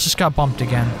 Almost just got bumped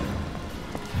again.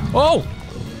 Oh!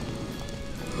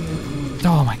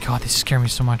 Oh my god, these scare me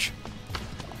so much.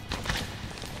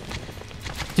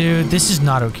 Dude, this is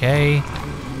not okay.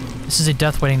 This is a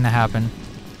death waiting to happen.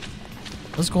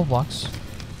 Those gold blocks.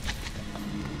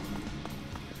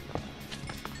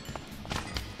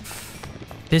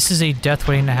 This is a death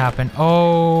waiting to happen.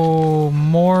 Oh,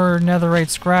 more netherite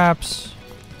scraps.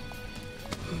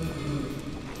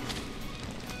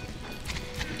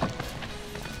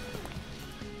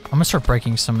 I'm gonna start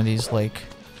breaking some of these, like,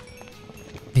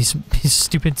 these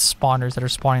stupid spawners that are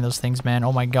spawning those things, man.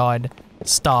 Oh my god.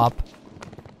 Stop.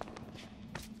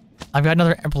 I've got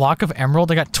another block of emerald.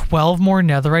 I got 12 more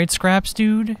netherite scraps,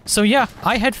 dude. So yeah,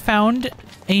 I had found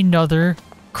another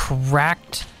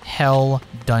cracked hell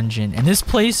dungeon. And this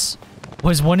place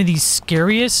was one of the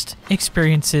scariest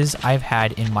experiences I've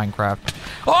had in Minecraft.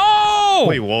 Oh!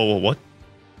 Wait, whoa, what?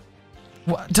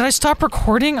 Did I stop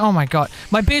recording? Oh my god.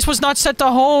 My base was not set to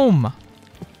home.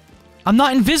 I'm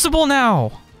not invisible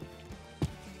now.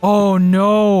 Oh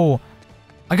no.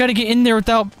 I gotta get in there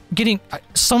without getting...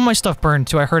 some of my stuff burned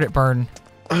too. I heard it burn.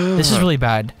 This is really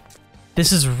bad.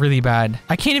 This is really bad.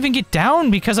 I can't even get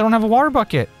down because I don't have a water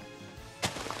bucket.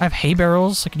 I have hay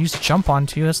barrels I could use to jump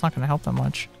onto. That's not gonna help that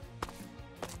much.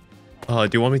 Do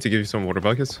you want me to give you some water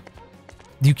buckets?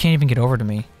 You can't even get over to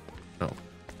me. No.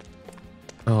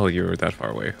 Oh, you're that far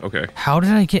away. Okay. How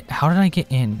did I get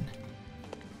in?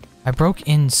 I broke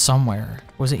in somewhere.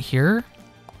 Was it here?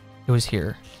 It was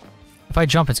here. If I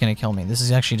jump, it's gonna kill me. This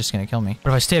is actually just gonna kill me.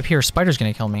 But if I stay up here, a spider's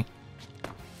gonna kill me.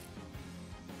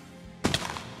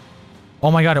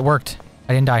 Oh my god, it worked.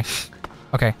 I didn't die.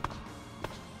 Okay.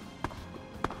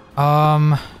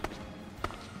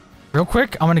 Real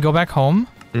quick, I'm gonna go back home.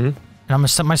 And I'm gonna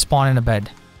set my spawn in a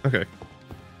bed. Okay.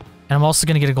 And I'm also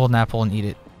gonna get a golden apple and eat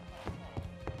it.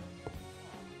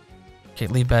 Okay,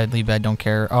 leave bed, don't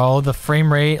care. Oh, the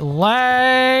frame rate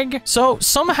lag. So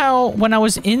somehow when I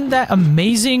was in that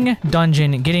amazing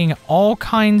dungeon getting all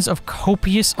kinds of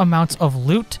copious amounts of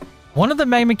loot, one of the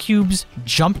magma cubes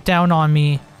jumped down on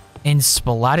me and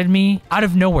splatted me out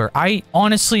of nowhere. I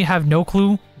honestly have no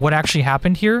clue what actually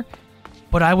happened here,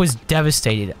 but I was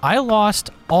devastated. I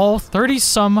lost all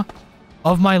 30-some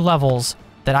of my levels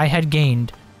that I had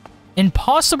gained, and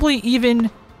possibly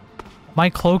even my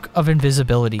cloak of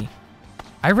invisibility.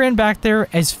 I ran back there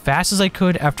as fast as I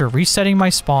could after resetting my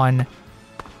spawn,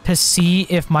 to see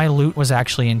if my loot was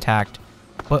actually intact.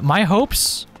 But my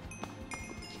hopes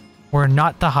were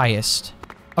not the highest.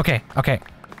 Okay, okay.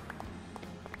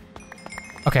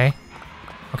 Okay.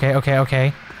 Okay, okay,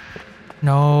 okay.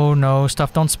 No, no,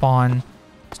 stuff don't spawn.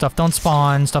 Stuff don't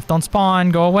spawn. Stuff don't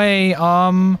spawn. Go away.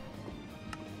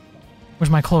 Where's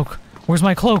my cloak? Where's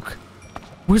my cloak?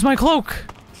 Where's my cloak?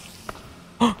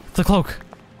 Oh, the cloak.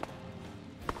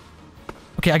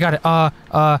 Okay, I got it.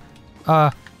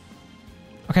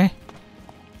 Okay.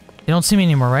 They don't see me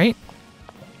anymore, right?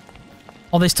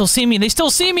 Oh, they still see me. They still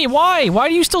see me. Why? Why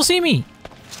do you still see me?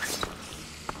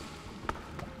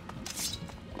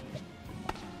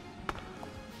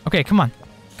 Okay, come on.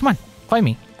 Come on. Fight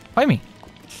me. Fight me.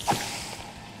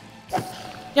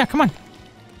 Yeah, come on.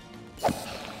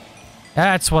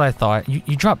 That's what I thought.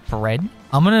 You dropped bread?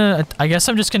 I guess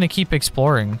I'm just gonna keep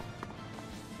exploring.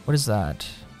 What is that?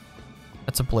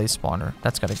 That's a blaze spawner.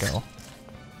 That's gotta go.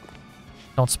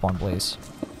 Don't spawn blaze.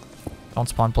 Don't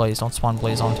spawn blaze. Don't spawn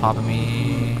blaze on top of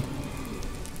me.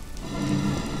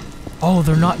 Oh,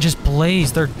 they're not just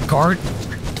blaze. They're guard.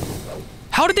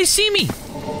 How did they see me?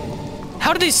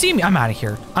 How did they see me? I'm out of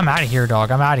here. I'm out of here,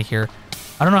 dog. I'm out of here.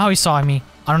 I don't know how he saw me.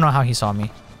 I don't know how he saw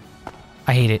me.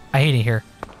 I hate it. I hate it here.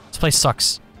 This place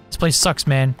sucks. This place sucks,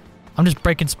 man. I'm just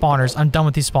breaking spawners. I'm done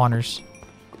with these spawners.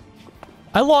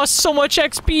 I lost so much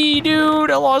XP,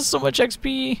 dude. I lost so much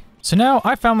XP. So now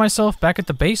I found myself back at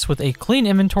the base with a clean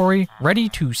inventory, ready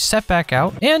to set back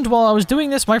out. And while I was doing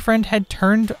this, my friend had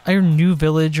turned our new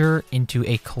villager into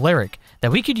a cleric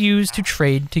that we could use to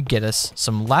trade to get us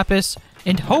some lapis.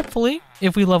 And hopefully,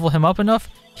 if we level him up enough,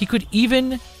 he could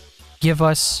even give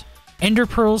us ender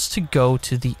pearls to go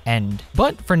to the end.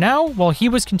 But for now, while he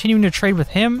was continuing to trade with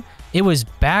him, it was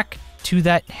back to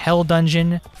that hell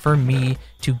dungeon for me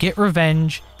to get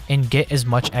revenge and get as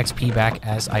much XP back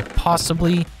as I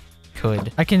possibly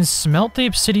could. I can smelt the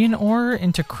obsidian ore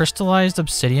into crystallized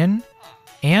obsidian,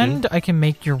 and I can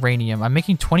make uranium. I'm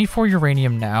making 24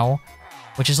 uranium now,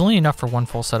 which is only enough for one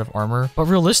full set of armor. But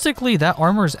realistically, that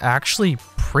armor is actually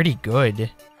pretty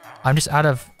good. I'm out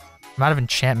of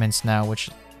enchantments now, which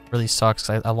really sucks.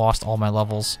 I lost all my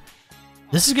levels.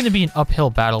 This is going to be an uphill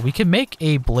battle. We could make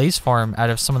a blaze farm out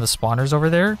of some of the spawners over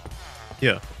there.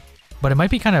 Yeah. But it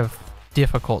might be kind of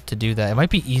difficult to do that. It might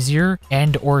be easier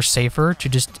and or safer to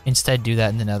just instead do that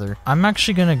in the nether. I'm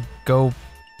actually going to go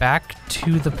back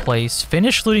to the place,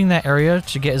 finish looting that area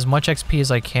to get as much XP as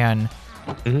I can.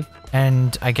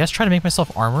 And I guess try to make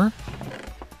myself armor.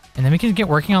 And then we can get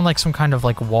working on like some kind of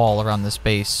like wall around this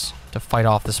base to fight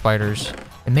off the spiders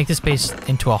and make this base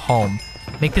into a home.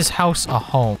 Make this house a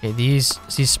home. Okay, these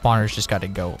spawners just gotta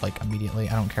go like immediately.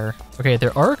 I don't care. Okay,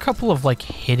 there are a couple of like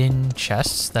hidden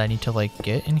chests that I need to like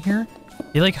get in here.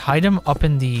 They like hide them up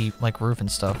in the like roof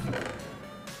and stuff.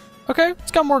 Okay,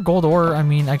 it's got more gold ore. I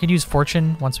mean, I could use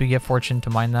fortune once we get fortune to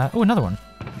mine that. Oh, another one.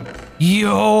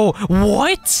 Yo,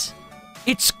 what?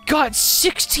 It's got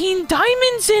 16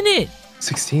 diamonds in it.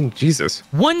 16? Jesus.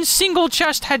 One single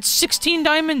chest had 16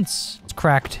 diamonds. It's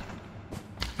cracked.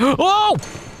 Oh!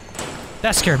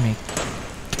 That scared me.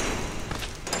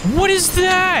 What is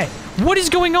that? What is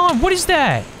going on? What is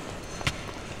that?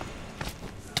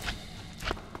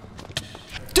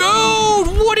 Dude,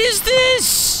 what is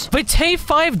this? Vitae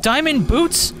 5 diamond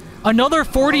boots? Another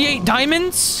 48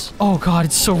 diamonds? Oh god,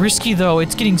 it's so risky though.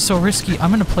 It's getting so risky. I'm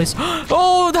gonna place...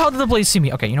 Oh, how did the blaze see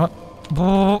me? Okay, you know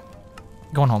what?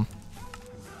 Going home.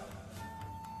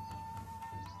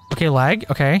 Okay, lag.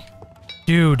 Okay.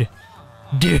 Dude.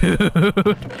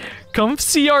 Come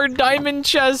see our diamond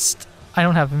chest. I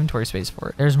don't have inventory space for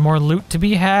it. There's more loot to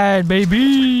be had,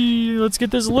 baby. Let's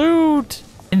get this loot.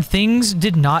 And things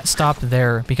did not stop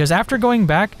there, because after going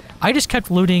back, I just kept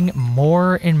looting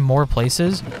more and more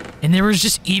places, and there was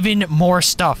just even more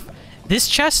stuff. This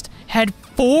chest had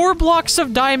 4 blocks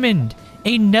of diamond,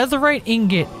 a netherite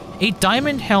ingot, a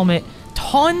diamond helmet,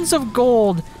 tons of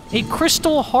gold, a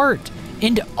crystal heart,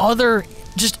 and other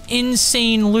just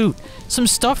insane loot. Some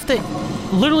stuff that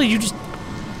literally you just...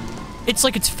 It's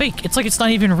like it's fake. It's like it's not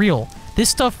even real. This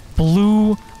stuff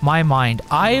blew my mind.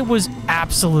 I was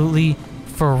absolutely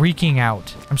freaking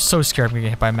out. I'm so scared I'm gonna get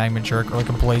hit by a magma jerk or like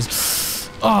a blaze.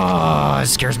 Oh, it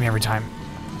scares me every time.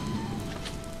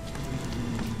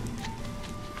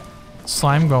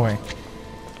 Slime, go away.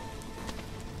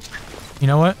 You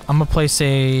know what? I'm gonna place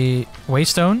a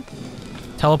waystone.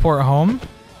 Teleport home.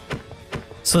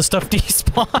 So the stuff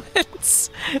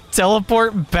despawns.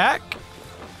 Teleport back.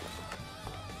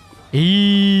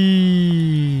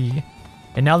 Eee.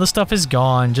 And now the stuff is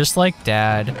gone, just like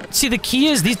Dad. See, the key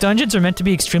is these dungeons are meant to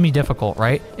be extremely difficult,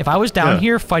 right? If I was down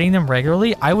here fighting them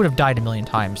regularly, I would have died a million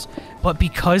times. But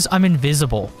because I'm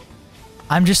invisible,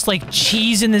 I'm just like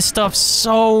cheesing this stuff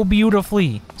so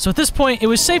beautifully. So at this point, it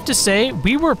was safe to say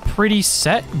we were pretty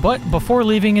set, but before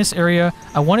leaving this area,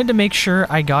 I wanted to make sure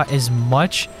I got as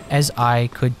much as I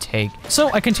could take.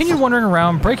 So I continued wandering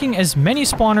around, breaking as many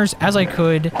spawners as I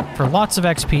could for lots of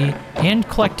XP and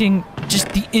collecting just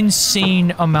the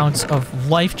insane amounts of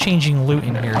life-changing loot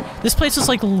in here. This place is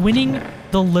like winning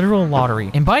the literal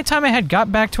lottery. And by the time I had got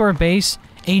back to our base,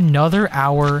 another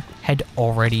hour had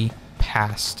already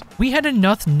passed. We had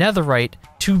enough netherite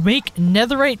to make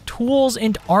netherite tools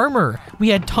and armor. We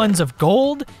had tons of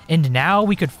gold, and now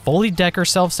we could fully deck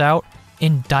ourselves out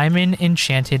in diamond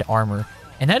enchanted armor.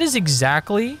 And that is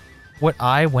exactly what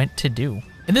I went to do.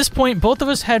 At this point, both of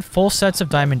us had full sets of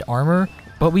diamond armor,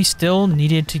 but we still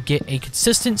needed to get a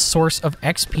consistent source of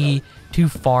XP to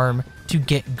farm to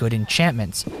get good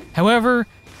enchantments. However,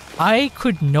 I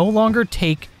could no longer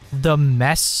take the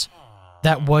mess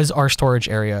that was our storage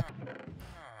area.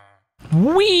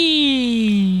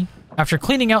 Whee! After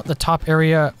cleaning out the top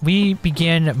area, we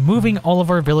began moving all of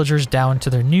our villagers down to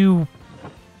their new,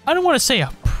 I don't want to say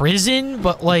a prison,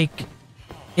 but like,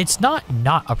 it's not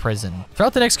a prison.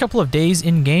 Throughout the next couple of days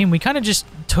in-game, we kind of just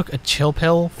took a chill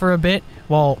pill for a bit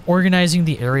while organizing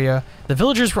the area. The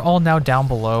villagers were all now down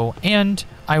below, and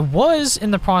I was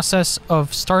in the process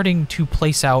of starting to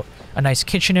place out a nice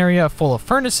kitchen area full of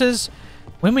furnaces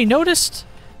when we noticed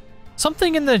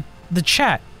something in the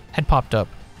chat had popped up.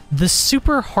 The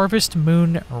super harvest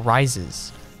moon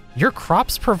rises. Your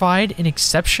crops provide an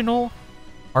exceptional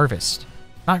harvest.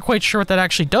 Not quite sure what that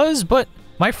actually does, but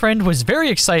my friend was very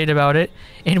excited about it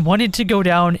and wanted to go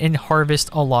down and harvest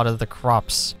a lot of the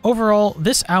crops. Overall,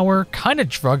 this hour kind of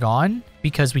drug on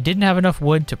because we didn't have enough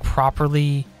wood to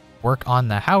properly work on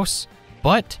the house,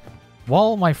 but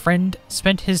while my friend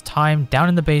spent his time down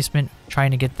in the basement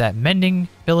trying to get that mending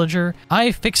villager,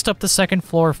 I fixed up the second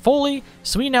floor fully,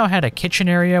 so we now had a kitchen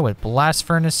area with blast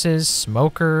furnaces,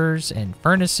 smokers, and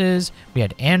furnaces. We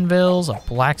had anvils, a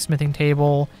blacksmithing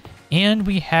table, and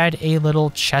we had a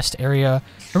little chest area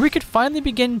where we could finally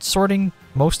begin sorting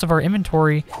most of our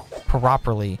inventory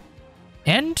properly.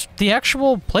 And the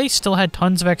actual place still had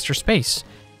tons of extra space.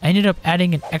 I ended up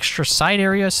adding an extra side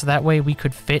area so that way we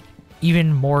could fit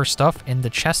even more stuff and the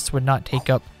chests would not take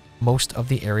up most of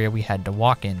the area we had to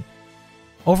walk in.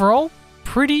 Overall,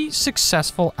 pretty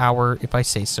successful hour if I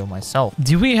say so myself.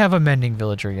 Do we have a mending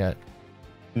villager yet?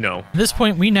 No. At this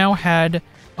point, we now had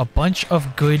a bunch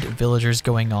of good villagers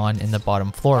going on in the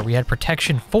bottom floor. We had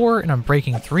protection 4 and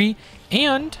unbreaking 3,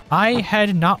 and I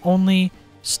had not only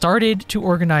started to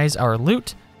organize our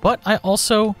loot, but I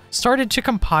also started to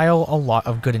compile a lot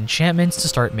of good enchantments to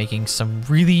start making some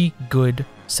really good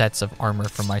sets of armor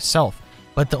for myself.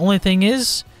 But the only thing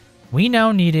is, we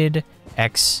now needed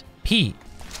XP.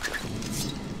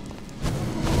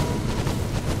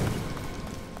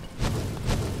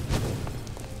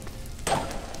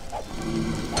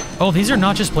 Oh, these are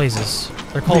not just blazes.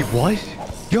 They're called... Wait,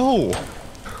 what? Yo!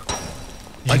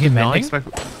 Did you get mending?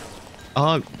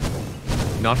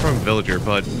 Not from a villager,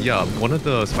 but yeah, one of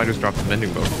the spiders dropped a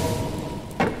mending book.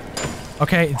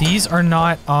 Okay, these are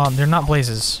not, they're not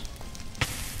blazes.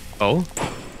 Oh?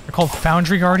 They're called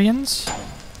Foundry Guardians.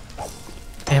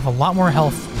 They have a lot more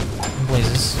health than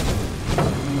blazes.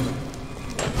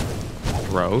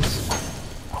 Gross.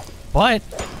 But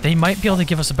they might be able to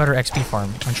give us a better XP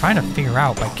farm. I'm trying to figure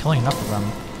out by killing enough of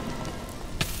them.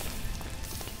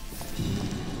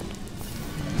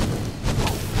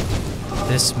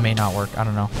 This may not work. I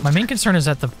don't know. My main concern is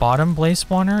at the bottom blaze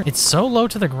spawner. It's so low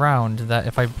to the ground that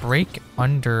if I break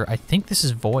under, I think this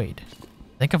is void.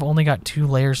 I think I've only got 2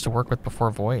 layers to work with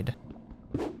before void.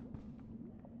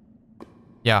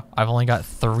 Yeah, I've only got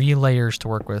 3 layers to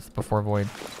work with before void.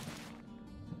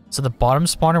 So the bottom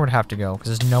spawner would have to go,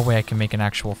 because there's no way I can make an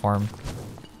actual farm.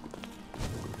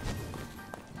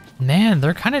 Man,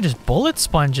 they're kind of just bullet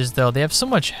sponges, though. They have so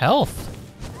much health.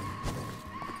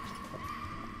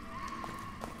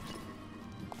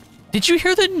 Did you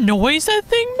hear the noise that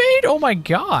thing made? Oh my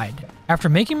god. After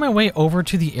making my way over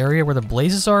to the area where the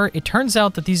blazes are, it turns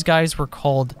out that these guys were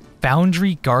called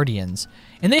Foundry Guardians,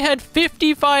 and they had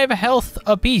 55 health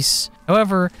apiece.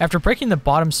 However, after breaking the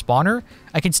bottom spawner,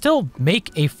 I could still make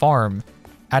a farm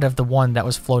out of the one that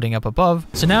was floating up above.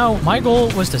 So now my goal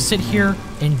was to sit here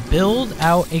and build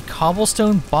out a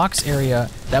cobblestone box area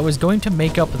that was going to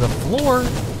make up the floor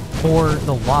for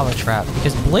the lava trap,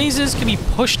 because blazes can be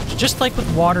pushed just like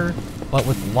with water, but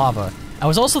with lava. I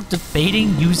was also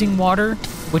debating using water,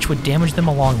 which would damage them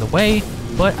along the way,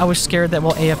 but I was scared that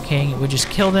while AFKing, it would just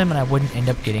kill them and I wouldn't end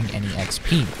up getting any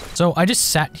XP. So I just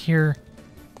sat here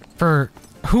for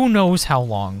who knows how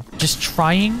long, just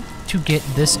trying to get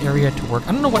this area to work.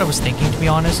 I don't know what I was thinking, to be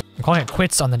honest. I'm calling it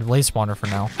quits on the blaze spawner for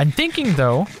now. I'm thinking,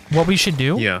 though, what we should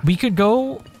do, we could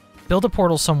go build a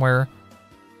portal somewhere,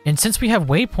 and since we have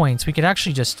waypoints, we could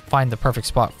actually just find the perfect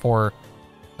spot for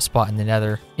a spot in the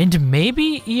nether. And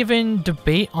maybe even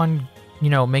debate on, you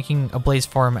know, making a blaze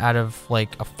farm out of,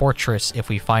 like, a fortress if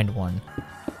we find one.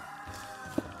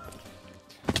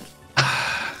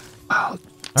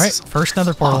 All right, first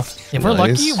nether portal. If we're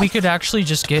lucky, we could actually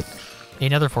just get a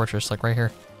nether fortress, like right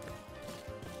here.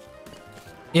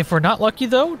 If we're not lucky,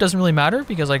 though, doesn't really matter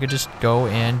because I could just go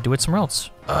and do it somewhere else.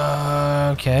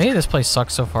 Okay, this place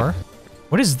sucks so far.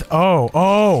 What is...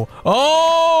 Oh!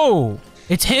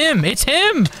 It's him! It's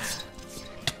him!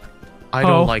 I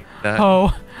don't like that.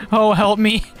 Oh, help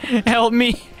me. Help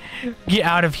me. Get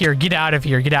out of here. Get out of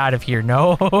here. Get out of here.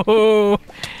 No.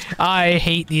 I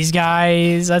hate these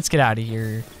guys. Let's get out of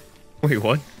here. Wait,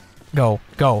 what? Go.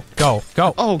 Oh,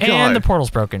 God. And the portal's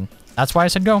broken. That's why I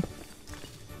said go.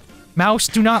 Mouse,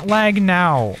 do not lag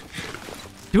now.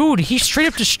 Dude, he straight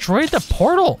up destroyed the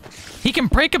portal. He can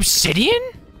break obsidian?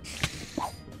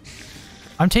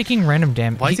 I'm taking random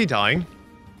damage. Why is he dying?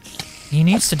 He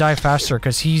needs to die faster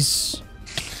because he's...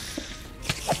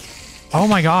 Oh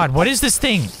my God, what is this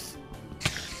thing?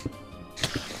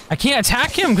 I can't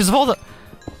attack him because of all the...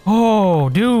 Oh,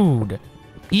 dude.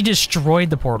 He destroyed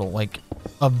the portal, like,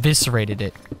 eviscerated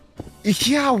it.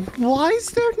 Yeah, why is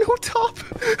there no top?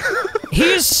 He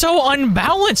is so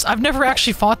unbalanced. I've never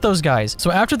actually fought those guys.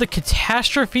 So after the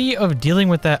catastrophe of dealing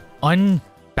with that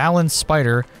unbalanced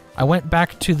spider, I went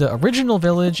back to the original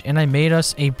village and I made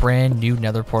us a brand new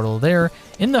nether portal there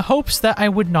in the hopes that I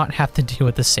would not have to deal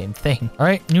with the same thing. All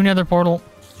right, new nether portal.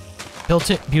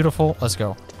 Built it. Beautiful. Let's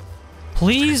go.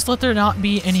 Please let there not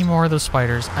be any more of those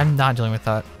spiders. I'm not dealing with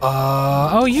that.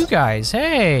 Oh, you guys.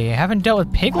 Hey, haven't dealt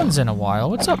with piglins in a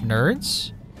while. What's up,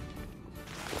 nerds?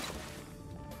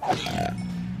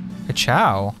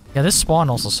 Ka-chow. Yeah, this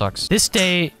spawn also sucks. This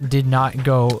day did not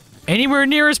go anywhere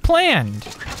near as planned.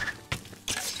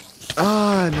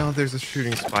 No, there's a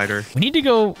shooting spider. We need to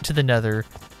go to the nether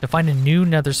to find a new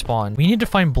nether spawn. We need to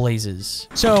find blazes.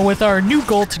 So with our new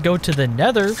goal to go to the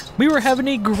nether, we were having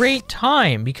a great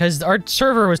time because our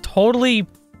server was totally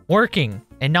working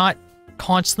and not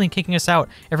constantly kicking us out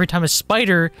every time a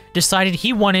spider decided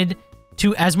he wanted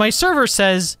to, as my server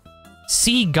says,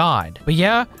 see God. But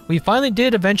yeah, we finally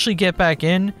did eventually get back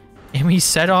in and we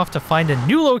set off to find a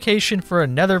new location for a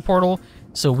nether portal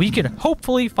so we could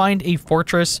hopefully find a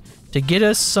fortress to get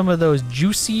us some of those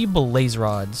juicy blaze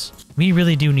rods. We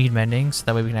really do need mending, so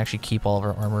that way we can actually keep all of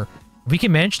our armor. If we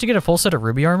can manage to get a full set of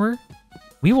ruby armor,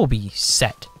 we will be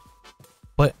set.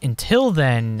 But until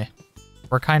then,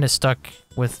 we're kind of stuck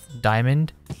with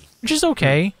diamond, which is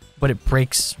okay, but it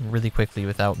breaks really quickly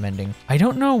without mending. I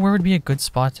don't know where would be a good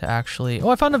spot to actually... Oh,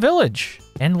 I found a village!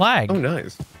 And lag. Oh,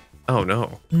 nice. Oh,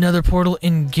 no. Nether portal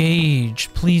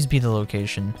engaged. Please be the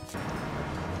location.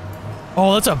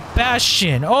 Oh, that's a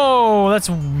bastion. Oh, that's...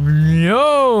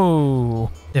 No!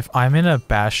 If I'm in a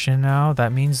bastion now,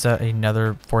 that means that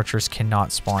another fortress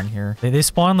cannot spawn here. They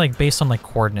spawn, like, based on, like,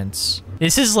 coordinates.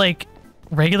 This is, like,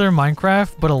 regular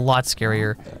Minecraft, but a lot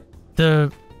scarier.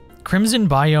 The Crimson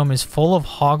biome is full of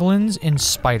hoglins and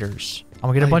spiders. I'm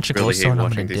gonna get a bunch of glowstone and I'm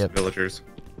gonna dip. Villagers.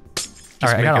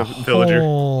 Alright, I got a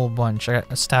whole bunch. I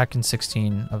got a stack and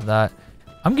 16 of that.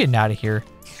 I'm getting out of here.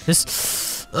 This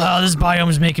biome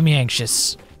is making me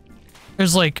anxious.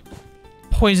 There's like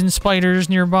poison spiders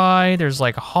nearby. There's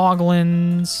like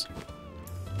hoglins.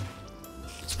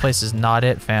 This place is not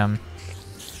it, fam.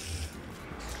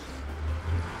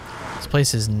 This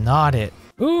place is not it.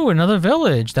 Ooh, another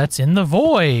village. That's in the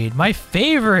void. My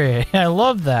favorite. I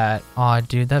love that. Aw,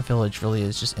 dude, that village really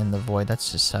is just in the void.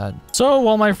 That's just sad. So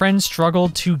while my friends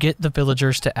struggled to get the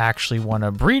villagers to actually want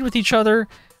to breed with each other,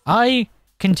 I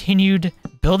continued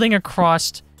building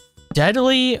across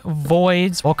deadly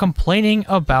voids while complaining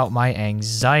about my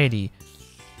anxiety.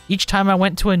 Each time I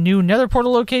went to a new nether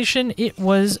portal location, it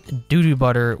was doo-doo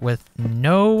butter with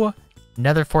no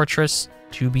nether fortress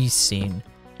to be seen.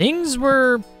 Things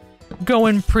were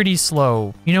going pretty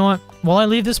slow. You know what? While I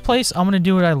leave this place, I'm gonna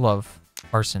do what I love.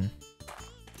 Arson.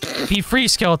 Be free,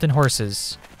 skeleton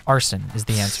horses. Arson is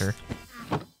the answer.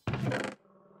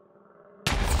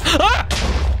 Ah!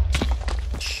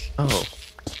 Oh.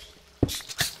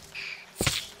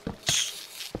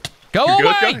 Go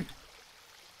away!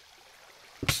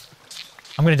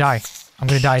 I'm gonna die. I'm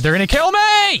gonna die. They're gonna kill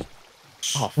me!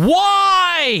 Oh.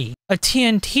 Why? A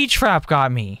TNT trap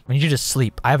got me. I need you to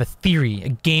sleep. I have a theory, a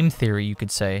game theory, you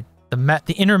could say.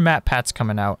 The inner map pat's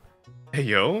coming out. Hey,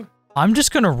 yo. I'm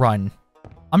just gonna run.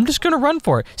 I'm just gonna run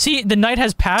for it. See, the night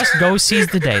has passed. Go seize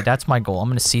the day. That's my goal. I'm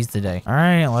gonna seize the day. All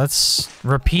right, let's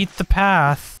repeat the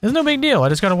path. It's no big deal. I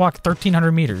just gotta walk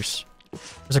 1,300 meters.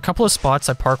 There's a couple of spots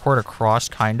I parkoured across,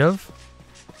 kind of.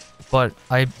 But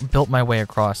I built my way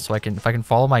across, so if I can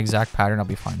follow my exact pattern, I'll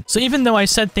be fine. So even though I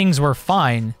said things were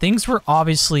fine, things were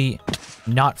obviously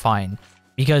not fine.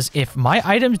 Because if my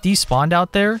items despawned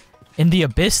out there, in the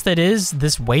abyss that is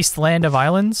this wasteland of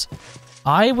islands,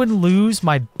 I would lose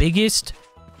my biggest,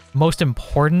 most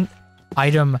important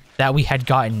item that we had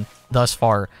gotten thus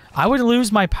far. I would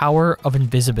lose my power of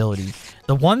invisibility.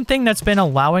 The one thing that's been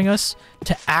allowing us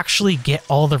to actually get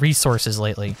all the resources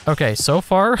lately. Okay, so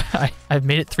far, I've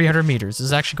made it 300 meters. This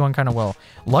is actually going kind of well.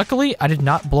 Luckily, I did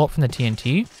not blow up from the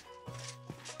TNT.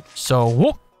 So,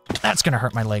 whoop, that's going to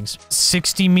hurt my legs.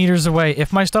 60 meters away.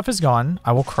 If my stuff is gone,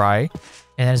 I will cry.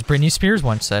 And as Britney Spears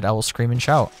once said, I will scream and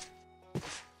shout.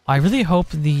 I really hope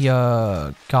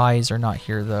the guys are not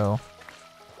here, though.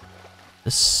 The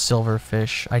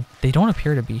silverfish. They don't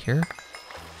appear to be here.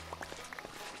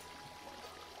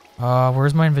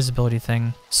 Where's my invisibility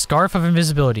thing? Scarf of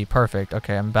invisibility. Perfect.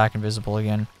 Okay, I'm back invisible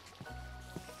again.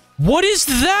 What is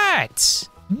that?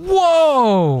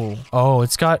 Whoa! Oh,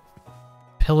 it's got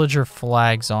pillager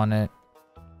flags on it.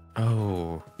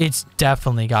 Oh. It's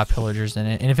definitely got pillagers in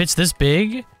it. And if it's this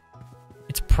big,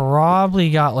 it's probably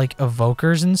got, like,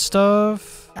 evokers and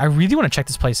stuff. I really want to check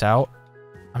this place out.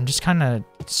 I'm just kind of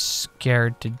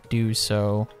scared to do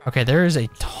so. Okay, there is a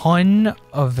ton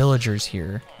of villagers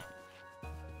here.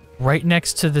 Right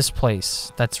next to this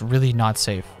place. That's really not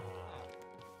safe.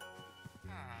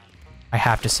 I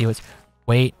have to see what's...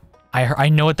 Wait. I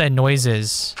know what that noise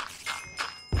is.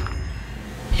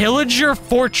 Pillager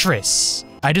Fortress.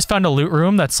 I just found a loot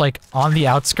room that's like on the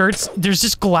outskirts. There's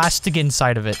just glass to get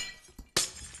inside of it.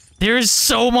 There is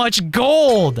so much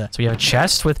gold. So we have a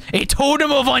chest with a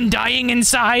totem of undying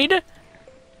inside.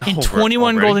 And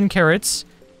 21 golden carrots.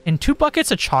 And 2 buckets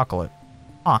of chocolate.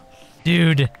 Huh.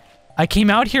 Dude. I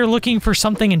came out here looking for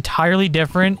something entirely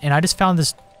different, and I just found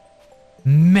this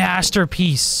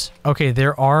masterpiece. Okay,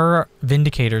 there are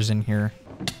vindicators in here.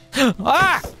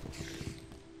 Ah!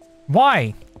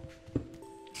 Why?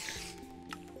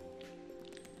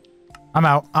 I'm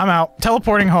out. I'm out.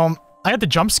 Teleporting home. I had the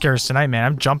jump scares tonight, man.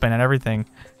 I'm jumping and everything.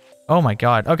 Oh my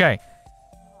god. Okay.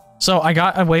 So I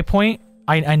got a waypoint.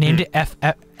 I named it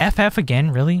FF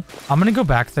again, really? I'm gonna go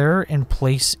back there and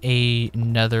place a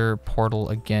nether portal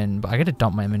again, but I gotta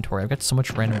dump my inventory. I've got so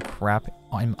much random crap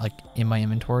in my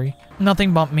inventory.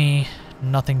 Nothing bump me.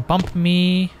 Nothing bump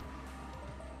me.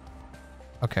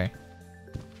 Okay.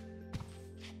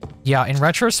 Yeah, in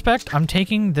retrospect, I'm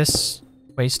taking this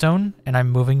waystone and I'm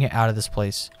moving it out of this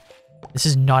place. This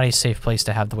is not a safe place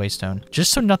to have the waystone.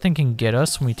 Just so nothing can get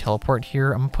us when we teleport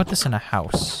here, I'm gonna put this in a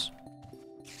house.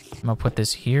 I'm gonna put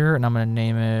this here, and I'm gonna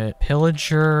name it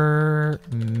Pillager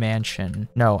Mansion.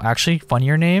 No, actually,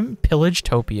 funnier name,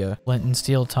 Pillagetopia. Flint and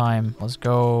steel time. Let's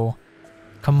go.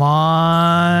 Come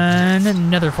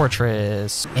on, Nether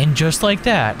Fortress. And just like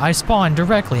that, I spawned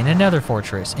directly in a Nether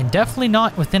Fortress, and definitely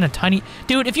not within a tiny...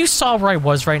 Dude, if you saw where I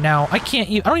was right now, I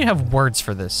don't even have words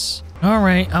for this. All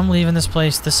right, I'm leaving this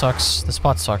place. This sucks. The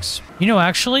spot sucks. You know,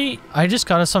 actually, I just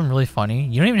got us something really funny.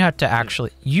 You don't even have to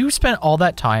actually... You spent all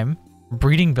that time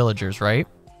breeding villagers, right?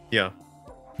 Yeah.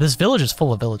 This village is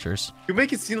full of villagers. You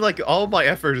make it seem like all my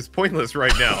effort is pointless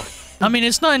right now. I mean,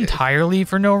 it's not entirely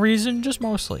for no reason, just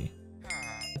mostly.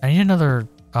 I need another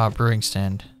brewing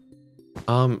stand.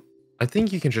 I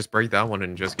think you can just break that one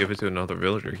and just give it to another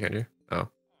villager, can you? Oh.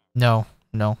 No.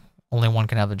 Only one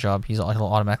can have the job. He'll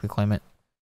automatically claim it.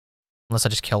 Unless I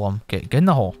just kill him. Get in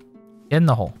the hole. Get in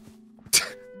the hole.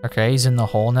 Okay, he's in the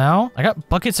hole now. I got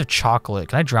buckets of chocolate.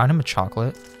 Can I drown him with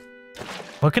chocolate?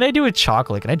 What can I do with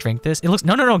chocolate? Can I drink this? It looks...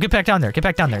 No. Get back down there. Get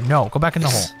back down there. No, go back in the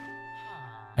hole.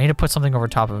 I need to put something over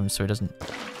top of him so he doesn't...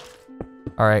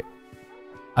 Alright.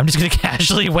 I'm just gonna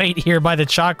casually wait here by the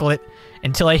chocolate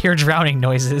until I hear drowning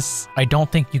noises. I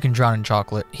don't think you can drown in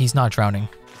chocolate. He's not drowning.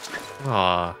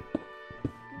 Ah.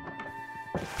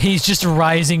 He's just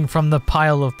rising from the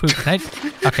pile of poop.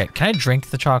 Okay, can I drink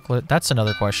the chocolate? That's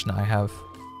another question I have.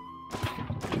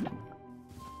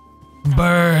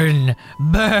 Burn!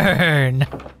 Burn!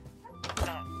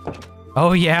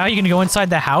 Oh yeah, you gonna go inside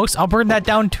the house? I'll burn that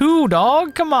down too,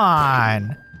 dog! Come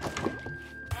on!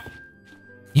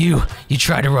 You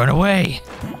tried to run away!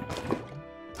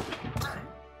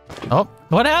 Oh,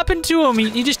 what happened to him?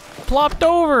 He just plopped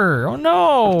over! Oh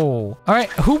no! Alright,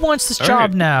 who wants this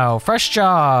job now? Fresh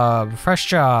job! Fresh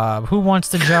job! Who wants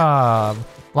the job?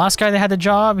 Last guy that had the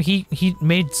job, he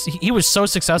was so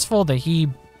successful that he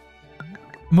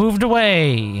moved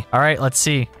away. All right, let's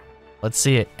see. Let's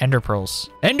see it. Ender pearls.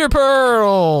 Ender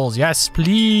pearls! Yes,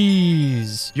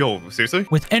 please. Yo, seriously?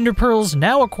 With ender pearls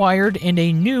now acquired and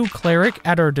a new cleric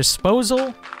at our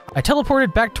disposal, I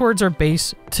teleported back towards our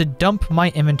base to dump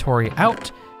my inventory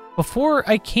out before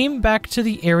I came back to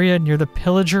the area near the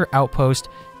pillager outpost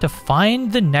to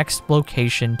find the next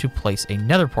location to place a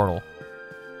nether portal.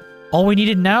 All we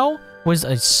needed now was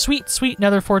a sweet, sweet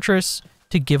nether fortress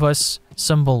to give us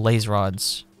some blaze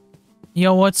rods.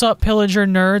 Yo, what's up, pillager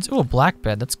nerds? Ooh, a black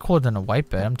bed. That's cooler than a white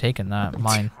bed. I'm taking that.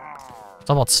 Mine. It's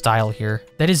all about style here.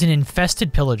 That is an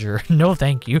infested pillager. No,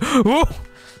 thank you. Ooh!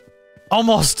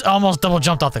 Almost double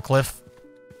jumped off the cliff.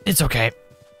 It's okay.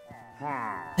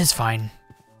 It's fine.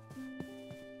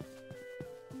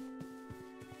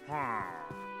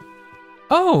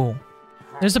 Oh!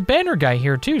 There's a banner guy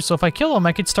here, too, so if I kill him,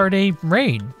 I could start a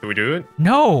raid. Can we do it?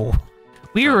 No!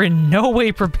 We were in no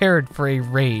way prepared for a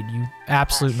raid, you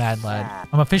absolute mad lad.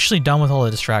 I'm officially done with all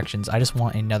the distractions. I just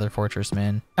want a nether fortress,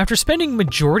 man. After spending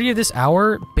majority of this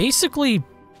hour basically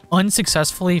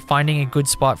unsuccessfully finding a good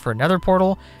spot for a nether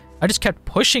portal, I just kept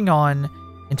pushing on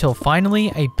until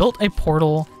finally I built a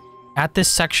portal at this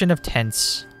section of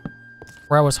tents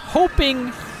where I was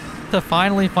hoping to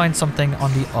finally find something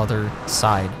on the other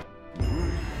side.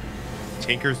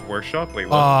 Tinker's Workshop? Wait,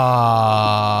 what?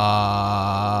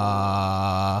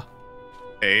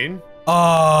 Pain?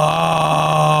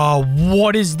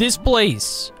 What is this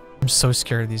place? I'm so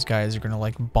scared these guys are gonna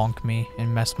like bonk me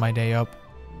and mess my day up.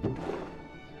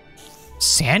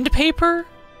 Sandpaper?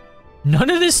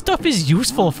 None of this stuff is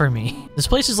useful for me. This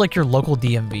place is like your local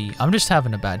DMV. I'm just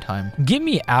having a bad time. Get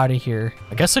me out of here.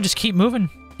 I guess I'll just keep moving.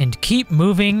 And keep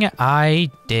moving I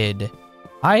did.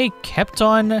 I kept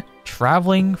on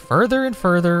traveling further and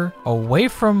further away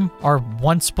from our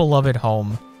once beloved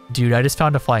home. Dude, I just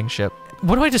found a flying ship.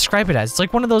 What do I describe it as? It's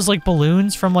like one of those like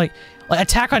balloons from like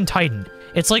Attack on Titan.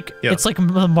 It's like it's like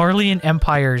the Marleyan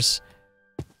Empire's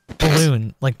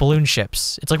balloon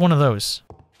ships. It's like one of those.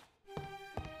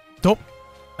 Nope.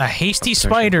 A hasty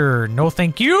spider. No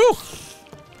thank you.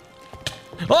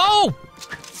 Oh!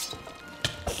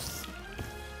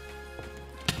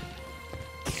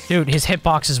 Dude, his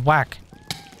hitbox is whack.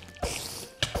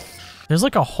 There's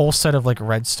like a whole set of like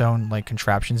redstone like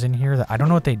contraptions in here that I don't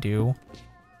know what they do.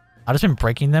 I've just been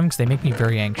breaking them because they make me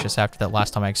very anxious after that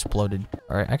last time I exploded.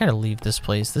 All right, I gotta leave this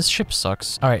place. This ship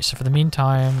sucks. All right, so for the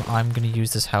meantime, I'm gonna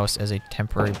use this house as a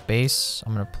temporary base.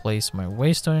 I'm gonna place my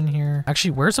waystone in here.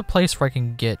 Actually, where's a place where I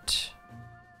can get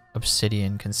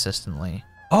obsidian consistently?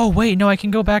 Oh, wait, no, I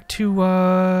can go back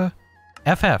to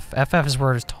FF. FF is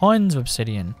where there's tons of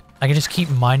obsidian. I can just keep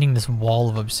mining this wall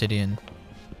of obsidian.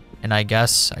 And I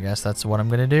guess that's what I'm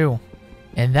gonna do.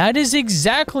 And that is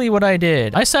exactly what I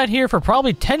did. I sat here for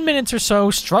probably 10 minutes or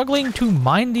so, struggling to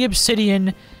mine the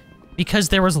obsidian because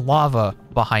there was lava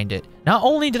behind it. Not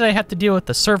only did I have to deal with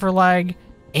the server lag,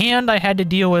 and I had to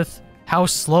deal with how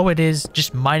slow it is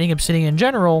just mining obsidian in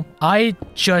general, I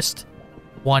just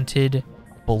wanted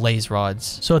blaze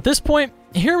rods. So at this point,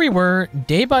 here we were,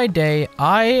 day by day,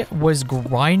 I was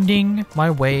grinding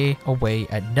my way away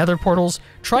at nether portals,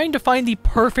 trying to find the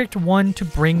perfect one to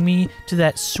bring me to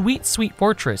that sweet, sweet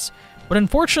fortress. But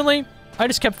unfortunately, I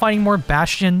just kept finding more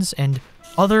bastions and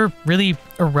other really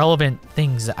irrelevant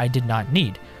things that I did not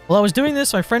need. While I was doing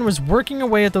this, my friend was working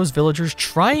away at those villagers,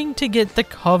 trying to get the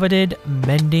coveted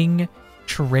mending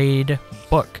trade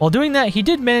book. While doing that, he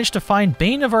did manage to find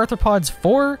Bane of Arthropods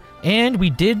 4, and we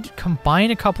did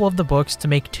combine a couple of the books to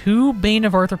make 2 Bane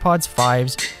of Arthropods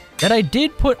 5s that I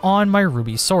did put on my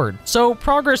ruby sword. So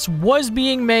progress was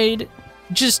being made,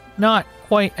 just not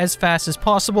quite as fast as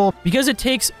possible because it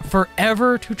takes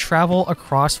forever to travel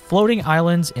across floating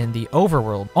islands in the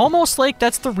overworld. Almost like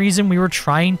that's the reason we were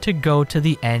trying to go to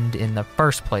the end in the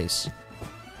first place.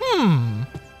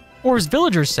 Or as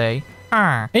villagers say,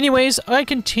 Anyways, I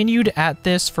continued at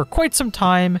this for quite some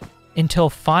time until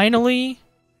finally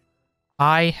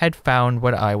I had found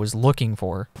what I was looking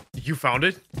for. You found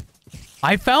it?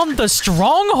 I found the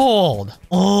stronghold.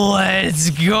 Let's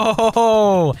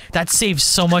go. That saves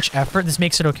so much effort. This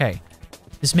makes it okay.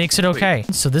 This makes it okay.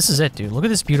 Wait. So this is it, dude. Look at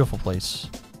this beautiful place.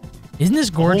 Isn't this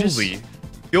gorgeous? Holy.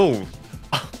 Yo.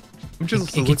 I'm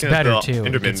just it gets better too.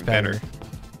 It gets better.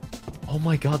 Oh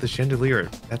my god, the chandelier.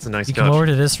 That's a nice touch. You come over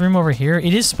to this room over here.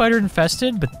 It is spider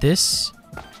infested, but this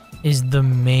is the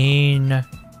main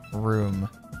room.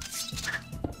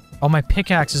 Oh, my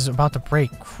pickaxe is about to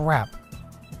break. Crap.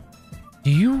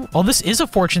 Do you... Oh, this is a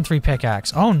Fortune 3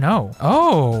 pickaxe. Oh, no.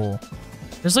 Oh.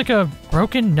 There's like a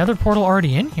broken nether portal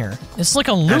already in here. It's like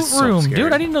a loot room.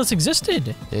 Dude, I didn't know this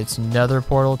existed. It's nether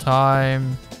portal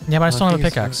time. Yeah, but I still don't have a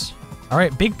pickaxe. All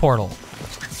right, big portal.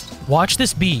 Watch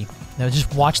this be No,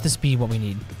 just watch this be what we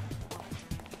need.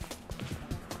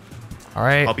 All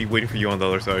right. I'll be waiting for you on the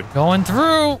other side. Going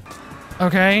through.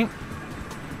 Okay.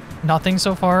 Nothing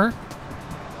so far.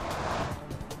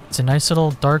 It's a nice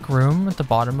little dark room at the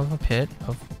bottom of a pit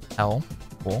of hell.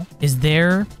 Cool. Is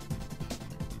there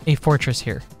a fortress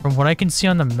here? From what I can see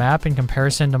on the map in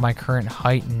comparison to my current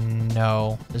height,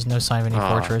 no. There's no sign of any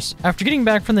fortress. After getting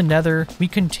back from the nether, we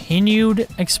continued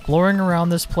exploring around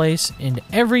this place in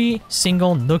every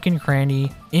single nook and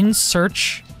cranny in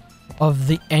search of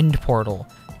the end portal.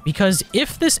 Because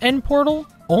if this end portal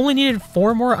only needed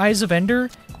 4 more Eyes of Ender,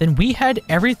 then we had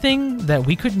everything that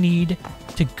we could need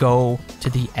to go to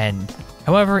the end.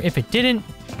 However, if it didn't,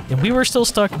 then we were still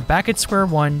stuck back at square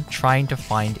one trying to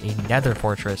find a nether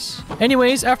fortress.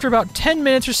 Anyways, after about 10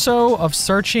 minutes or so of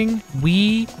searching,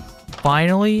 we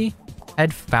finally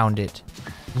had found it.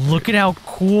 Look at how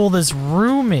cool this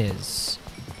room is.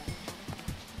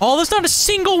 Oh, there's not a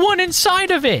single one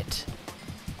inside of it.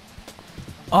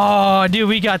 Oh, dude,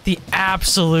 we got the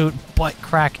absolute butt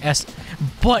crack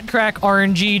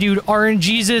RNG, dude.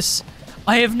 RNGesus.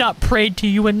 I have not prayed to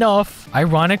you enough.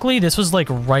 Ironically, this was like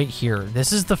right here.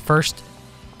 This is the first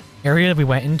area that we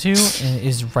went into, and it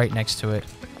is right next to it.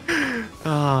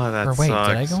 Oh, that or wait, sucks.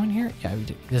 did I go in here? Yeah, we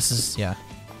did. This is, yeah.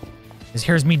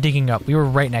 Here's me digging up. We were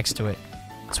right next to it.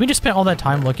 So we just spent all that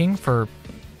time looking for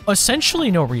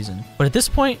essentially no reason. But at this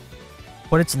point,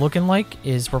 what it's looking like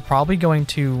is we're probably going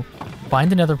to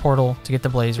find the nether portal to get the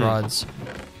blaze rods,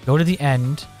 go to the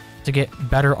end to get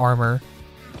better armor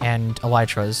and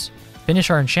elytras, finish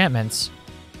our enchantments,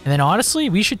 and then honestly,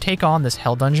 we should take on this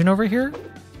hell dungeon over here,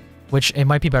 which it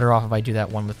might be better off if I do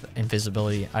that one with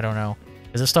invisibility. I don't know.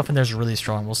 Because the stuff in there is really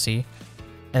strong. We'll see.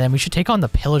 And then we should take on the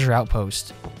pillager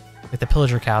outpost, like the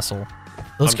pillager castle.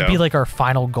 Those could be like our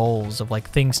final goals of like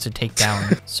things to take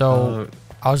down. So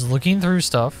I was looking through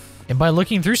stuff. And by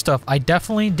looking through stuff, I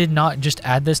definitely did not just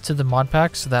add this to the mod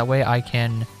pack so that way I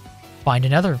can find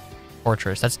another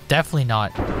fortress. That's definitely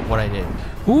not what I did.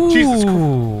 Ooh. Jesus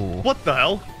Christ. What the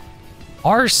hell?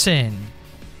 Arson.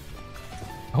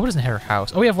 I hope it doesn't hit our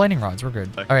house. Oh, we have lightning rods. We're good.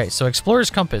 All right, so Explorer's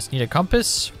Compass. Need a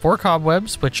compass, 4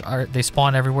 cobwebs, which they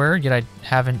spawn everywhere, yet I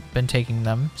haven't been taking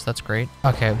them, so that's great.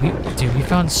 Okay, we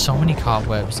found so many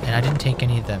cobwebs, and I didn't take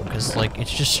any of them because, like,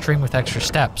 it's just string with extra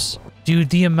steps.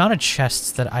 Dude, the amount of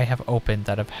chests that I have opened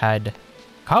that have had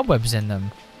cobwebs in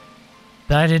them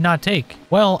that I did not take.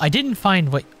 Well, I didn't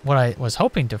find what I was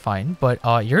hoping to find, but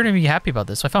you're going to be happy about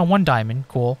this. So I found 1 diamond.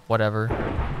 Cool, whatever.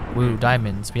 Woo,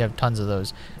 diamonds. We have tons of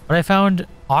those. But I found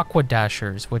aqua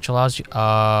dashers, which allows you...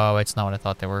 Oh, it's not what I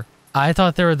thought they were. I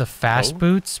thought they were the fast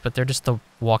boots, but they're just the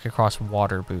walk across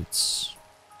water boots.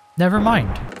 Never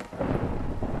mind.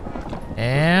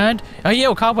 And... Oh,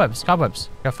 yeah, cobwebs. Cobwebs.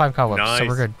 Got 5 cobwebs, so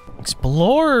we're good.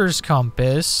 Explorer's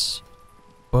Compass.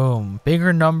 Boom.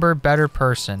 Bigger number, better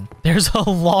person. There's a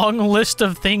long list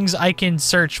of things I can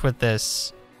search with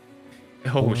this.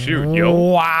 Oh, shoot, yo.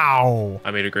 Wow.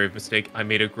 I made a grave mistake. I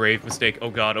made a grave mistake. Oh,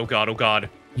 God. Oh, God. Oh, God.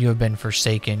 You have been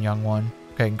forsaken, young one.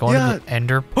 Okay, going to the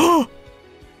ender. Oh,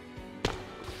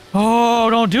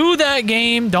 don't do that,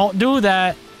 game. Don't do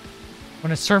that.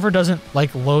 When a server doesn't,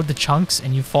 like, load the chunks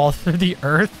and you fall through the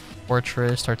earth.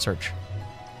 Fortress, start search.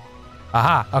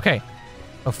 Aha, okay.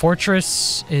 A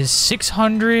fortress is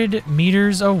 600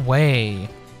 meters away.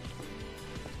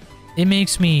 It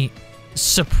makes me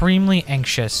supremely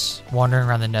anxious wandering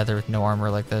around the nether with no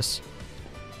armor like this.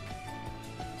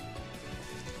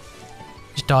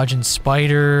 Just dodging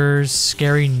spiders,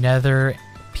 scary nether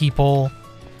people.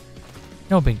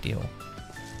 No big deal.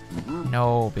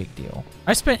 No big deal.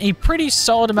 I spent a pretty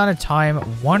solid amount of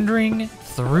time wandering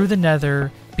through the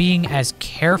nether, being as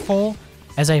careful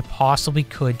as I possibly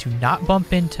could to not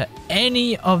bump into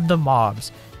any of the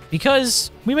mobs. Because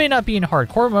we may not be in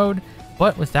hardcore mode,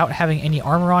 but without having any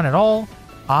armor on at all,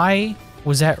 I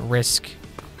was at risk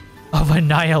of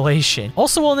annihilation.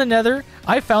 Also in the nether,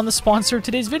 I found the sponsor of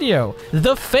today's video,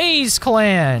 the FaZe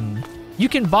Clan. You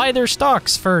can buy their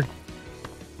stocks for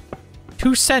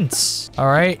 2 cents. All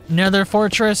right, nether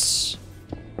fortress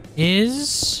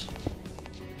is...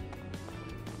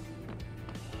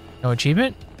 No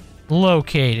achievement?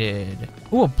 Located.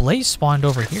 Ooh, a blaze spawned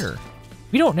over here.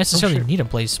 We don't necessarily need a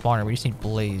blaze spawner, we just need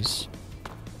blaze.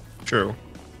 True.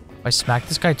 If I smack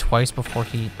this guy twice before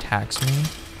he attacks me,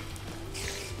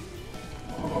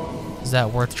 is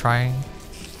that worth trying?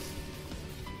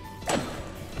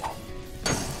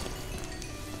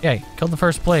 Yeah, killed the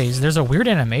first blaze. There's a weird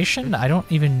animation I don't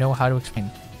even know how to explain.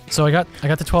 So I got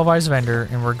the 12 Eyes of Ender,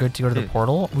 and we're good to go to the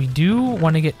portal. We do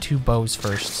want to get 2 bows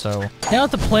first, so... Now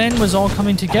that the plan was all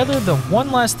coming together, the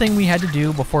one last thing we had to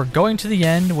do before going to the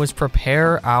end was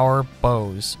prepare our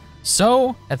bows.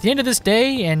 So, at the end of this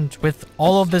day, and with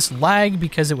all of this lag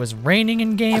because it was raining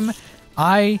in game,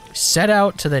 I set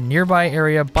out to the nearby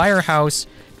area by our house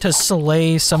to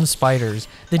slay some spiders.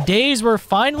 The days were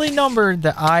finally numbered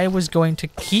that I was going to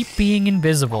keep being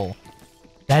invisible.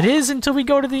 That is until we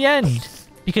go to the end,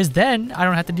 because then I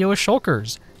don't have to deal with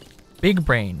shulkers. Big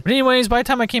brain. But anyways, by the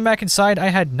time I came back inside, I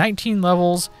had 19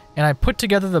 levels, and I put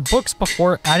together the books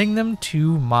before adding them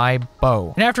to my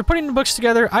bow. And after putting the books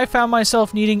together, I found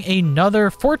myself needing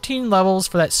another 14 levels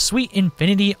for that sweet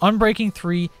Infinity Unbreaking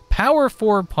 3 Power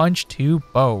 4 Punch 2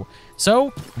 bow.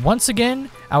 So, once again,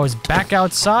 I was back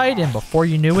outside, and before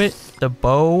you knew it, the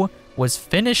bow was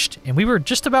finished, and we were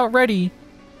just about ready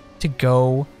to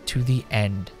go to the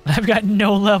end. I've got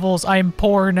no levels. I am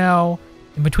poor now.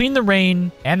 In between the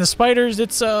rain and the spiders,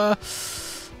 it's not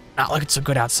looking so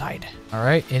good outside. All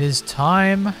right, it is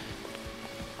time.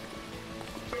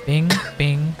 Bing,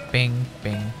 bing, bing,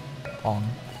 bing, bong,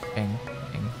 bing,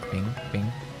 bing, bing,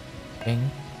 bing,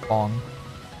 bing, bong,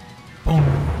 boom.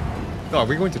 Oh, are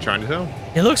we going to Chinatown?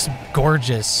 It looks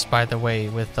gorgeous, by the way,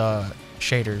 with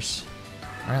shaders.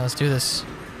 All right, let's do this.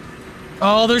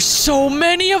 Oh, there's so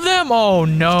many of them. Oh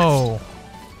no.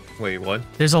 Wait, what?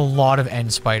 There's a lot of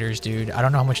end spiders, dude. I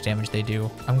don't know how much damage they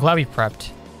do. I'm glad we prepped.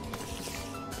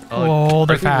 Whoa,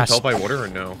 they're fast. Are they repelled by water or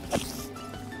no?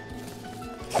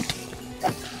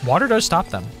 Water does stop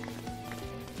them.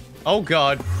 Oh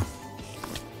god.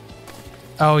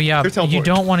 Oh yeah, you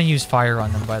don't want to use fire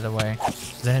on them, by the way.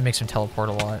 Then it makes them teleport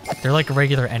a lot. They're like a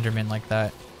regular Enderman like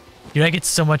that. Dude, I get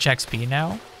so much XP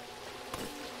now.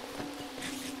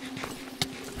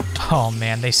 Oh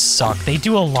man, they suck. They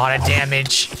do a lot of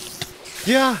damage.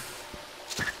 Yeah.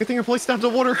 Good thing I placed down the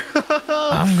water.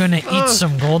 I'm gonna eat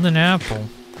some golden apple.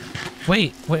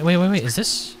 Wait. Is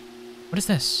this? What is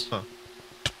this? Huh.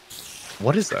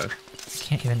 What is that? I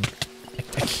can't even. I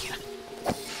can't.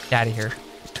 Get out of here.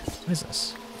 What is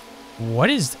this? What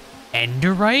is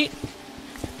Enderite?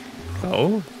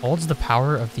 Oh? Holds the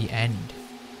power of the end.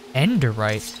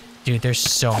 Enderite? Dude, there's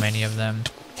so many of them.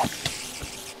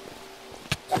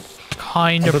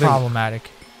 Kind of problematic.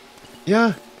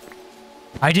 Yeah.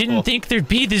 I didn't think there'd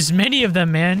be this many of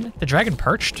them, man. The dragon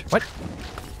perched? What?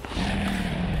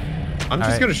 I'm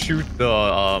just gonna shoot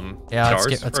the yeah,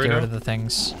 stars let's get rid of the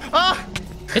things. Ah!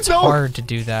 It's hard to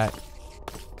do that.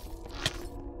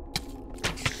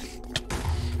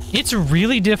 It's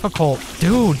really difficult.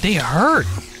 Dude, they hurt.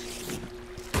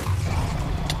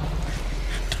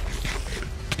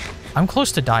 I'm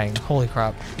close to dying. Holy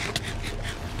crap.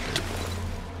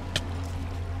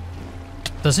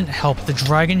 Doesn't help. The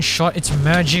dragon shot its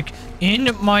magic in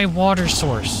my water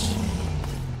source.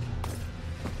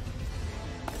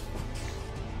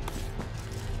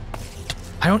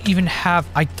 I don't even have...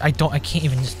 I can't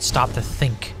even stop to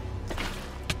think.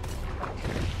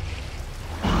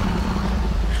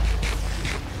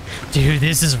 Dude,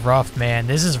 this is rough, man.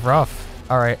 This is rough.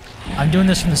 Alright. I'm doing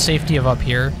this from the safety of up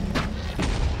here.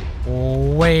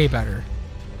 Way better.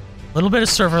 A little bit of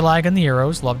server lag on the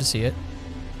arrows. Love to see it.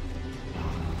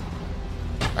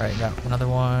 Alright, got another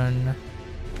one.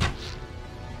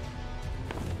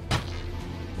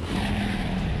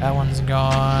 That one's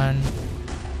gone.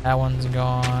 That one's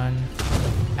gone.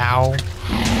 Ow.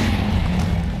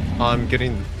 I'm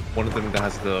getting one of them that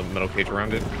has the metal cage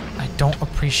around it. I don't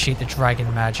appreciate the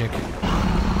dragon magic.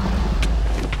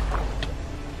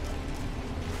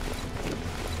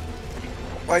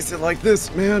 Why is it like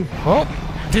this, man? Well,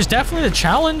 there's definitely a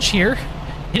challenge here.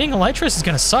 Hitting Elytris is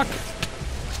gonna suck.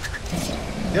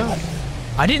 Yeah.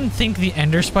 I didn't think the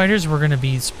ender spiders were gonna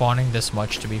be spawning this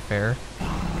much, to be fair.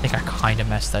 I think I kind of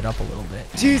messed that up a little bit.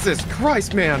 Jesus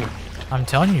Christ, man. I'm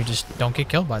telling you, just don't get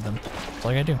killed by them. That's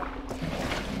all you gotta do.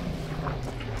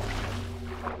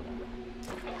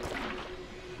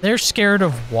 They're scared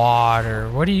of water.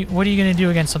 What are you gonna do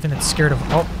against something that's scared of...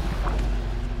 Oh.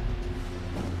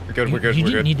 We're good, we're good, You we're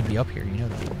didn't good. need to be up here, you know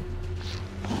that.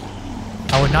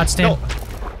 I would not stand... No.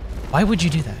 Why would you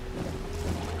do that?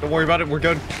 Don't worry about it, we're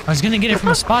good. I was gonna get it from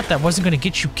a spot that wasn't gonna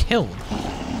get you killed.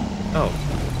 Oh.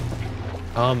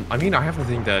 I mean, I have the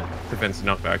thing that prevents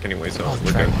knockback anyway, so Oh,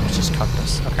 we're dragon good. just cooked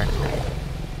us. Okay.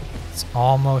 It's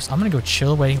almost... I'm gonna go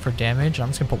chill waiting for damage. I'm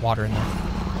just gonna put water in there.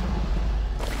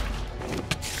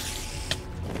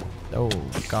 Oh,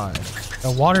 God.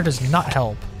 The water does not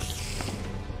help.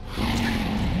 Can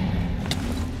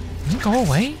you go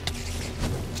away?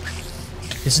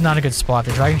 This is not a good spot.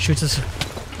 The dragon shoots us.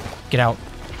 Get out.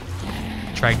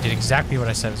 The dragon did exactly what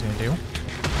I said it was gonna do.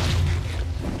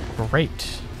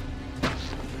 Great.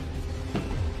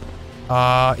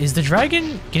 Is the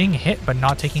dragon getting hit but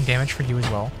not taking damage for you as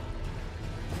well?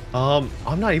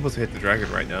 I'm not able to hit the dragon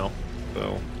right now,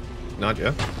 so... not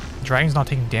yet. Dragon's not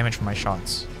taking damage from my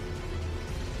shots.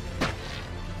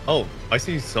 Oh, I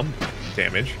see some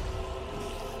damage.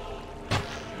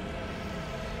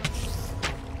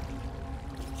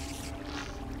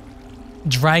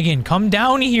 Dragon, come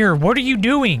down here. What are you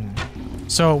doing?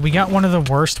 So we got one of the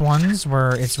worst ones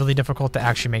where it's really difficult to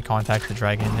actually make contact with the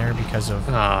dragon in there because of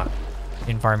the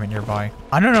environment nearby.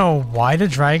 I don't know why the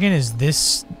dragon is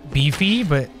this beefy,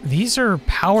 but these are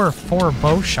power 4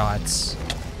 bow shots.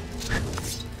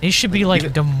 They should be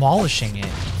like demolishing it.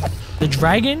 The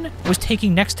dragon was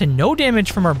taking next to no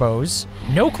damage from our bows.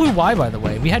 No clue why, by the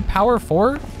way. We had power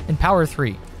 4 and power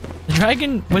 3. The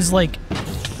dragon was like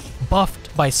buffed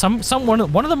by one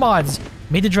of the mods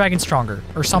made the dragon stronger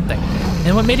or something.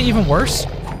 And what made it even worse,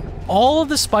 all of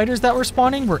the spiders that were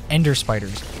spawning were ender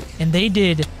spiders, and they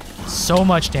did so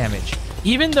much damage.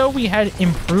 Even though we had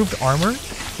improved armor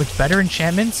with better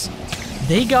enchantments,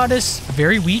 they got us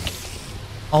very weak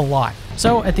a lot.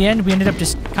 So at the end, we ended up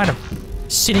just kind of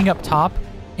sitting up top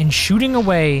and shooting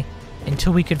away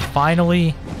until we could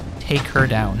finally take her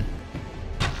down.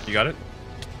 You got it?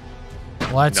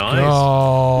 Let's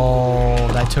go.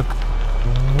 That took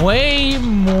way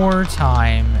more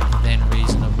time than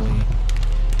reasonably.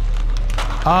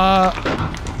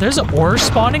 There's ores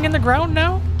spawning in the ground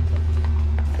now?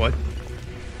 What?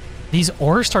 These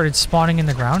ores started spawning in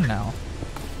the ground now.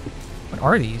 What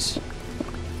are these?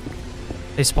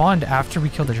 They spawned after we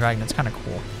killed the dragon. That's kind of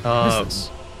cool. What is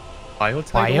this?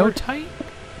 Biotite? Biotite?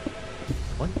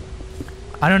 What?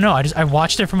 I don't know. I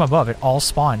watched it from above. It all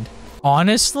spawned.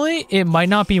 Honestly, it might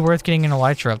not be worth getting an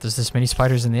elytra if there's this many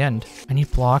spiders in the end. I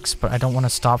need blocks, but I don't want to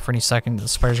stop for any second. The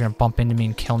spiders are going to bump into me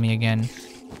and kill me again.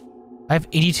 I have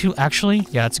 82. Actually,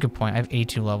 yeah, that's a good point. I have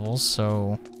 82 levels,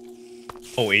 so...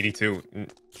 Oh, 82.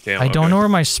 Damn, I don't know where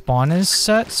my spawn is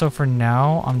set, so for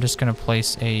now, I'm just going to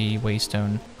place a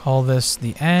waystone. Call this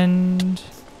the end,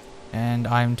 and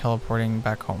I'm teleporting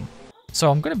back home.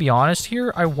 So I'm going to be honest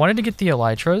here. I wanted to get the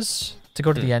elytras to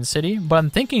go to the end city, but I'm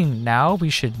thinking now we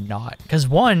should not. Because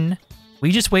one,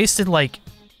 we just wasted like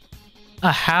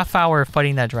a half hour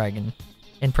fighting that dragon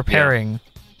and preparing.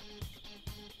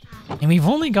 Yeah. And we've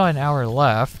only got an hour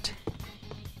left.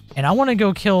 And I want to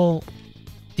go kill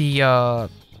the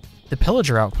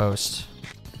pillager outpost.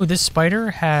 Oh, this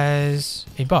spider has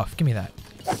a buff. Give me that.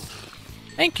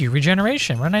 Thank you,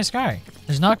 regeneration. What a nice guy.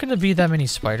 There's not going to be that many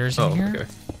spiders in here. Okay.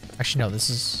 Actually, no, this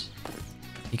is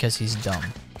because he's dumb.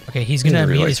 Okay, he's going to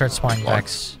immediately start spawning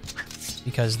Vex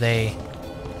because they...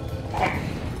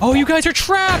 Oh, you guys are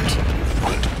trapped!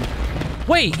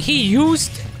 Wait, he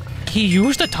used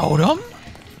a totem?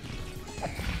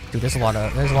 Dude, there's a lot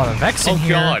of Vex in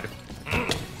here. Oh god.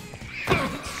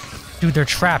 Dude, they're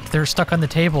trapped. They're stuck on the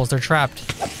tables. They're trapped.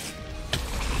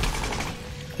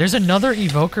 There's another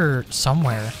evoker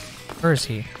somewhere. Where is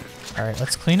he? All right,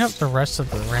 let's clean up the rest of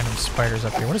the random spiders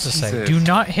up here. What does this say? Do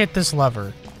not hit this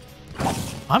lever.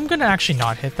 I'm gonna actually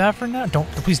not hit that for now.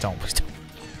 Please don't.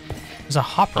 There's a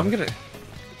hopper.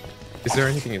 Is there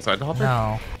anything inside the hopper?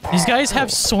 No. These guys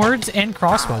have swords and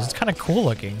crossbows. It's kind of cool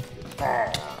looking.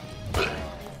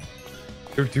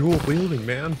 They're dual wielding,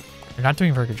 man. They're not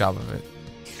doing a very good job of it.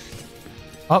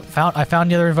 Oh, I found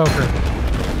the other evoker.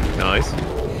 Nice.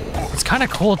 It's kind of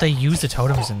cool that they use the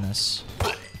totems in this.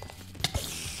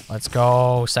 Let's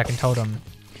go, second totem.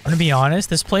 I'm gonna be honest,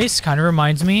 this place kind of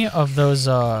reminds me of those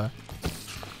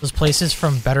places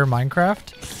from Better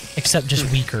Minecraft, except just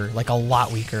weaker, like a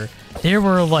lot weaker. There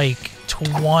were like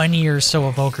 20 or so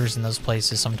evokers in those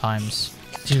places sometimes.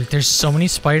 Dude, there's so many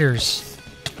spiders.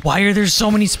 Why are there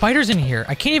so many spiders in here?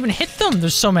 I can't even hit them,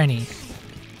 there's so many.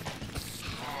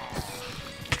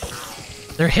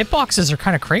 Their hitboxes are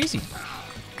kind of crazy.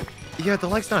 Yeah, the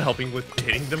light's not helping with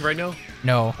hitting them right now.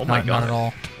 No, not at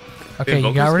all. Okay,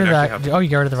 you got rid of that. Oh, you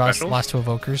got rid of the last two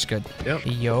evokers. Good. Yep.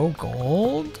 Yo,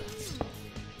 gold.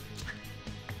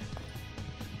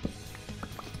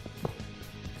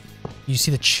 You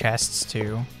see the chests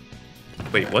too.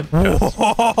 Wait, what?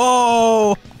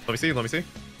 Whoa! Let me see.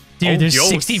 Dude, there's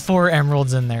 64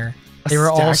 emeralds in there. They were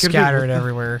all scattered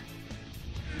everywhere.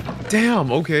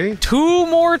 Damn, okay. 2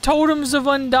 more totems of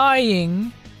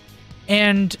undying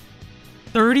and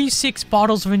 36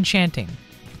 bottles of enchanting.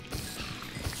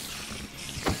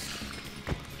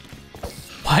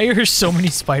 Why are so many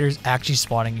spiders actually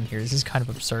spawning in here? This is kind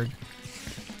of absurd.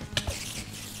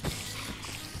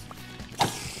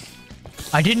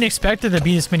 I didn't expect there to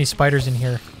be this many spiders in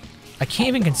here. I can't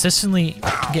even consistently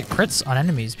get crits on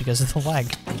enemies because of the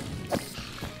lag.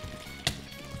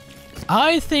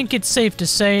 I think it's safe to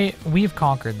say we've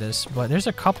conquered this, but there's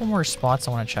a couple more spots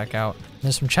I want to check out.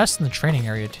 There's some chests in the training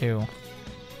area too.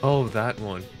 Oh, that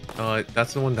one.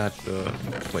 That's the one that,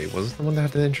 wait, was it the one that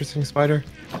had the interesting spider?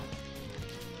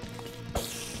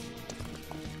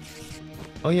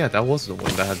 Oh yeah, that was the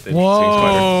one that had the interesting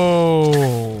spider.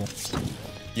 Whoa!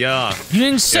 Yeah. You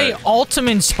didn't say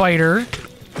ultimate spider.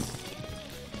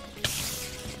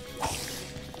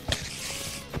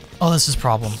 Oh, this is a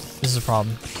problem. This is a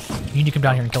problem. You need to come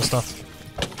down here and kill stuff.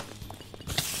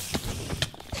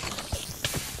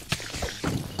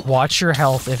 Watch your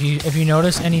health. If you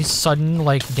notice any sudden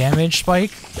like damage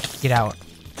spike, get out.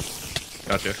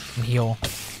 Gotcha. And heal.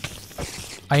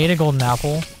 I ate a golden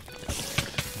apple.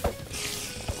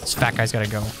 This fat guy's gotta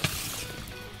go.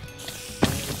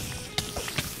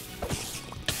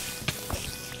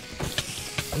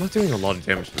 I'm not doing a lot of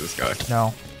damage to this guy.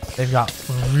 No. They've got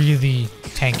really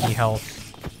tanky health.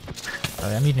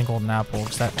 I'm eating a golden apple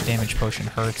because that damage potion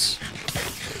hurts.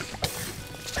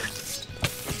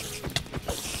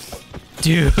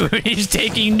 Dude, he's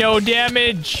taking no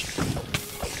damage!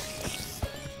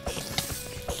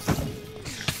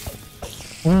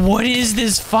 What is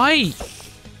this fight?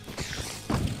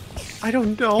 I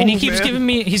don't know, and he keeps giving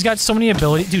me... He's got so many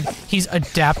abilities. Dude, he's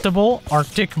adaptable,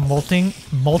 arctic, molten,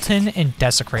 and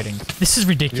desecrating. This is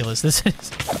ridiculous. This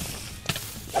is...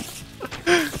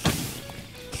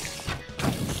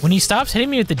 When he stops hitting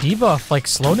me with the debuff, like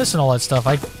slowness and all that stuff,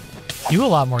 I do a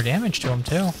lot more damage to him,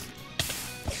 too.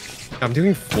 I'm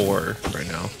doing 4 right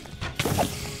now.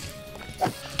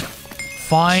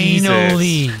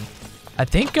 Finally! Jesus. I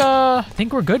think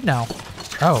we're good now.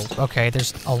 Oh, okay,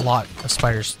 there's a lot of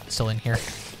spiders still in here.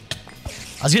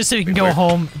 I was gonna say we can go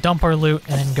home, dump our loot,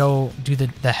 and then go do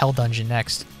the hell dungeon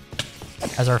next.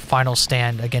 As our final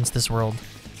stand against this world.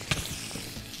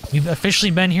 We've officially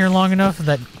been here long enough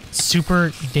that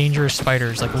super dangerous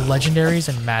spiders, like legendaries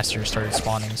and masters, started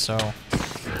spawning, so...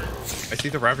 I see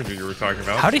the Ravager you were talking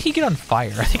about. How did he get on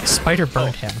fire? I think a spider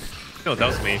burned him. No, that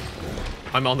was me.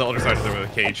 I'm on the other side of the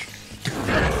cage.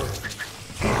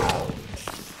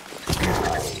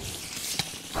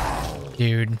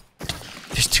 Dude,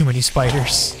 there's too many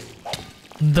spiders.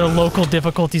 The local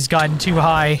difficulty's gotten too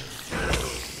high.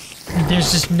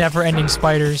 There's just never-ending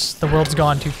spiders. The world's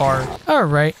gone too far.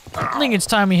 Alright, I think it's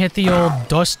time we hit the old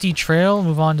dusty trail,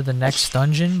 move on to the next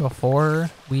dungeon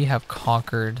before we have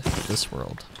conquered this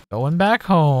world. Going back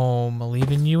home,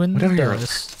 leaving you in the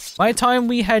dust. By the time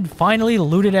we had finally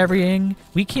looted everything,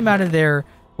 we came out of there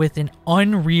with an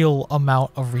unreal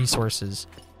amount of resources.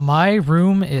 My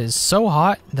room is so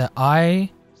hot that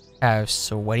I have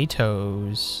sweaty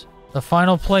toes. The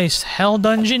final place, Hell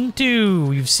Dungeon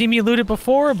 2. You've seen me loot it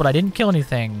before, but I didn't kill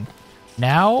anything.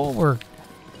 Now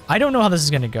I don't know how this is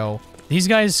gonna go. These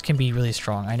guys can be really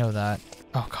strong, I know that.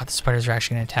 Oh god, the spiders are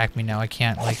actually gonna attack me now. I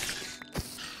can't, like,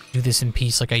 do this in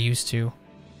peace like I used to.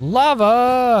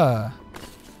 Lava!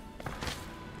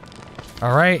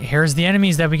 Alright, here's the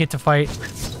enemies that we get to fight.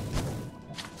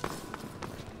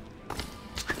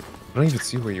 I don't even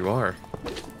see where you are.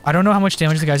 I don't know how much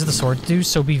damage the guys with the sword do,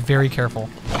 so be very careful.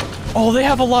 Oh, they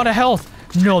have a lot of health!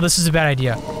 No, this is a bad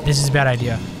idea. This is a bad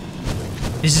idea.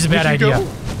 This is a bad idea.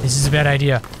 This is a bad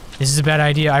idea. This is a bad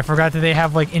idea. I forgot that they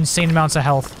have, like, insane amounts of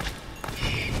health.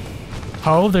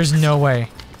 Oh, there's no way.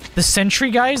 The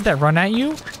sentry guys that run at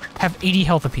you have 80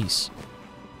 health apiece.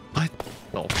 What?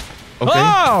 No. Okay.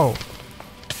 Oh!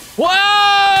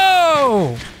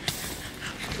 Whoa!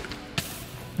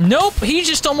 Nope, he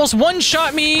just almost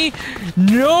one-shot me.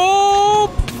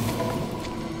 Nope.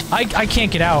 I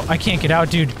can't get out. I can't get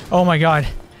out, dude. Oh my god.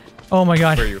 Oh my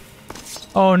god. Where are you?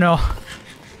 Oh no.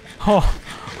 Oh.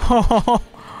 Oh.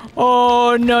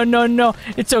 Oh no no no.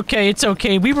 It's okay. It's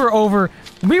okay. We were over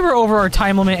our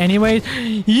time limit anyway.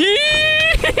 Yee!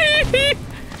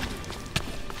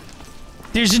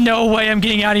 There's no way I'm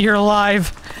getting out of here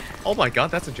alive. Oh my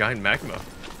god, that's a giant magma.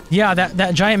 Yeah,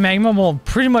 that giant magma will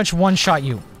pretty much one-shot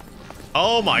you.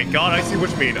 Oh my god, I see what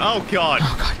you mean. Oh god.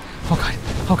 Oh god. Oh god.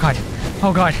 Oh god.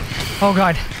 Oh god. Oh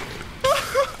god.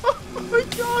 Oh my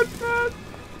god, man.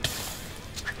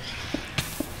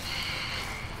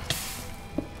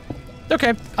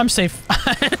 Okay, I'm safe.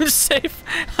 I'm safe.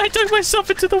 I dug myself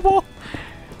into the wall.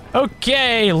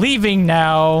 Okay, leaving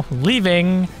now.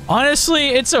 Leaving. Honestly,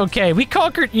 it's okay. We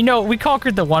conquered, we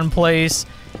conquered the one place.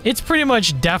 It's pretty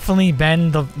much definitely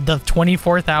been the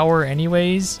 24th hour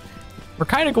anyways. We're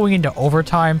kind of going into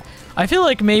overtime. I feel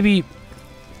like maybe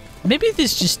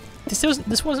this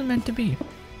wasn't meant to be.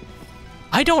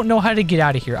 I don't know how to get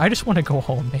out of here. I just want to go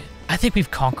home, man. I think we've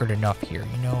conquered enough here,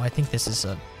 I think this is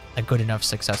a good enough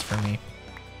success for me.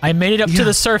 I made it up to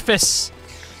the surface.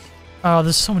 Oh,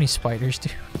 there's so many spiders,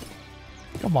 dude.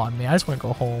 Come on, man. I just want to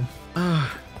go home.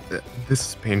 This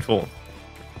is painful.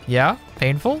 Yeah?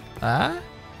 Painful?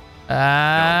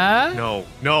 No,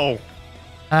 no.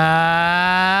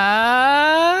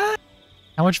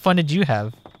 How much fun did you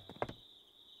have?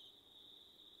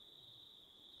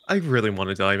 I really want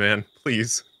to die, man.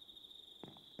 Please.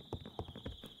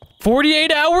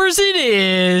 48 hours it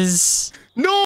is! No!